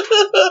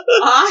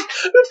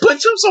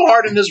 Punch him so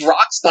hard in his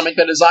rock stomach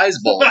that his eyes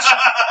bulge.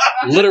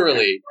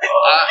 Literally.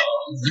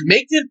 You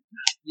make it.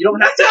 You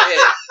don't have to hit.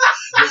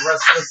 The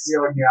restless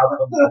ceiling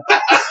album.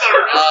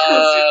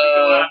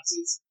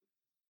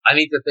 I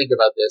need to think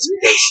about this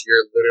because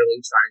you're literally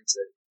trying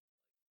to.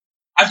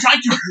 I'm trying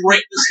to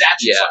break the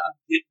statue so Yeah. I can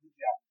get the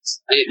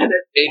gems.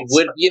 It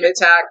would be an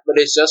attack, but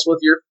it's just with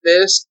your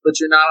fist. But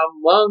you're not a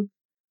monk,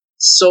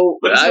 so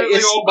But it's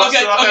really all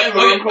busted up after the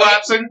room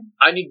collapsing.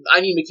 I need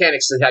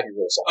mechanics to have you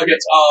roll something. Okay,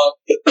 That's all.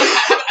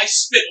 I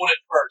spit on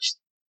it first.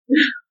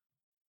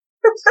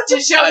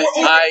 Just show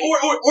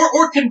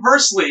Or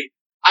conversely,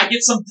 I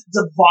get some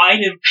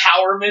divine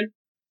empowerment.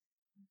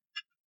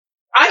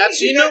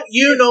 Actually,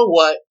 you know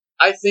what?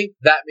 I think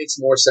that makes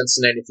more sense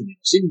than anything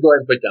else. You can go ahead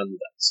and put down the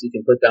dice. You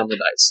can put down the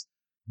dice.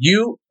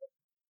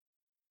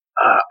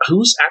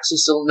 Who's actually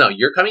still? No,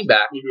 you're coming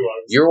back.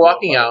 You're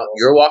walking out.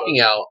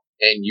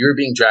 And you're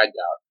being dragged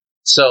out.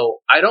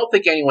 So I don't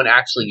think anyone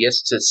actually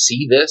gets to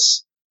see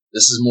this.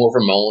 This is more of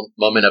a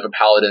moment of a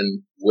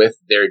paladin with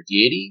their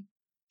deity.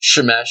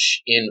 Shemesh,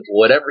 in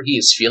whatever he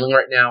is feeling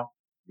right now,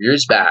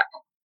 rears back,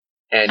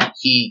 and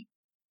he,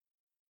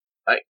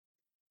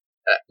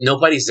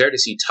 nobody's there to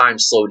see time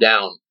slow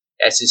down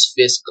as his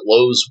fist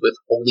glows with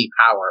holy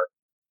power,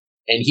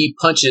 and he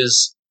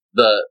punches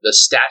the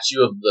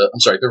statue of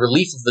the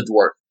relief of the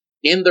dwarf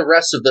in the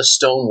rest of the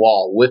stone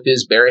wall with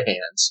his bare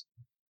hands.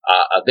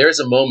 There's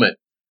a moment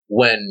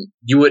when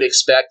you would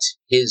expect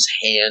his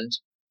hand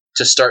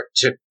to start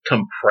to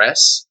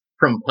compress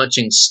from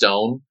punching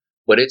stone,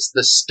 but it's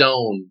the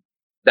stone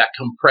that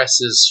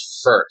compresses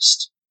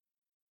first.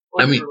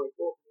 I mean,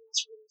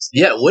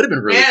 yeah, it would have been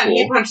really Man, cool.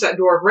 he punched that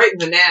dwarf right in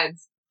the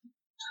nads.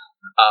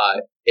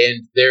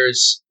 And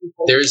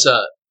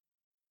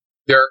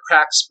there are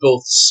cracks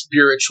both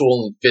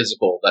spiritual and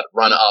physical that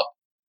run up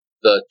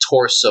the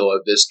torso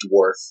of this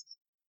dwarf.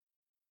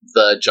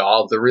 The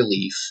jaw of the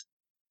relief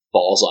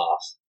falls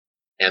off,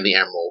 and the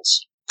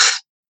emeralds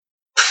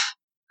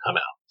come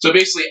out. So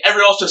basically,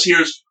 everyone else just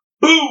hears,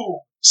 boom,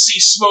 see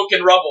smoke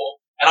and rubble,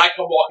 and I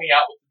come walking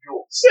out with the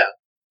jewels.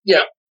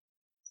 Yeah.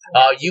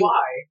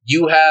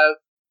 You have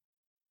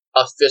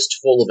a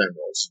fistful of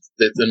emeralds.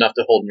 That's enough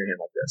to hold in your hand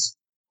like this.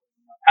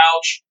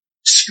 Ouch.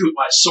 Scoot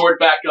my sword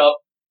back up.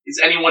 Is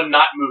anyone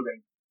not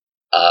moving?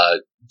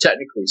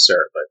 Technically,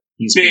 sir, but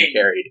he's Bing. being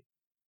carried.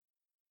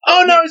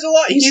 Oh no, he's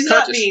alive. He's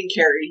not conscious. being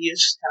carried. He's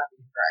just kind of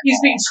being dragged. He's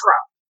being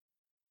scrubbed.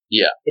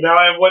 But now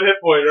I have 1 hit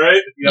point,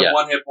 right? You have Yeah.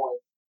 1 hit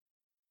point.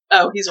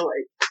 Oh, he's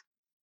awake.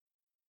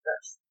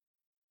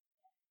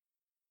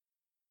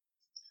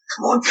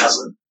 Come on,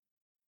 cousin.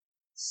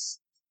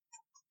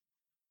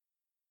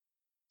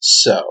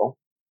 So,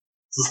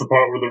 Is this the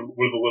part where the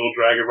little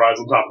dragon rides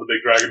on top of the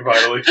big dragon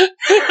finally?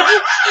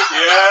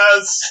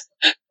 Yes!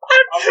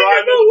 I'm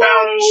riding on the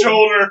paladin's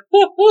shoulder.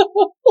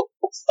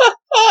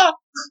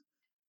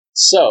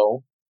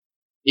 So,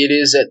 it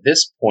is at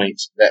this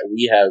point that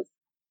we have,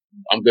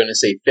 I'm going to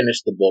say,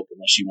 finished the book,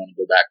 unless you want to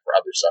go back for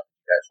other stuff.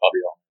 You guys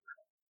probably all know.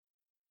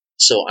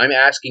 So, I'm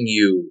asking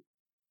you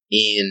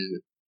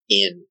in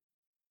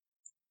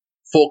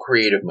full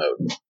creative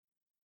mode,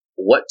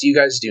 what do you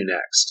guys do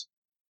next?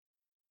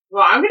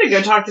 Well, I'm gonna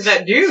go talk to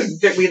that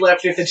dude that we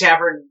left at the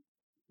tavern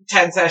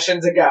 10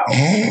 sessions ago.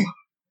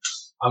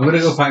 I'm gonna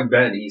go find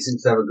Ben. He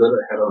seems to have a good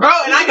head on.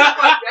 Oh, and I gotta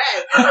find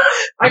Ben.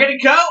 I gotta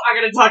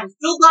talk to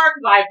Sildar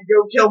because I have to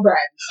go kill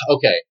Ben.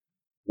 Okay,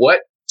 what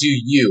do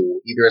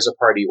you, either as a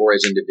party or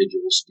as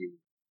individuals, do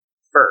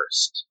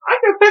first? I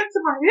go back to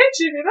my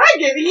engine and I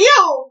get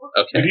healed.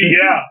 Okay.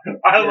 Yeah,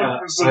 I look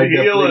for some I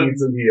definitely healing. need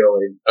some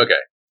healing.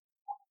 Okay.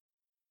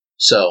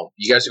 So,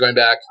 you guys are going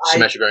back.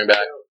 Shemesh, you're going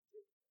back.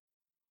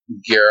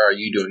 Gira, are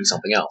you doing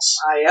something else?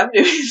 I am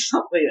doing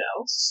something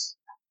else.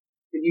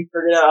 Did you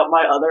forget about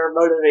my other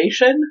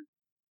motivation?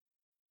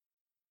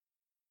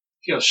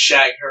 He'll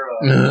shag her,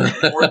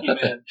 Orky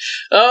man.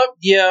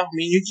 Yeah, I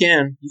mean, you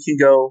can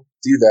go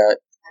do that.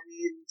 I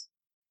mean,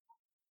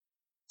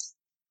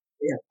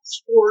 we have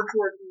this forge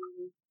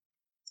working.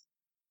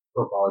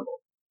 For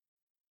volleyball.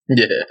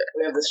 Yeah.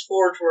 We have this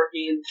forge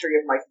working. 3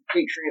 of my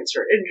compatriots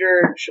are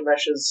injured.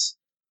 Shemesh is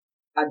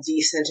a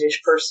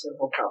decentish person.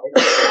 He'll probably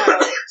help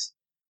out.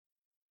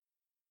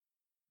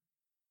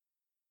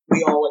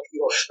 we all like the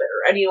orcs better.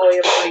 Anyway,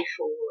 I'm pretty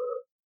sure.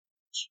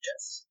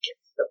 Just get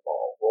the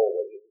ball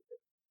rolling.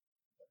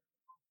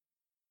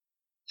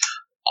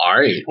 All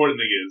right. The important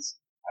thing is,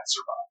 I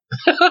survived.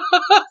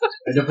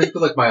 I definitely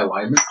feel like my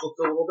alignment flipped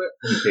a little bit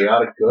from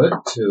chaotic good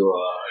to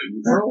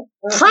neutral.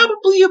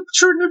 Probably a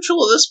pure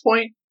neutral at this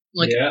point.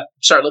 Like, Yeah.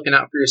 start looking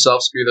out for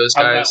yourself. Screw those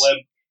How's guys. that, Lem?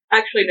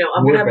 Actually, no.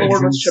 I'm gonna have a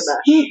word with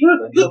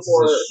Shemesh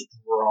before.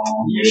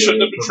 Strong You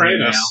shouldn't have word betrayed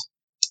for me us.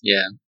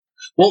 Yeah.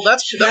 Well,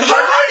 that's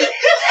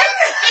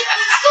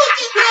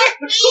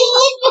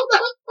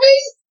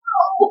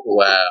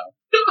wow.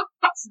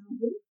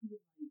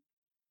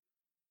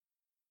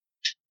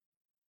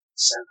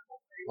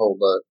 Hold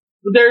up.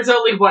 There's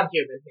only one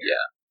human here.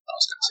 Yeah, I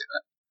was gonna say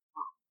that.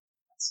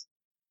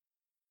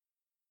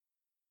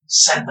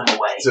 Send them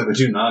away. So the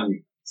two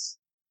non-humans.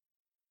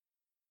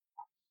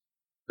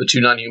 The two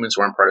non-humans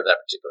weren't part of that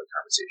particular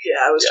conversation.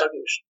 Yeah, I was Yeah.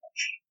 talking to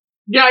Shemesh.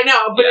 Yeah, I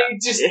know, but Yeah.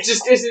 it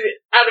just isn't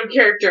out of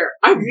character.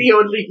 I'm the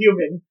only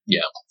human.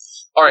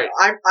 All right.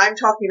 I'm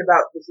talking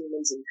about the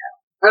humans in town.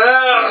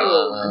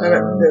 Oh.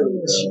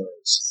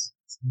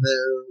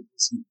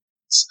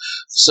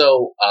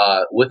 So,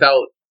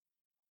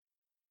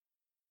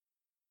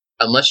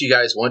 unless you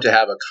guys want to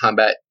have a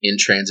combat in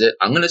transit,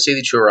 I'm going to say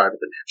that you arrive at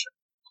the mansion.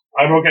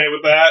 I'm okay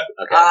with that.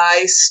 Okay.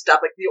 I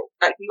stop at the.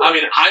 I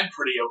mean, I'm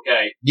pretty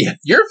okay. Yeah,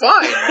 you're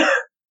fine.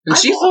 And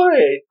she's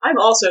fine. I'm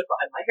also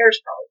fine. My hair's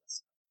probably.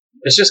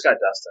 It's just got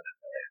dust on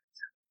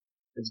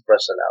it. Just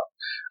brush it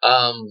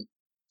out.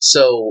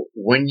 So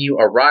when you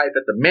arrive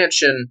at the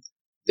mansion,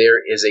 there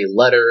is a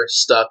letter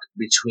stuck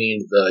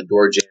between the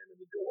door jamb and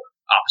the door,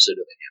 opposite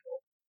of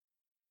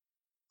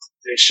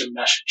They should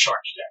mesh in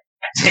charge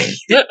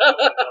the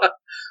handle.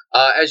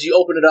 As you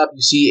open it up,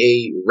 you see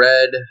a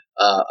red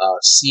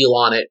seal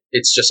on it.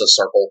 It's just a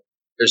circle.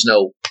 There's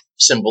no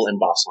symbol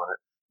embossed on it.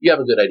 You have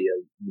a good idea.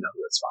 You know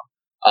who it's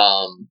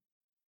from.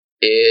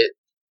 It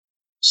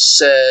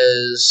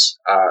says,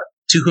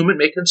 to whom it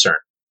may concern,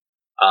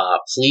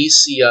 please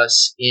see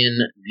us in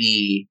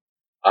the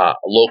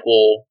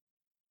local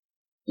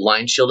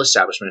Line Shield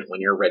establishment when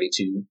you're ready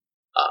to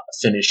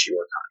finish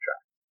your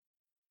contract.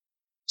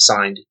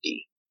 Signed,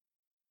 D.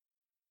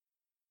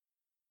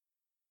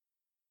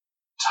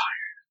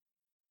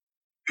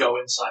 Go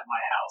inside my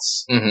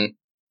house. Mm-hmm.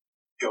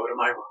 Go to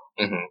my room.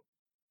 Mm-hmm.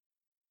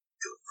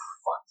 Go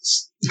fuck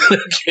this.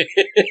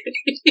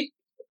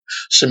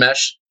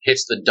 Shemesh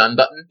hits the done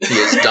button. He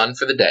is done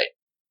for the day.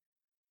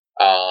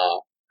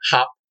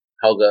 Hop,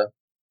 Helga,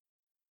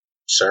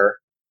 sir.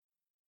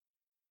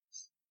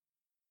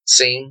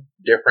 Same,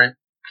 different.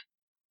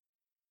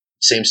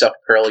 Same stuff,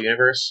 parallel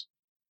universe.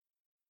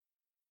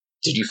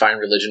 Did you find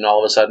religion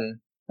all of a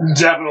sudden?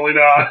 Definitely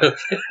not. I'm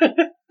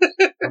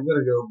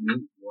gonna go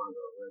meet one of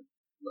the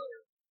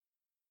letters.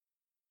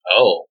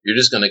 Oh, you're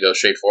just gonna go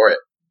straight for it.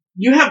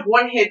 You have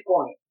one hit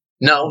point.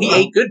 No, he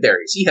ate good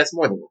berries. He has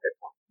more than one hit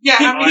point. Yeah,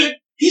 I mean,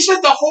 He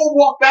spent the whole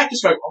walk back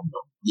just going, oh no.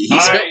 He's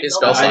his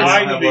spell slot.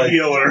 I need a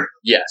healer.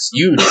 Yes,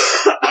 you do.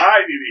 I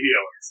need a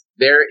healer.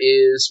 There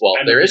is, well,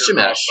 And there a is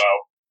bigger Shemesh. crossbow.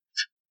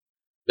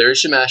 There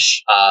is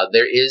Shemesh.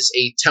 There is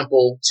a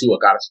temple to a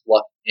goddess of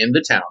luck in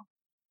the town.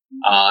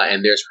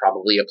 And there's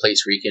probably a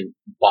place where you can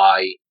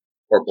buy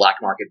or black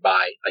market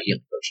buy a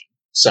healing potion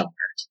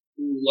somewhere.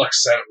 Ooh, luck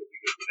 7 would be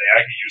good today.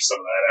 I could use some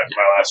of that after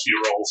my last few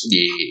rolls.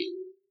 Yeah.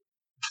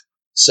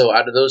 So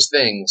out of those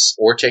things,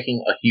 or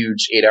taking a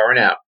huge 8-hour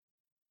nap,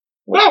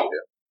 what do you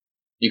do?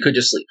 You could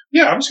just sleep.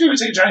 Yeah, I'm just going to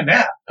take a giant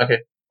nap. Okay.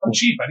 I'm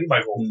cheap. I need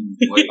my gold.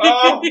 Wait.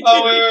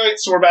 Wait.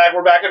 So we're back.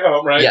 We're back at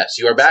home, right? Yes,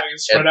 you are back. So I can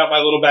spread out my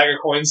little bag of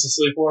coins to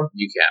sleep on.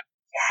 You can.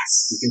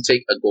 Yes. You can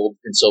take a gold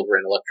and silver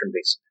and electrum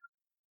base.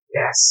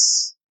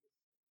 Yes.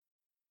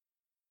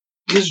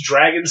 These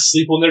dragons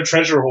sleep on their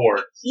treasure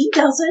hoard. He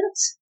doesn't.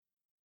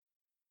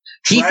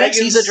 He thinks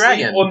he's a Dragons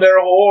dragon. sleep on their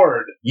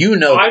hoard. You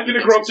know. I'm going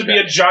to grow up to be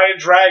a giant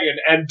dragon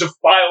and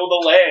defile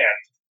the land.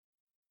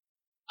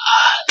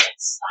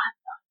 It's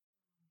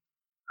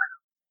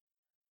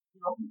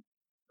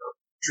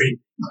Dream.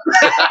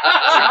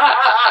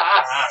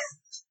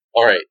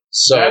 All right.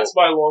 So That's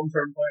my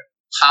long-term plan.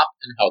 Hop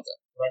and Helga.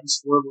 I'm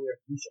swerving at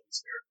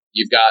Fuchsia's here.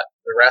 You've got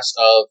the rest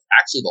of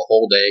actually the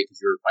whole day because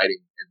you were fighting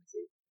in the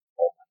cave the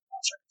whole night.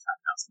 I'll check the time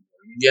now. It's the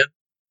morning again.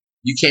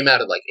 You came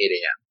out at like 8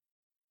 a.m.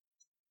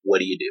 What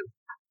do you do?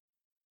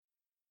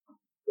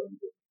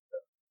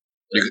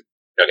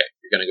 Okay,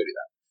 you're gonna go do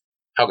that.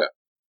 Helga.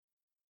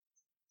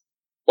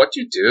 What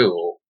you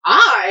do?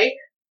 I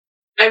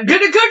am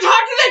gonna go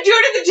talk to that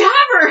dude in the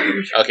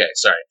tavern. Okay,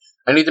 sorry.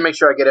 I need to make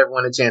sure I get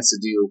everyone a chance to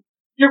do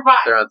You're fine.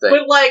 their own thing.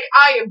 But, like,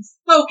 I am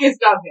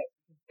focused on him.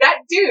 That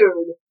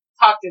dude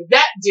talked to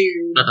that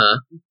dude Uh-huh.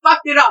 and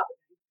fucked it up.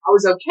 I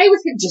was okay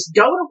with him just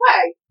going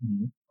away.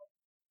 Mhm.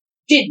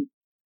 Didn't.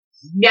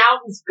 Now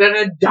he's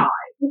gonna die.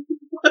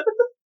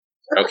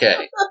 Okay.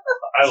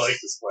 I like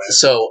this plan.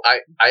 So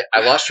I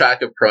lost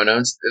track of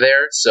pronouns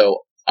there.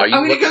 So are you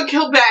I'm gonna looking? go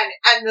kill Ben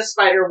and the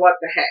spider. What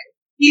the heck?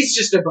 He's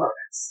just a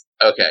bonus.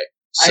 Okay.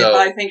 So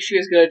I think she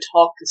was going to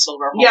talk to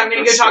Silverhawk. Yeah, I'm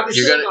gonna go talk to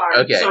You're gonna-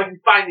 Silgar okay. so I can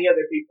find the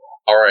other people.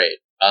 all right.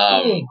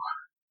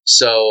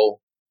 So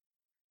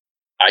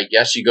I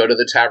guess you go to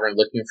the tavern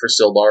looking for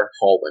Sildar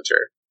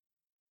Hallwinter.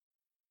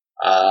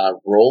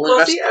 Roll Well,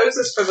 investigation. see, I was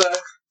just for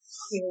the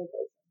healing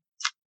potion.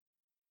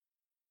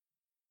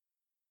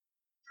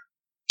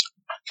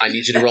 I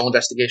need you to roll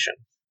investigation.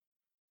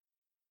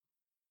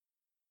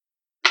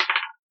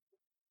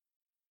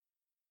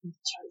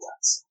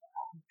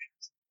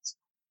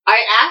 I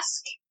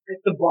ask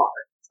at the bar.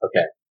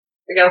 Okay.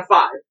 I got a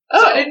 5.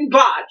 So I didn't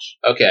botch.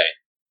 Okay.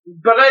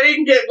 But I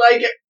didn't get,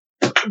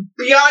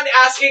 beyond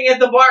asking at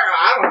the bar.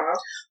 I don't know.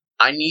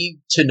 I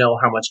need to know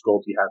how much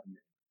gold you have in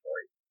your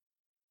inventory.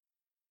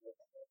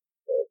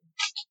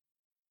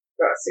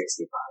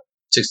 65.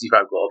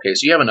 65 gold. Okay,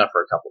 so you have enough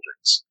for a couple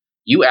drinks.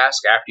 You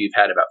ask after you've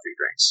had about 3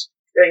 drinks.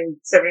 Getting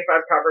 75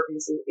 copper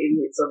pieces,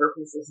 88 silver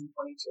pieces, and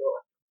 22.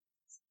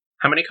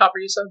 How many copper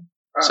you said?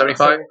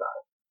 75?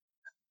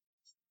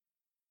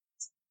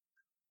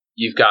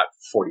 You've got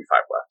 45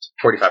 left.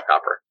 45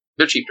 copper.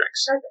 They're cheap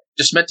drinks. Okay.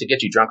 Just meant to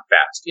get you drunk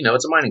fast. You know,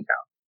 it's a mining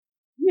town.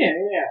 Yeah.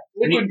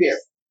 Liquid beer.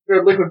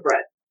 Or liquid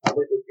bread. Not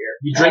liquid beer.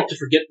 You drink to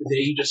forget the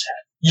day you just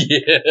had.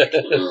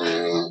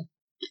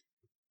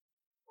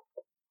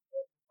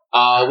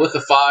 Yeah. With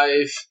a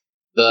 5,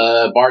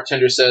 the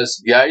bartender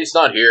says, "Yeah, he's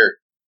not here."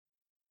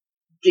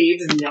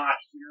 Dave's not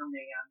here,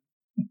 man.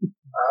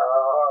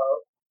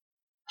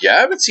 Yeah, I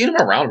haven't seen him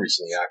around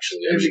recently,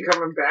 actually. Is he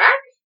coming back?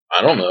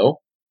 I don't know.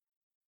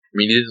 I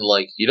mean,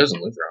 he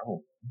doesn't live there. I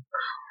don't know.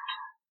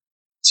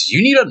 Do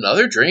you need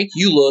another drink?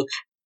 You look...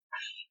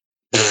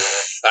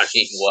 I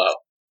mean, well...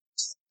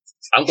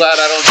 I'm glad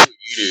I don't do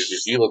what you do,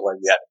 because you look like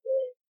you had a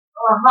day.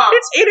 Uh-huh.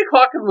 It's 8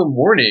 o'clock in the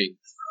morning.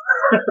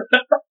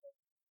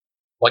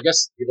 Well, I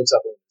guess he looks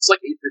up and it's like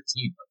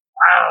 8:15.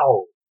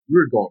 Wow, you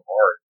were going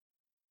hard.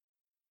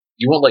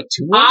 You want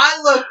 2 more? I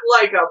look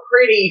like a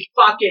pretty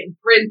fucking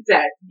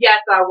princess. Yes,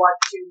 I want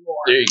 2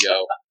 more. There you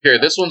go. Here,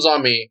 this one's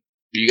on me.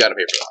 You gotta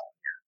pay for that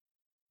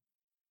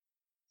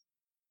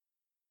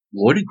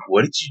one.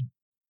 What did you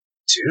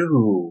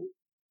do?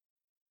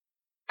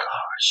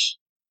 Gosh.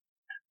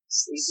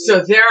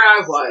 So there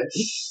I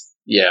was.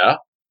 Yeah.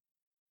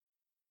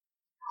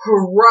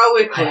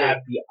 Heroically. I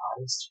have the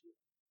honest feeling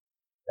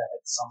that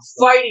at some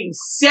point Fighting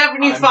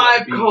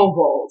 75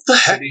 kobolds. The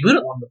heck?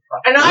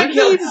 And I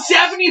killed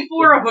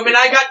 74 of them, and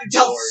I got to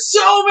tell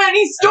so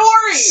many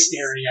stories!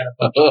 Staring at a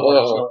bunch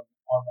of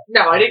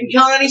No, I didn't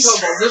kill any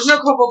kobolds. There's no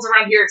kobolds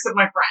around here except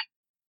my friend.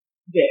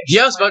 Vish.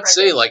 Yeah, I was about to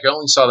say, I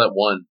only saw that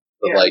one.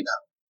 But, Yeah.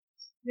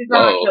 He's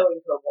not whoa.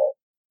 killing kobolds.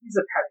 He's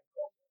a petty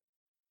kobold.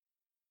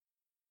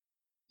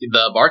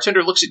 The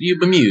bartender looks at you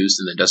bemused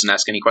and then doesn't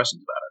ask any questions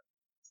about it.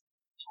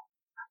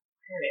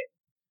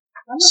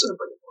 I'm not gonna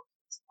bring it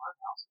to my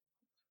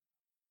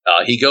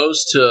house. He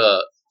goes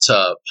to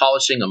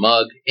polishing a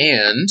mug,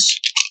 and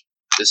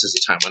this is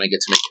the time when I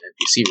get to make an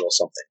NPC roll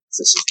something.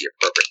 This is the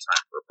appropriate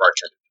time for a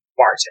bartender to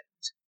bartend.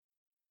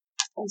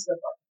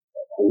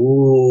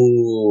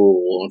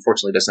 Ooh,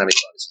 unfortunately, doesn't have any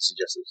bodies, so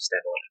suggested a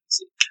standalone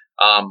NPC.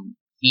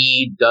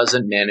 He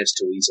doesn't manage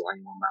to weasel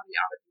any more money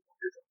out of you when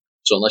you're drunk.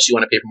 So unless you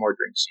want to pay for more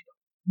drinks, you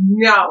don't.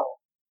 No.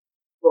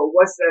 But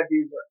what's that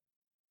dude doing?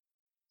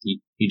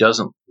 He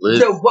doesn't live.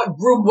 So what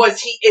room was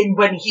he in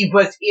when he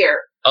was here?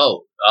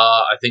 Oh,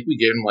 I think we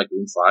gave him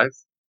room 5.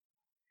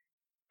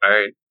 All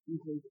right. You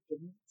can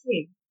give me the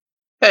key.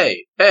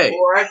 Hey.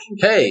 Or I can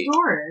get Hey. the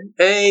door in.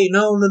 Hey,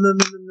 no. I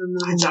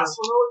just want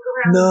to look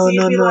around No, and see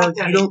if he left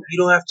you anything.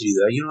 don't have to do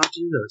that. You don't have to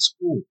do that.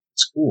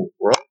 It's cool.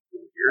 We're all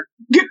cool here.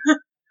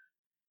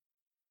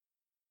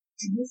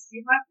 Did you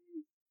see my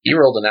face? He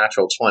rolled a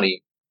natural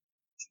 20.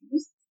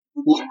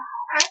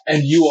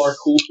 And you are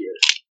cool here.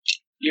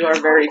 You are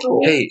very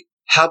cool. Hey,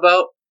 how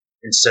about,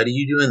 instead of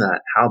you doing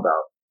that, how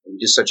about we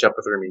just set you up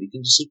with a room and you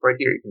can just sleep right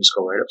here. You can just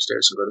go right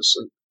upstairs and go to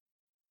sleep.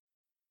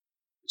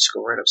 Just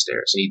go right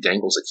upstairs. And he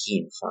dangles a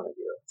key in front of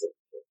you.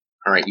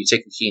 Alright, you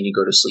take the key and you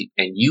go to sleep.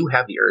 And you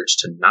have the urge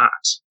to not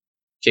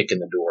kick in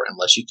the door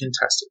unless you can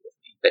test it with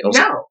me.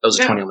 That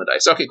was a 20 on the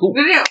dice. Okay, cool.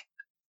 No.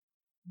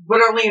 But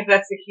only if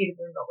that's the key to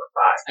room number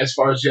 5. As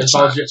far as your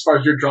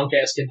drunk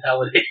ass can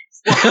tell it.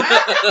 Well,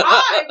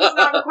 I was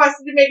not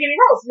requested to make any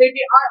rolls.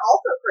 Maybe I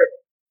also crit.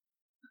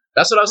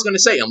 That's what I was going to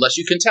say, unless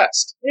you can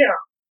test. Yeah.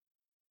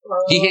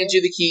 He hands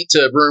you the key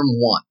to room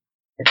 1.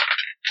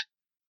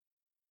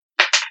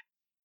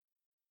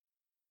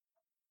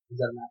 Is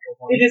that a natural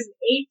one? It is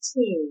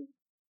 18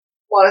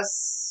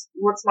 plus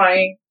what's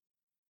my?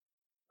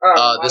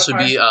 This would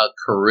be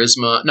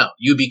charisma. No,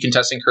 you'd be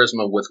contesting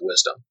charisma with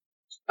wisdom.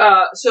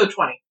 So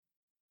 20.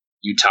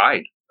 You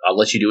tied. I'll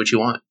let you do what you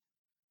want.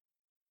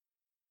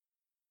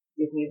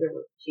 Give me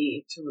the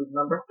key to room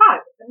number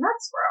 5, and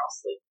that's where I'll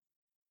sleep.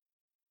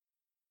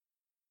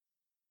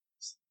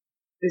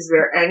 Is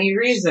there any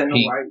reason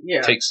He why?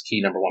 Yeah. Takes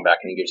key number 1 back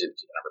and he gives you the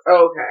key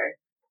number Okay.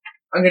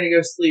 I'm gonna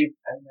go sleep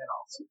and then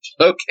I'll sleep.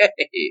 5.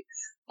 Okay.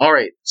 All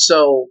right.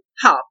 So,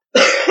 Hop,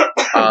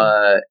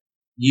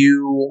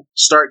 you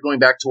start going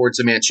back towards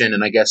the mansion,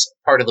 and I guess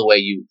part of the way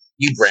you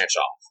branch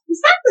off.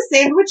 Is that the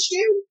sandwich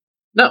dude?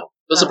 No,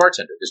 there's a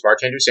bartender. There's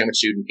bartender, sandwich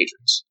dude, and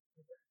patrons.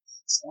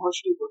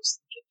 Sandwich dude looks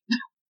like it.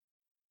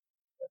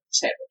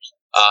 Sandwich.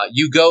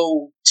 You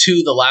go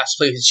to the last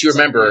place you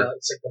remember,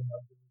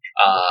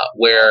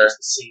 where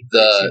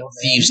the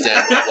thieves'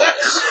 den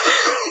was.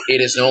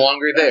 It is no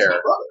longer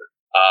there.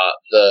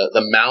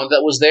 The mound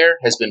that was there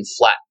has been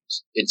flattened.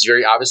 It's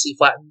very obviously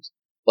flattened.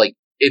 Like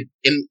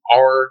in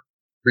our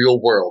real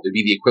world, it'd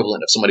be the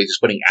equivalent of somebody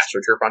just putting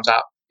AstroTurf on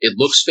top. It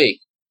looks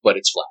fake, but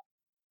it's flat.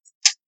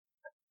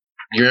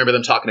 You remember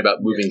them talking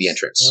about moving the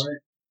entrance.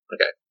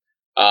 Okay.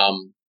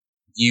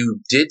 You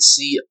did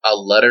see a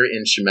letter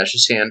in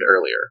Shemesh's hand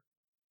earlier,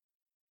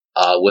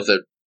 with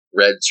a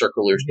red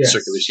circular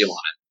seal on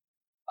it.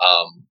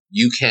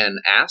 You can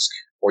ask,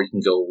 or you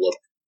can go look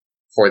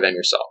for them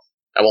yourself.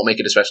 I won't make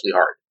it especially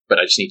hard, but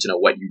I just need to know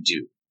what you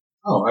do.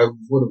 Oh, I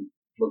would have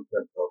looked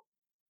at the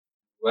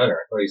letter.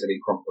 I thought he said he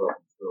crumpled up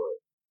and threw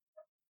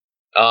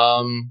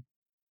it.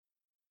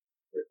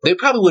 They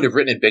probably would have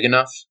written it big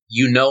enough.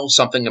 You know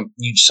something.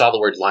 You saw the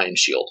word Lion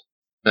Shield,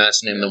 and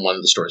that's the name of one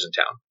of the stores in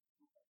town.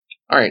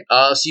 All right.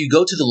 So you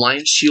go to the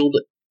Lion Shield.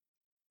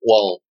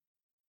 Well,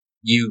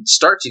 you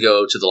start to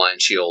go to the Lion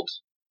Shield,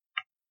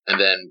 and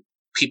then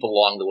people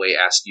along the way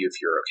ask you if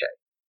you're okay,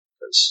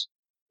 because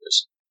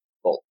there's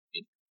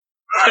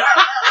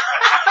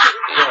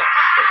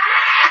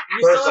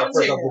First off,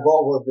 the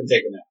ball would have been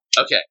taken out.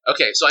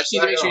 Okay. So I just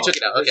need to make sure you took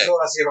it out. Okay. So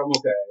I see if I'm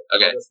okay.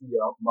 Okay. I'll just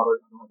yell, mother,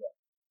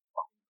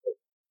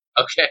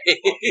 Okay.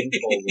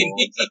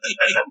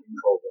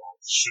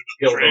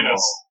 Kill them all.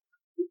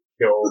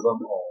 Kill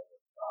them all.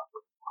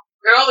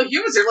 And all the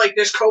humans are like,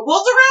 there's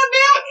kobolds around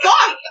now?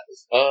 Fuck!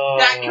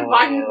 That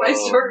combined with my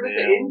story with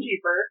the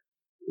innkeeper.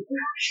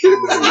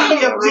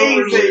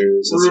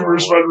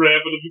 Rumors run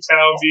rampant of the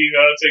town being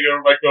taken over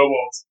by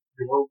kobolds.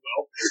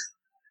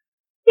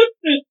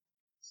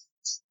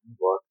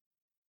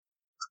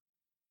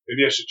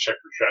 Maybe I should check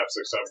for traps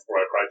next time before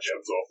I pry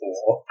gems off the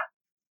wall.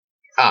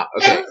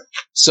 Okay.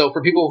 So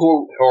for people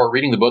who are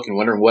reading the book and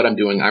wondering what I'm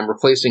doing, I'm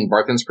replacing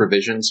Barthen's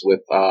provisions with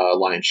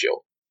Lion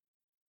Shield.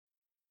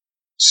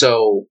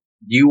 So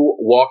you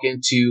walk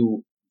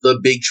into the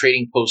big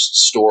trading post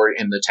store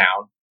in the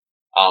town.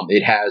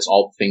 It has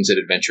all the things that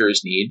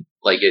adventurers need.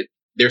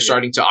 They're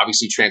starting to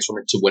obviously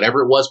transform it to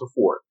whatever it was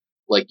before.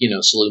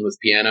 Saloon with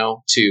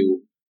piano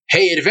to,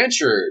 hey,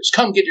 adventurers,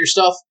 come get your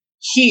stuff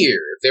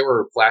here. If there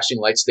were flashing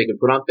lights they could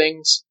put on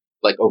things,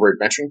 like over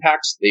adventuring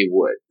packs, they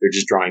would. They're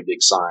just drawing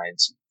big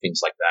signs,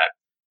 things like that.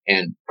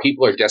 And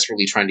people are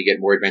desperately trying to get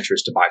more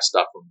adventurers to buy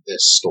stuff from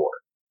this store.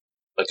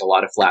 Like a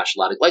lot of flash,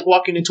 like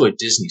walking into a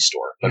Disney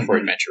store, but for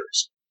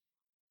adventurers.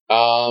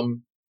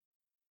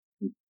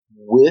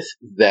 With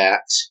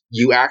that,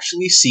 you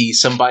actually see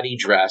somebody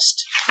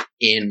dressed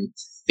in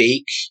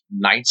fake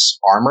knight's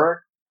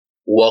armor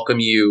welcome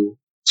you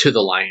to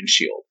the Lion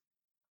Shield.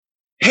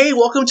 Hey,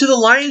 welcome to the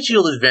Lion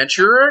Shield,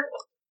 adventurer!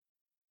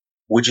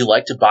 Would you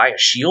like to buy a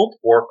shield,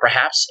 or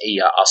perhaps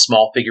a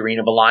small figurine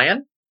of a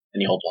lion?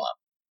 And he holds one up.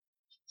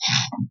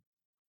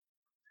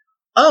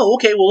 Oh,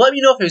 okay, well let me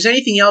know if there's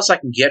anything else I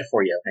can get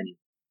for you. And he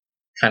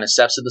kind of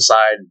steps to the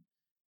side and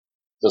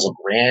does a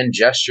grand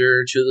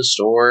gesture to the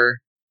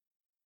store.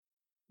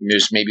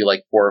 There's maybe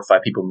 4 or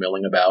 5 people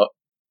milling about.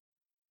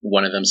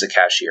 One of them's a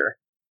cashier.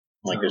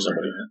 There's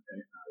somebody.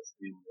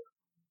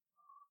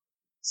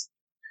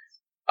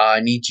 I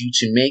need you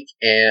to make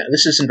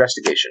this is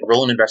investigation.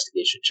 Roll an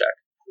investigation check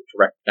to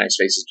recognize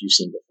faces you've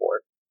seen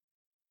before.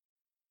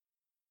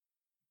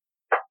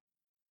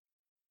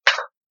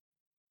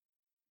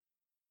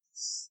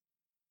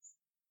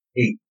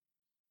 Eight.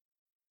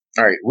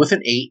 All right, with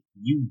an 8,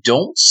 you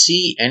don't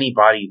see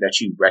anybody that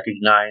you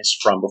recognize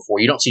from before.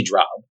 You don't see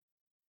Drow.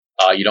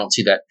 You don't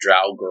see that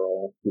Drow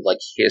girl who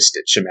hissed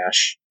at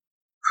Shemesh,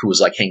 who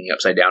was hanging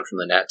upside down from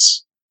the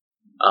nets.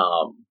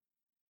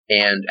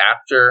 And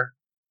after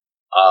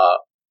a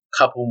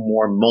couple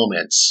more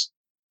moments,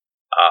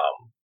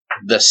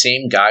 the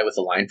same guy with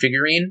the lion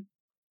figurine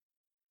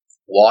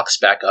walks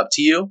back up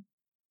to you,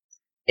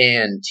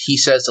 and he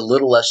says a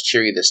little less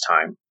cheery this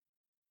time,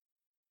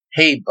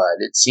 "Hey, bud,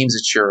 it seems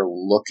that you're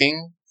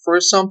looking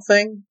for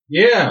something?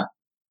 Yeah.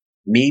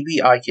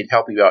 Maybe I could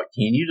help you out.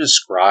 Can you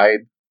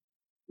describe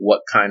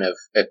what kind of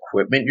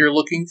equipment you're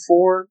looking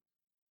for?"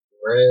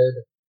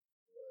 Red.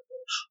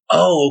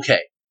 Oh,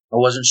 okay. I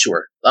wasn't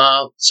sure.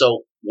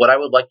 So what I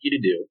would like you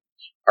to do,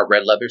 our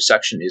red leather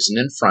section isn't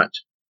in front.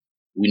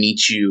 We need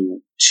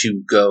you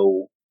to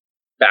go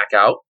back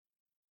out,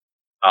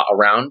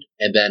 around,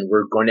 and then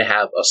we're going to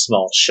have a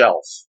small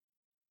shelf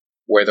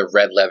where the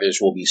red leathers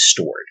will be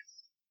stored.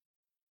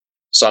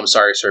 So I'm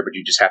sorry, sir, but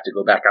you just have to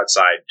go back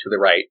outside to the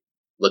right,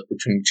 look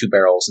between 2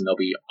 barrels, and they'll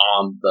be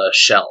on the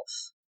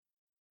shelf.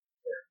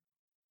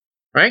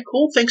 All right,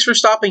 cool. Thanks for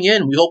stopping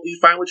in. We hope you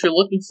find what you're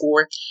looking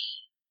for.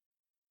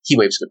 He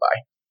waves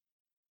goodbye.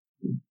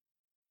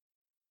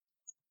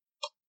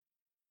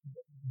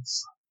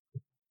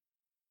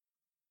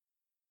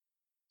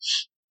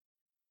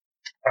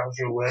 How's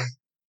your win?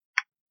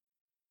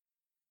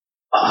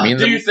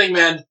 Do your thing,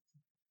 man.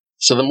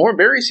 So the more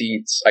berries he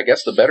eats, I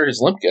guess the better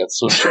his limp gets.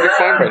 So it should be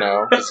fine by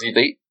now, because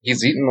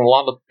he's eaten a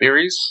lot of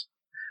berries.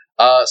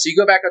 So you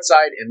go back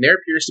outside, and there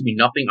appears to be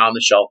nothing on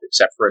the shelf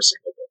except for a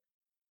single book.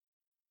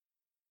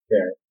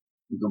 Okay.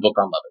 The book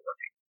on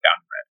leatherworking, bound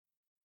in red.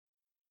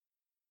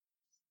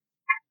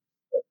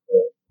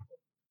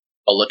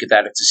 Oh, look at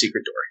that! It's a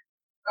secret door.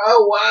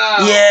 Oh wow!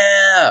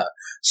 Yeah.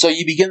 So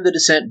you begin the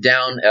descent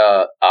down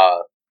a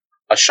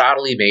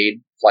shoddily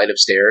made flight of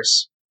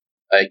stairs.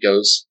 It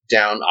goes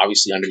down,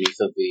 obviously, underneath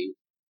of the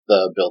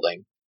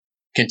building.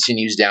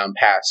 Continues down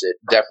past it,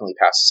 definitely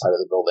past the side of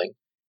the building,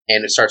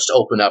 and it starts to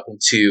open up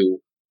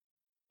into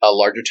a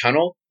larger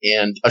tunnel.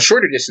 And a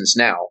shorter distance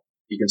now,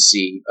 you can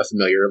see a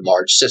familiar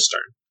large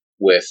cistern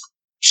with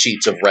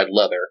sheets of red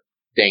leather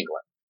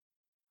dangling.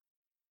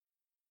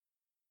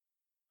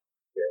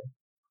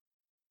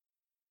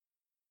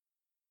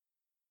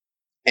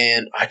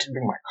 And I didn't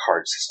bring my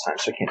cards this time,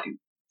 so I can't do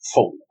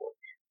Foley work.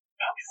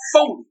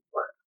 Phone.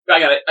 I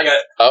got it.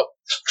 Oh.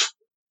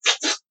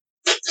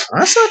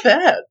 That's not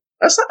bad.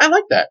 I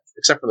like that.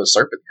 Except for the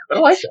serpent, but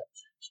I like that.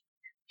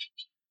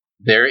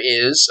 There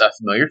is a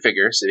familiar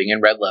figure sitting in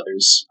red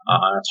leathers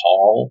on a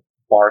tall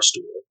bar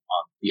stool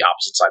on the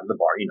opposite side of the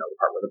bar, the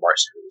part where the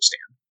bartender would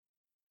stand.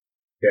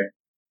 Okay.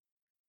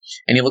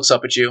 And he looks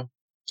up at you,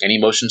 and he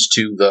motions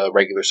to the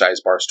regular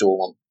sized bar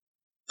stool on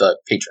the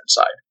patron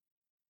side.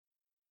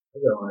 I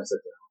don't want to sit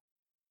down.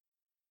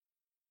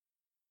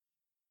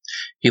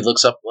 He half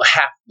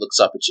looks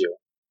up at you,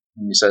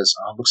 and he says,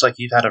 looks like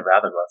you've had a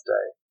rather rough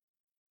day.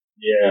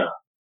 Yeah.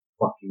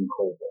 Fucking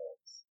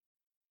kobolds.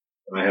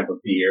 Can I have a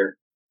beer?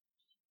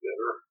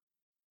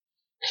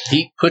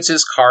 He puts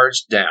his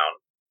cards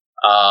down.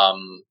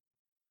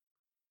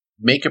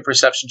 Make a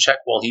perception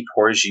check while he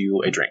pours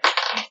you a drink.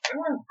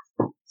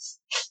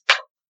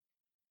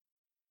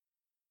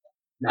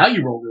 Now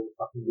you roll really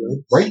fucking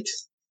good. Right.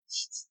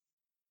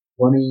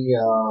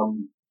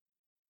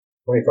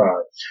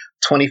 25.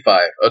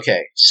 25.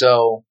 Okay,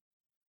 so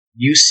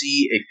you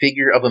see a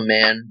figure of a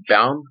man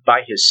bound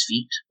by his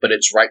feet, but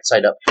it's right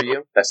side up for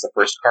you. That's the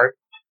first card.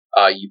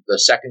 The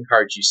second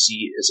card you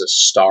see is a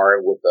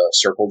star with a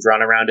circle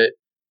drawn around it,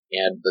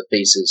 and the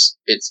face is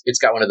it's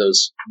got one of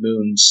those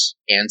moons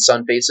and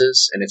sun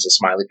faces, and it's a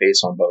smiley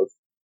face on both.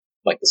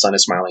 Like the sun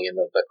is smiling and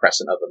the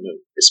crescent of the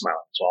moon is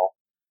smiling as well.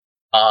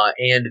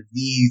 And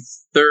the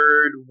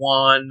third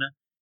one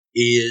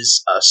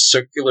is a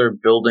circular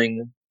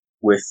building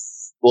with,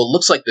 well, it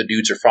looks like the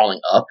dudes are falling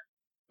up,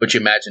 but you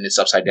imagine it's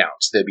upside down,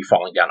 so they'd be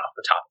falling down off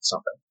the top of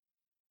something.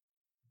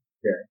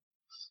 Okay.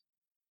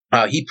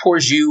 He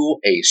pours you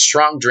a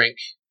strong drink.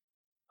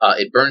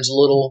 It burns a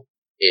little.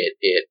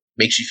 It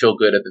makes you feel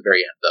good at the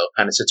very end, though.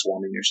 Kind of sits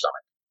warm in your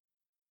stomach.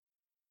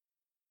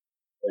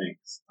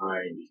 Thanks.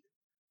 I need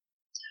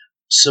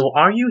So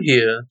are you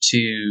here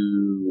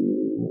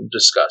to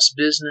discuss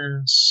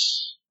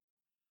business?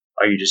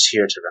 Are you just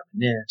here to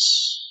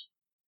reminisce?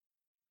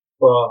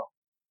 Well,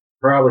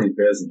 probably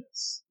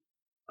business.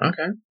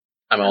 Okay.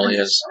 I'm only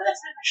as... Oh,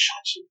 that's not a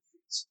shot you.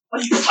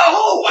 What are you?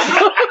 Oh!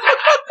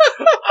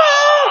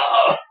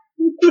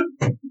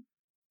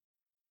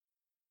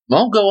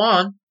 Well, go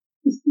on.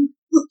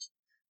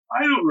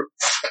 I don't.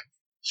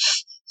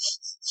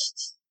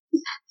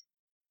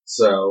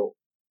 So,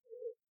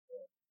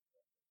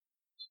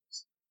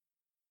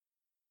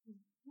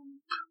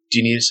 Do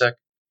you need a sec?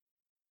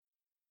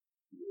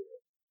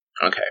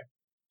 Okay.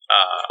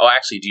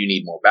 Actually, do you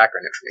need more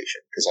background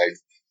information? Because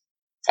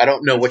I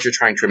don't know what you're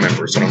trying to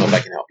remember, so I don't know if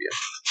I can help you.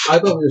 I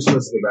thought we were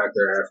supposed to go back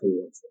there after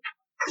we went to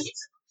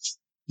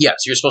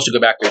Yes, you're supposed to go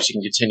back there so you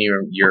can continue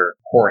your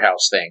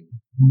whorehouse thing.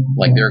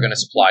 Like, they're going to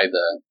supply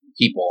the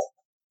people,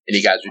 and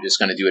you guys are just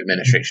going to do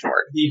administration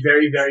work. The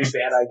very, very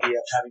bad idea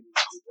of having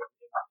these people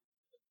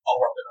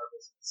all up in our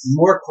business.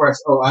 More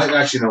questions. Oh, I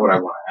actually know what I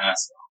want to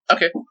ask.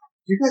 Okay. Do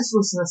you guys do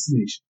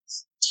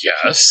assassinations?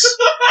 Yes.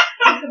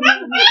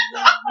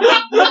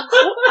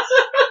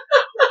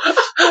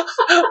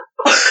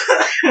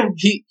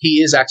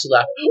 He is actually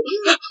laughing.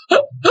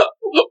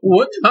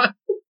 What kind?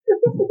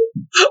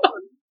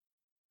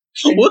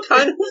 What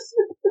kind of?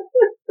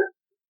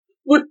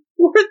 We're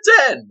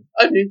 10.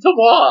 I mean, come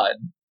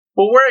on.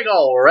 We're wearing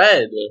all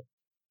red.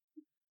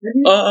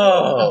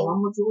 Oh. How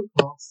much it would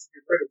cost to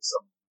get rid of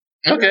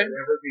someone? Okay.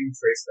 Never being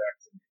traced back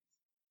to me.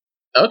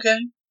 Okay.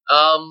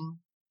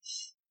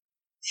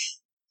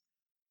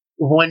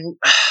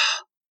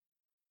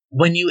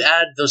 When you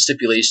add those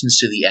stipulations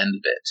to the end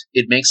of it,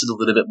 it makes it a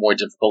little bit more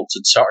difficult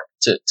to start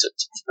to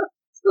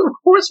of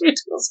course we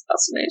do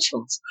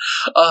assassinations.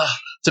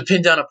 To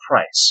pin down a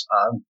price.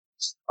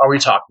 Are we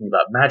talking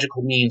about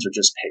magical means or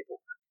just paperwork?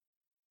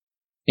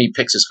 He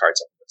picks his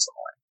cards up and puts them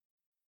away.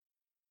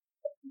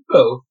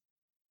 Both.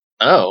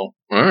 Oh,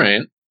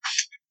 alright.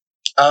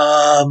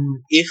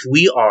 If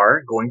we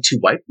are going to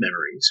wipe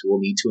memories, we'll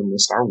need to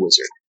enlist our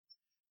wizard.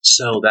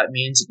 So that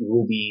means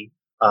you'll be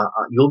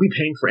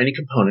paying for any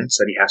components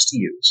that he has to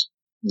use.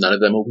 None of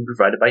them will be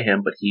provided by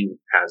him, but he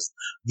has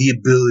the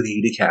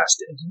ability to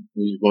cast it.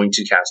 He's going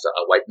to cast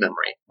a wipe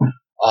memory.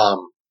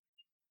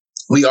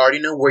 We already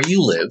know where you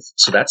live,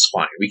 so that's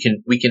fine. We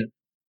can.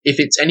 If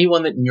it's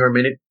anyone that in your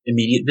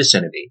immediate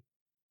vicinity,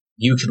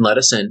 you can let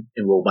us in,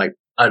 and we'll wipe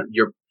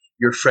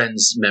your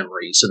friend's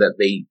memory so that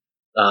they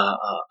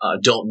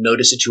don't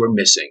notice that you are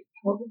missing.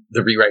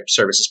 The rewrite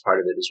service is part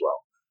of it as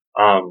well.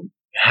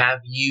 Have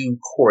you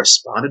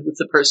corresponded with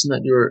the person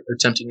that you're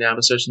attempting to have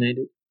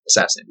assassinated?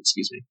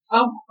 Excuse me.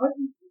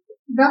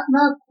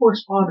 Not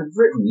corresponded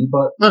written,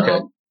 but Okay,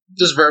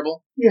 just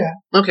verbal. yeah.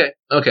 Okay.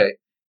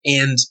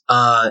 And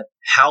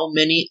how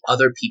many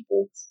other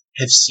people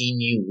have seen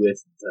you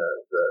with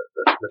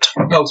the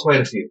target? Oh,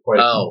 quite a few.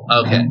 Oh,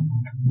 okay.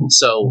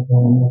 So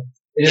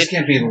It just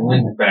can't be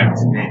linked back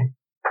to me.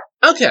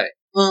 okay.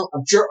 Well,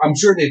 I'm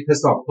sure they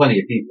pissed off plenty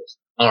of people.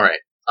 all right.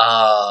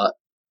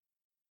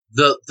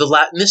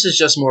 This is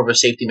just more of a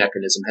safety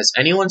mechanism. Has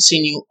anyone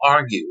seen you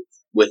argue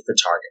with the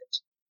target?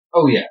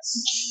 Oh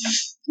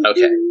yes.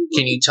 Okay.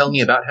 Can you tell me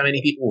about how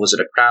many people? Was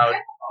it a crowd?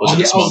 Was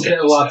it a small group?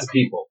 Lots of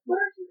people.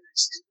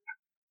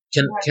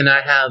 Can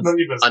I have None of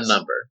your a business.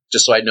 number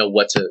just so I know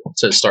what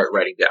to start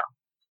writing down?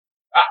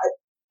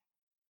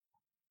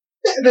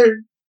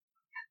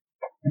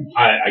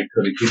 I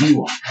couldn't give you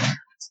one.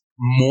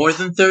 More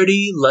than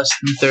 30, less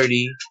than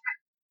 30.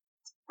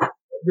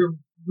 There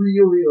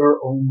really are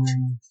only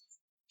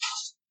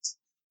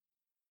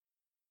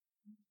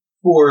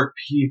 4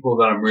 people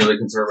that I'm really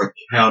concerned with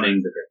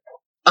counting the victim.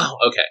 Oh,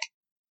 okay.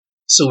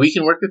 So we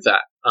can work with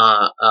that.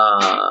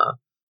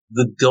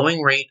 The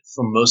going rate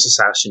for most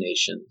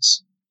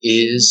assassinations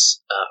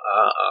is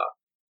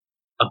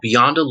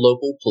beyond a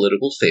local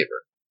political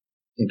favor,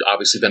 and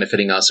obviously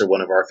benefiting us or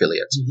one of our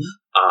affiliates,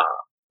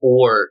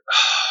 or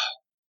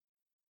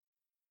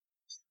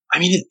I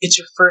mean, it's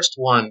your first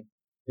one,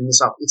 and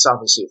it's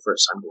obviously your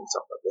first time doing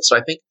something like this. So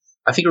I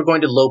think we're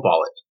going to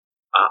lowball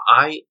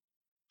it.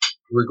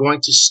 We're going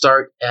to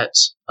start at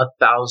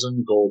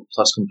 1,000 gold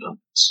plus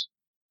components.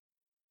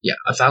 Yeah,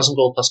 1,000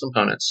 gold plus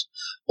components,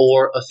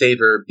 or a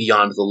favor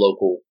beyond the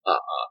local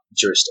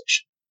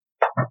jurisdiction.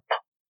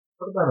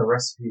 What about a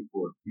recipe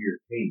for beer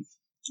taste?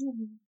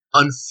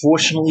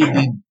 Unfortunately,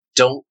 we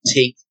don't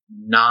take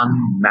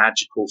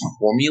non-magical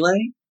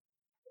formulae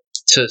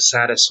to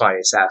satisfy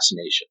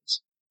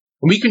assassinations.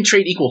 We can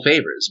trade equal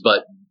favors,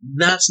 but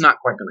that's not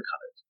quite going to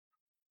cut it.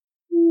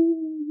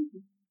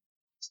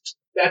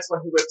 That's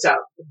when he whips out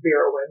the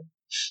beer win.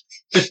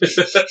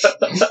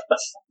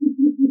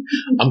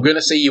 I'm going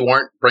to say you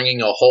weren't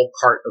bringing a whole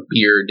cart of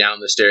beer down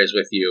the stairs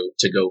with you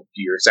to go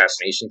do your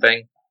assassination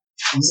thing.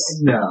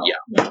 No.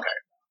 Yeah. Okay.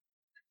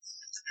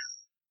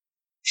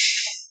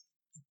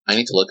 I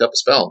need to look up a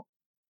spell.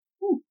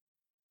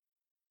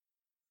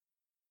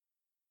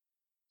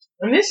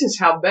 And this is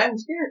how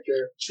Ben's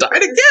character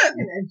Died again!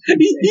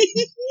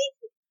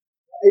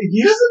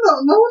 He doesn't know.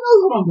 No one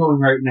knows what I'm doing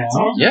right now.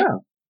 Yeah.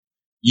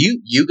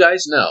 You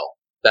guys know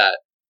that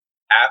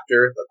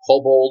after the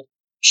kobold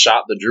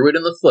shot the druid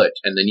in the foot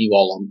and then you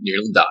all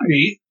nearly died,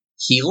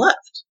 he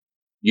left.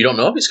 You don't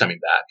know if he's coming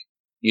back.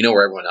 You know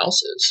where everyone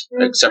else is,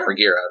 except for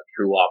Gira,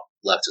 who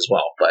left as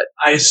well. But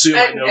I assume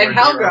I know and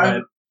where Helga. Gira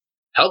went.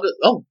 Helga,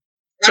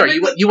 sorry,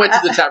 you went to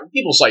the tavern.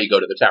 People saw you go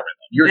to the tavern.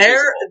 Though. You're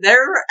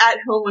They're at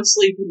home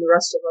asleep, and the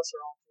rest of us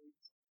are all asleep.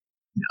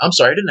 I'm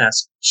sorry, I didn't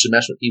ask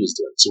Shemesh what he was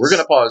doing. So we're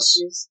gonna pause.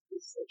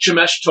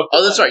 Shemesh took.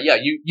 Oh, that's right. Yeah,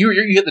 you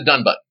hit the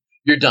done button.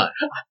 You're done.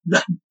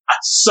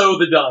 So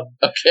the done.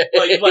 Okay.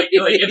 Like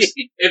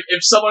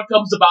if someone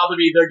comes to bother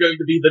me, they're going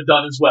to be the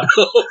done as well.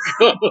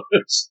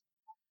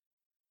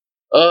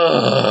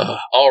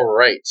 All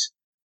right.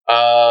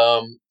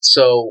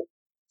 So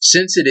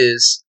since it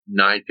is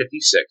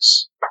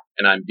 9:56,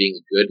 and I'm being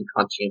a good and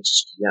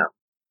conscientious GM,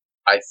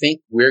 I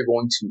think we're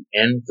going to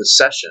end the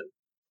session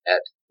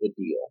at the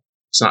deal.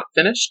 It's not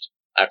finished.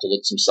 I have to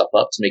look some stuff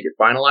up to make it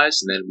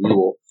finalized, and then we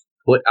will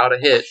put out a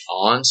hit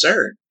on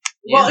CERN.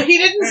 Well, he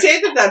didn't say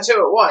that that's who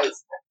it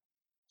was.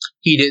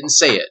 He didn't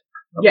say it,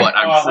 Yeah. but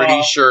I'm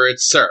pretty sure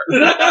it's CERN.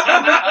 That's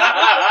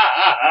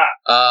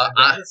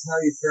how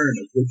you turn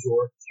a good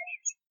dwarf.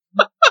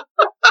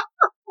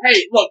 Hey,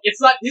 look, it's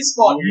not his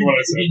fault. You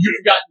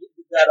forgot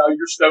that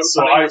your stone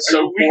So coming was so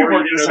we can poor,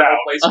 work you this know, out.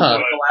 the place was going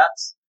to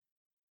collapse.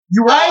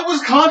 I was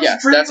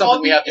concentrating that's something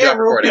on we the have to do after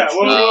arrow. recording. Yeah,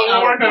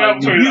 we'll work that out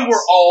between You us.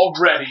 were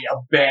already a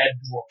bad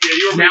dwarf. Yeah,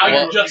 you were Now really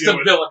you're just a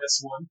doing it. villainous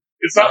one.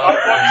 It's not my Oh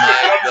fault. You my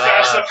should run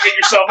fast God. enough to get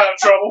yourself out of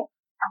trouble.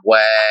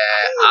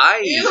 Well,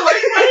 You know what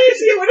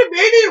he would have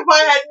made it if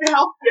I hadn't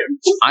helped him.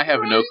 I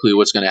have no clue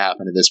what's going to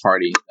happen to this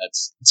party.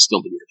 That's still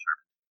to be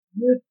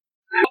determined.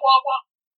 Wah, wah.